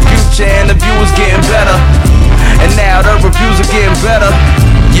back to the future and the view is getting better. And now the reviews are getting better.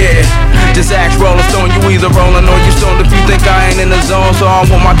 Yeah, just ask Rolling Stone, you either rolling or you stoned if you think I ain't in the zone. So I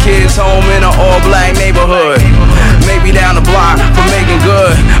want my kids home in an all-black neighborhood. Maybe down the block for making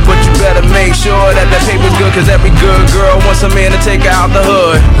good, but you better make sure that that paper's good, cause every good girl wants a man to take her out the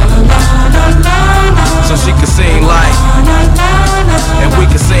hood, so she can sing like, and we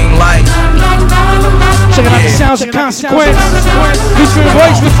can sing like. Check out the sounds of Consequence, featuring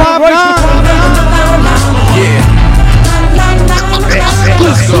Voice with 5'9". Yeah.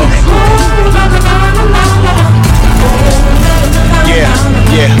 Let's go.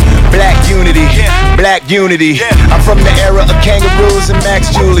 Yeah, black unity, black unity. I'm from the era of kangaroos and Max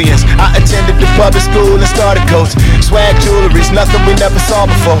Julians. I attended the public school and started coach. Swag jewelry's nothing we never saw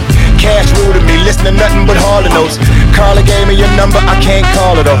before. Cash ruled me, listening to nothing but Harlem notes. Carla gave me your number, I can't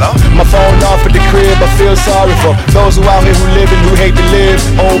call it off. My phone off at the crib, I feel sorry for those who out here who live and who hate to live.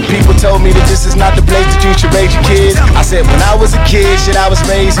 Old people told me that this is not the place that you should raise your kids. I said when I was a kid, shit, I was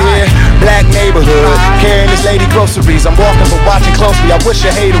raised here. Black neighborhood, carrying this lady groceries. I'm walking but watching closely, I wish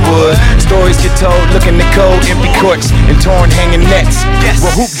a hater would. Stories get told, looking at cold, empty courts and torn hanging nets.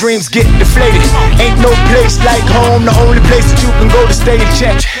 Where hoop dreams get deflated. Ain't no place like home, the only place that you can go to stay and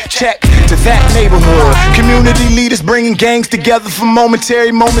check to that neighborhood. Community leaders bringing gangs together for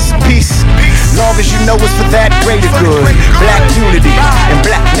momentary moments of peace. Long as you know it's for that greater good. Black unity and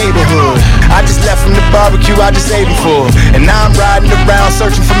black neighborhood. I just left from the barbecue I just ate before, and now I'm riding around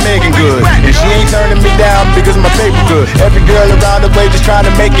searching for Megan Good. And she ain't turning me down because my paper good. Every girl around the way just trying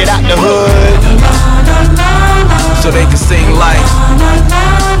to make it out the hood, so they can sing like,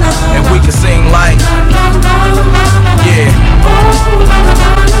 and we can sing like. Yeah.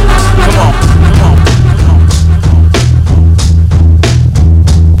 Come on, come on.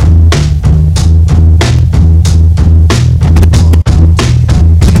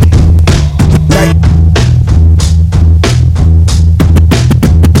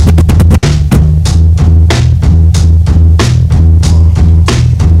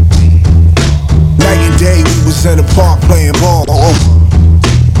 In the park playing ball.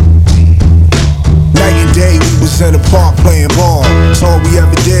 Night and day we was in the park playing ball. That's all we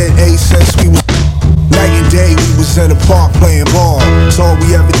ever did, since we was. Night and day we was in the park playing ball. That's all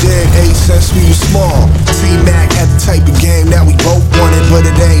we ever did, since we was small. T-Mac had the type of game that we both wanted, but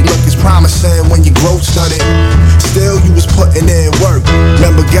it ain't look as promising when your growth started. Still you was putting in work.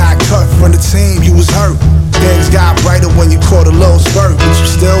 Remember got cut from the team, you was hurt. Things got brighter when you caught a little spurt, but you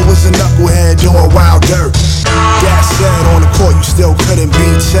still was a knucklehead doing wild dirt. That said, on the court you still couldn't be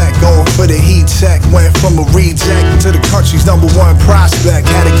checked. Going for the heat check, went from a reject to the country's #1 prospect.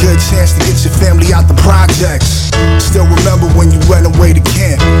 Had a good chance to get your family out the projects. Still remember when you went away to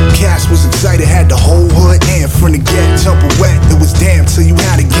camp. Cash was excited, had the whole hood in. From the get, jumping wet, it was damn till you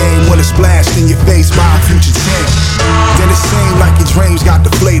had a game when it splashed in your face by a future champ. Then it seemed like your dreams got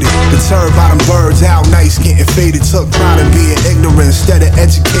deflated. Deterred by them birds out nice getting faded. Took pride in being ignorant instead of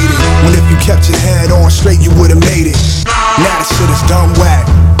educated. When if you kept your head on straight you would've made it. Now the shit is dumb whack.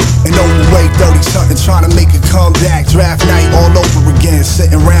 And overweight 30-something trying to make a comeback. Draft night all over again,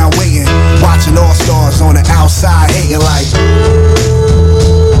 sitting around waiting. Watching all-stars on the outside hating like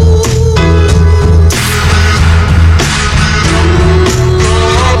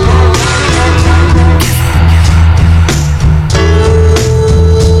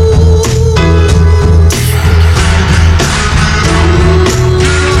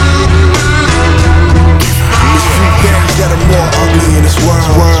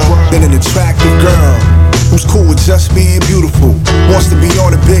than an attractive girl who's cool with just being beautiful. Wants to be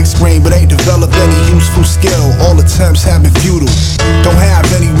on the big screen but ain't developed any useful skill. All attempts have been futile. Don't have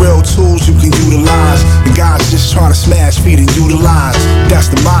any real tools you can utilize. The guy's just trying to smash, feed and utilize. That's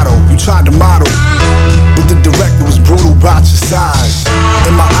the motto, you tried to model, but the director was brutal about your size.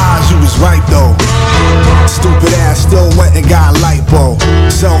 In my eyes you was right though. Stupid ass still went and got lipo.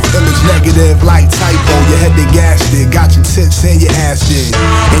 Self-image negative like typo. Your head they gassed it, got your tits and your ass did,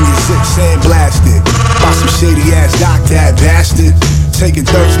 and your zips and blasted by some shady ass doctor, that bastard. Taking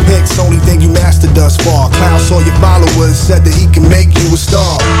thirst pics, only thing you mastered thus far. Clown saw your followers, said that he can make you a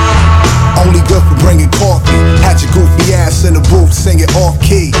star. Only good for bringing coffee. Had your goofy ass in the booth singing off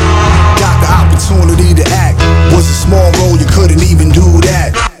key. Got the opportunity to act. Was a small role, you couldn't even do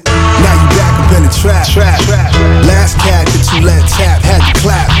that. Now you back up in the trap. Last cat that you let tap, had to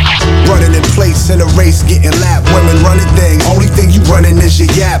clap. Running in running place in a race, getting lap. Women running things, only thing you running is your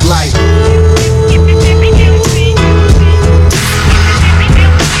yap like.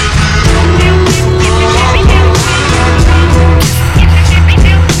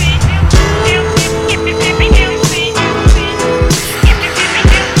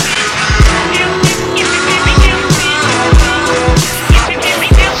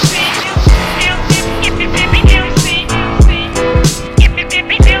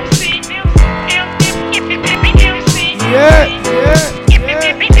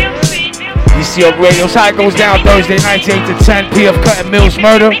 EastNYRADIO, how it goes down Thursday nights, 8 to 10, PF Cutting Mills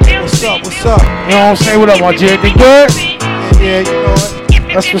Murder. What's up, what's up? You know what I'm saying? What up, my G? Everything good? Yeah, you know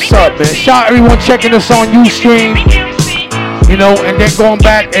it. That's what's up, man. Shout out everyone checking us on Ustream, you know, and then going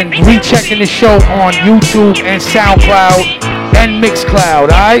back and rechecking the show on YouTube and SoundCloud and Mixcloud,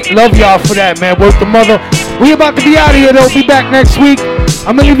 alright? Love y'all for that, man. Work the mother. We about to be out of here, though. Be back next week.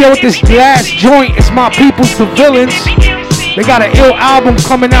 I'm gonna leave y'all with this last joint. It's My People's The Villains. They got an ill album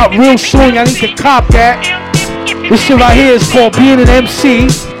coming out real soon. Y'all need to cop that. This shit right here is called Being an MC.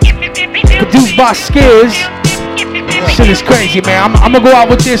 Produced by Skiz. Shit is crazy, man. I'm gonna go out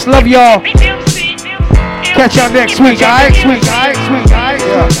with this. Love y'all. Catch y'all next week, alright?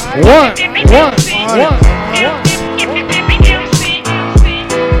 One.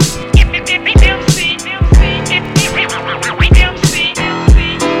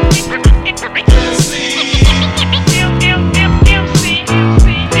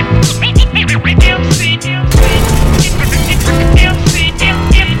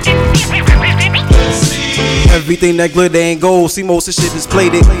 Everything that glitter ain't gold, see most of shit is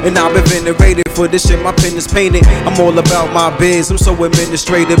plated. And I've been venerated for this shit, my pen is painted. I'm all about my biz, I'm so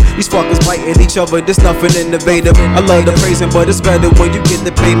administrative. These fuckers biting each other, there's nothing innovative. I love the praising, but it's better when you get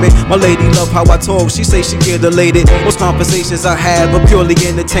the payment. My lady love how I talk, she say she get elated. Most conversations I have are purely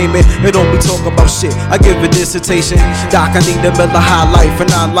entertainment. They don't be talking about shit, I give a dissertation. Doc, I need a Miller High Life,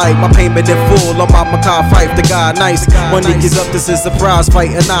 and I like my payment in full on my Makai Fife, the guy nice. Money gets up, this is a prize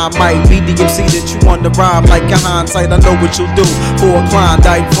fight, and I might be the MC that you want to rhyme like. In hindsight, I know what you'll do for a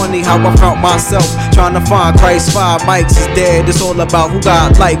Klondike. Funny how I found myself trying to find Christ. 5 mics is dead. It's all about who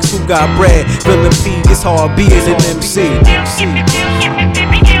got likes, who got bread. Feeling P, it's hard being an MC.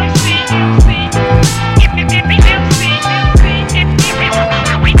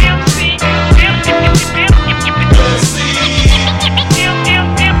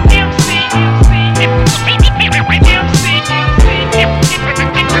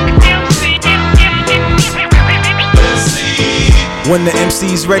 When the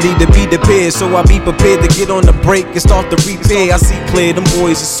MC's ready to be the peer, so I be prepared to get on the break and start the repair. I see clear, them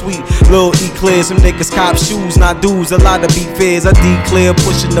boys are sweet, little E-clear. Some niggas cop shoes, not dudes, a lot of beat fairs. I declare,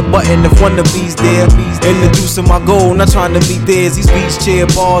 pushing the button if one of these there. Introducing my goal, not trying to meet theirs. These beach chair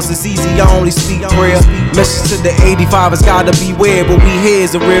bars is easy, I only speak prayer. Message to the 85, it's gotta beware. But we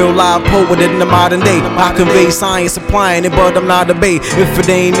here's a real live poet in the modern day. I convey science applying it, but I'm not a bait. If it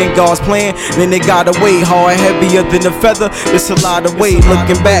ain't in God's plan, then it gotta weigh hard, heavier than a feather. It's a lot of weight.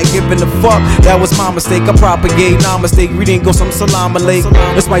 Looking back, giving a fuck, that was my mistake. I propagate, nah mistake. We didn't go some salam alaikum.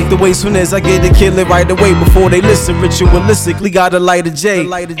 Despite the way soon as I get to kill it right away before they listen. Ritualistically, gotta light a J.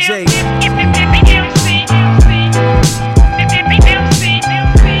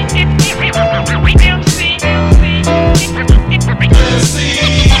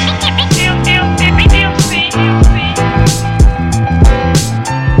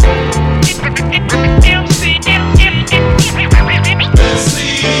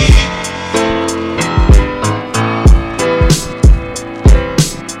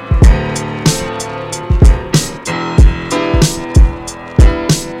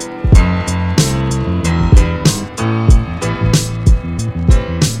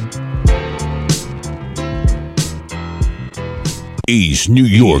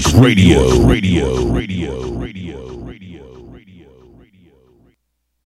 EastNYRADIO.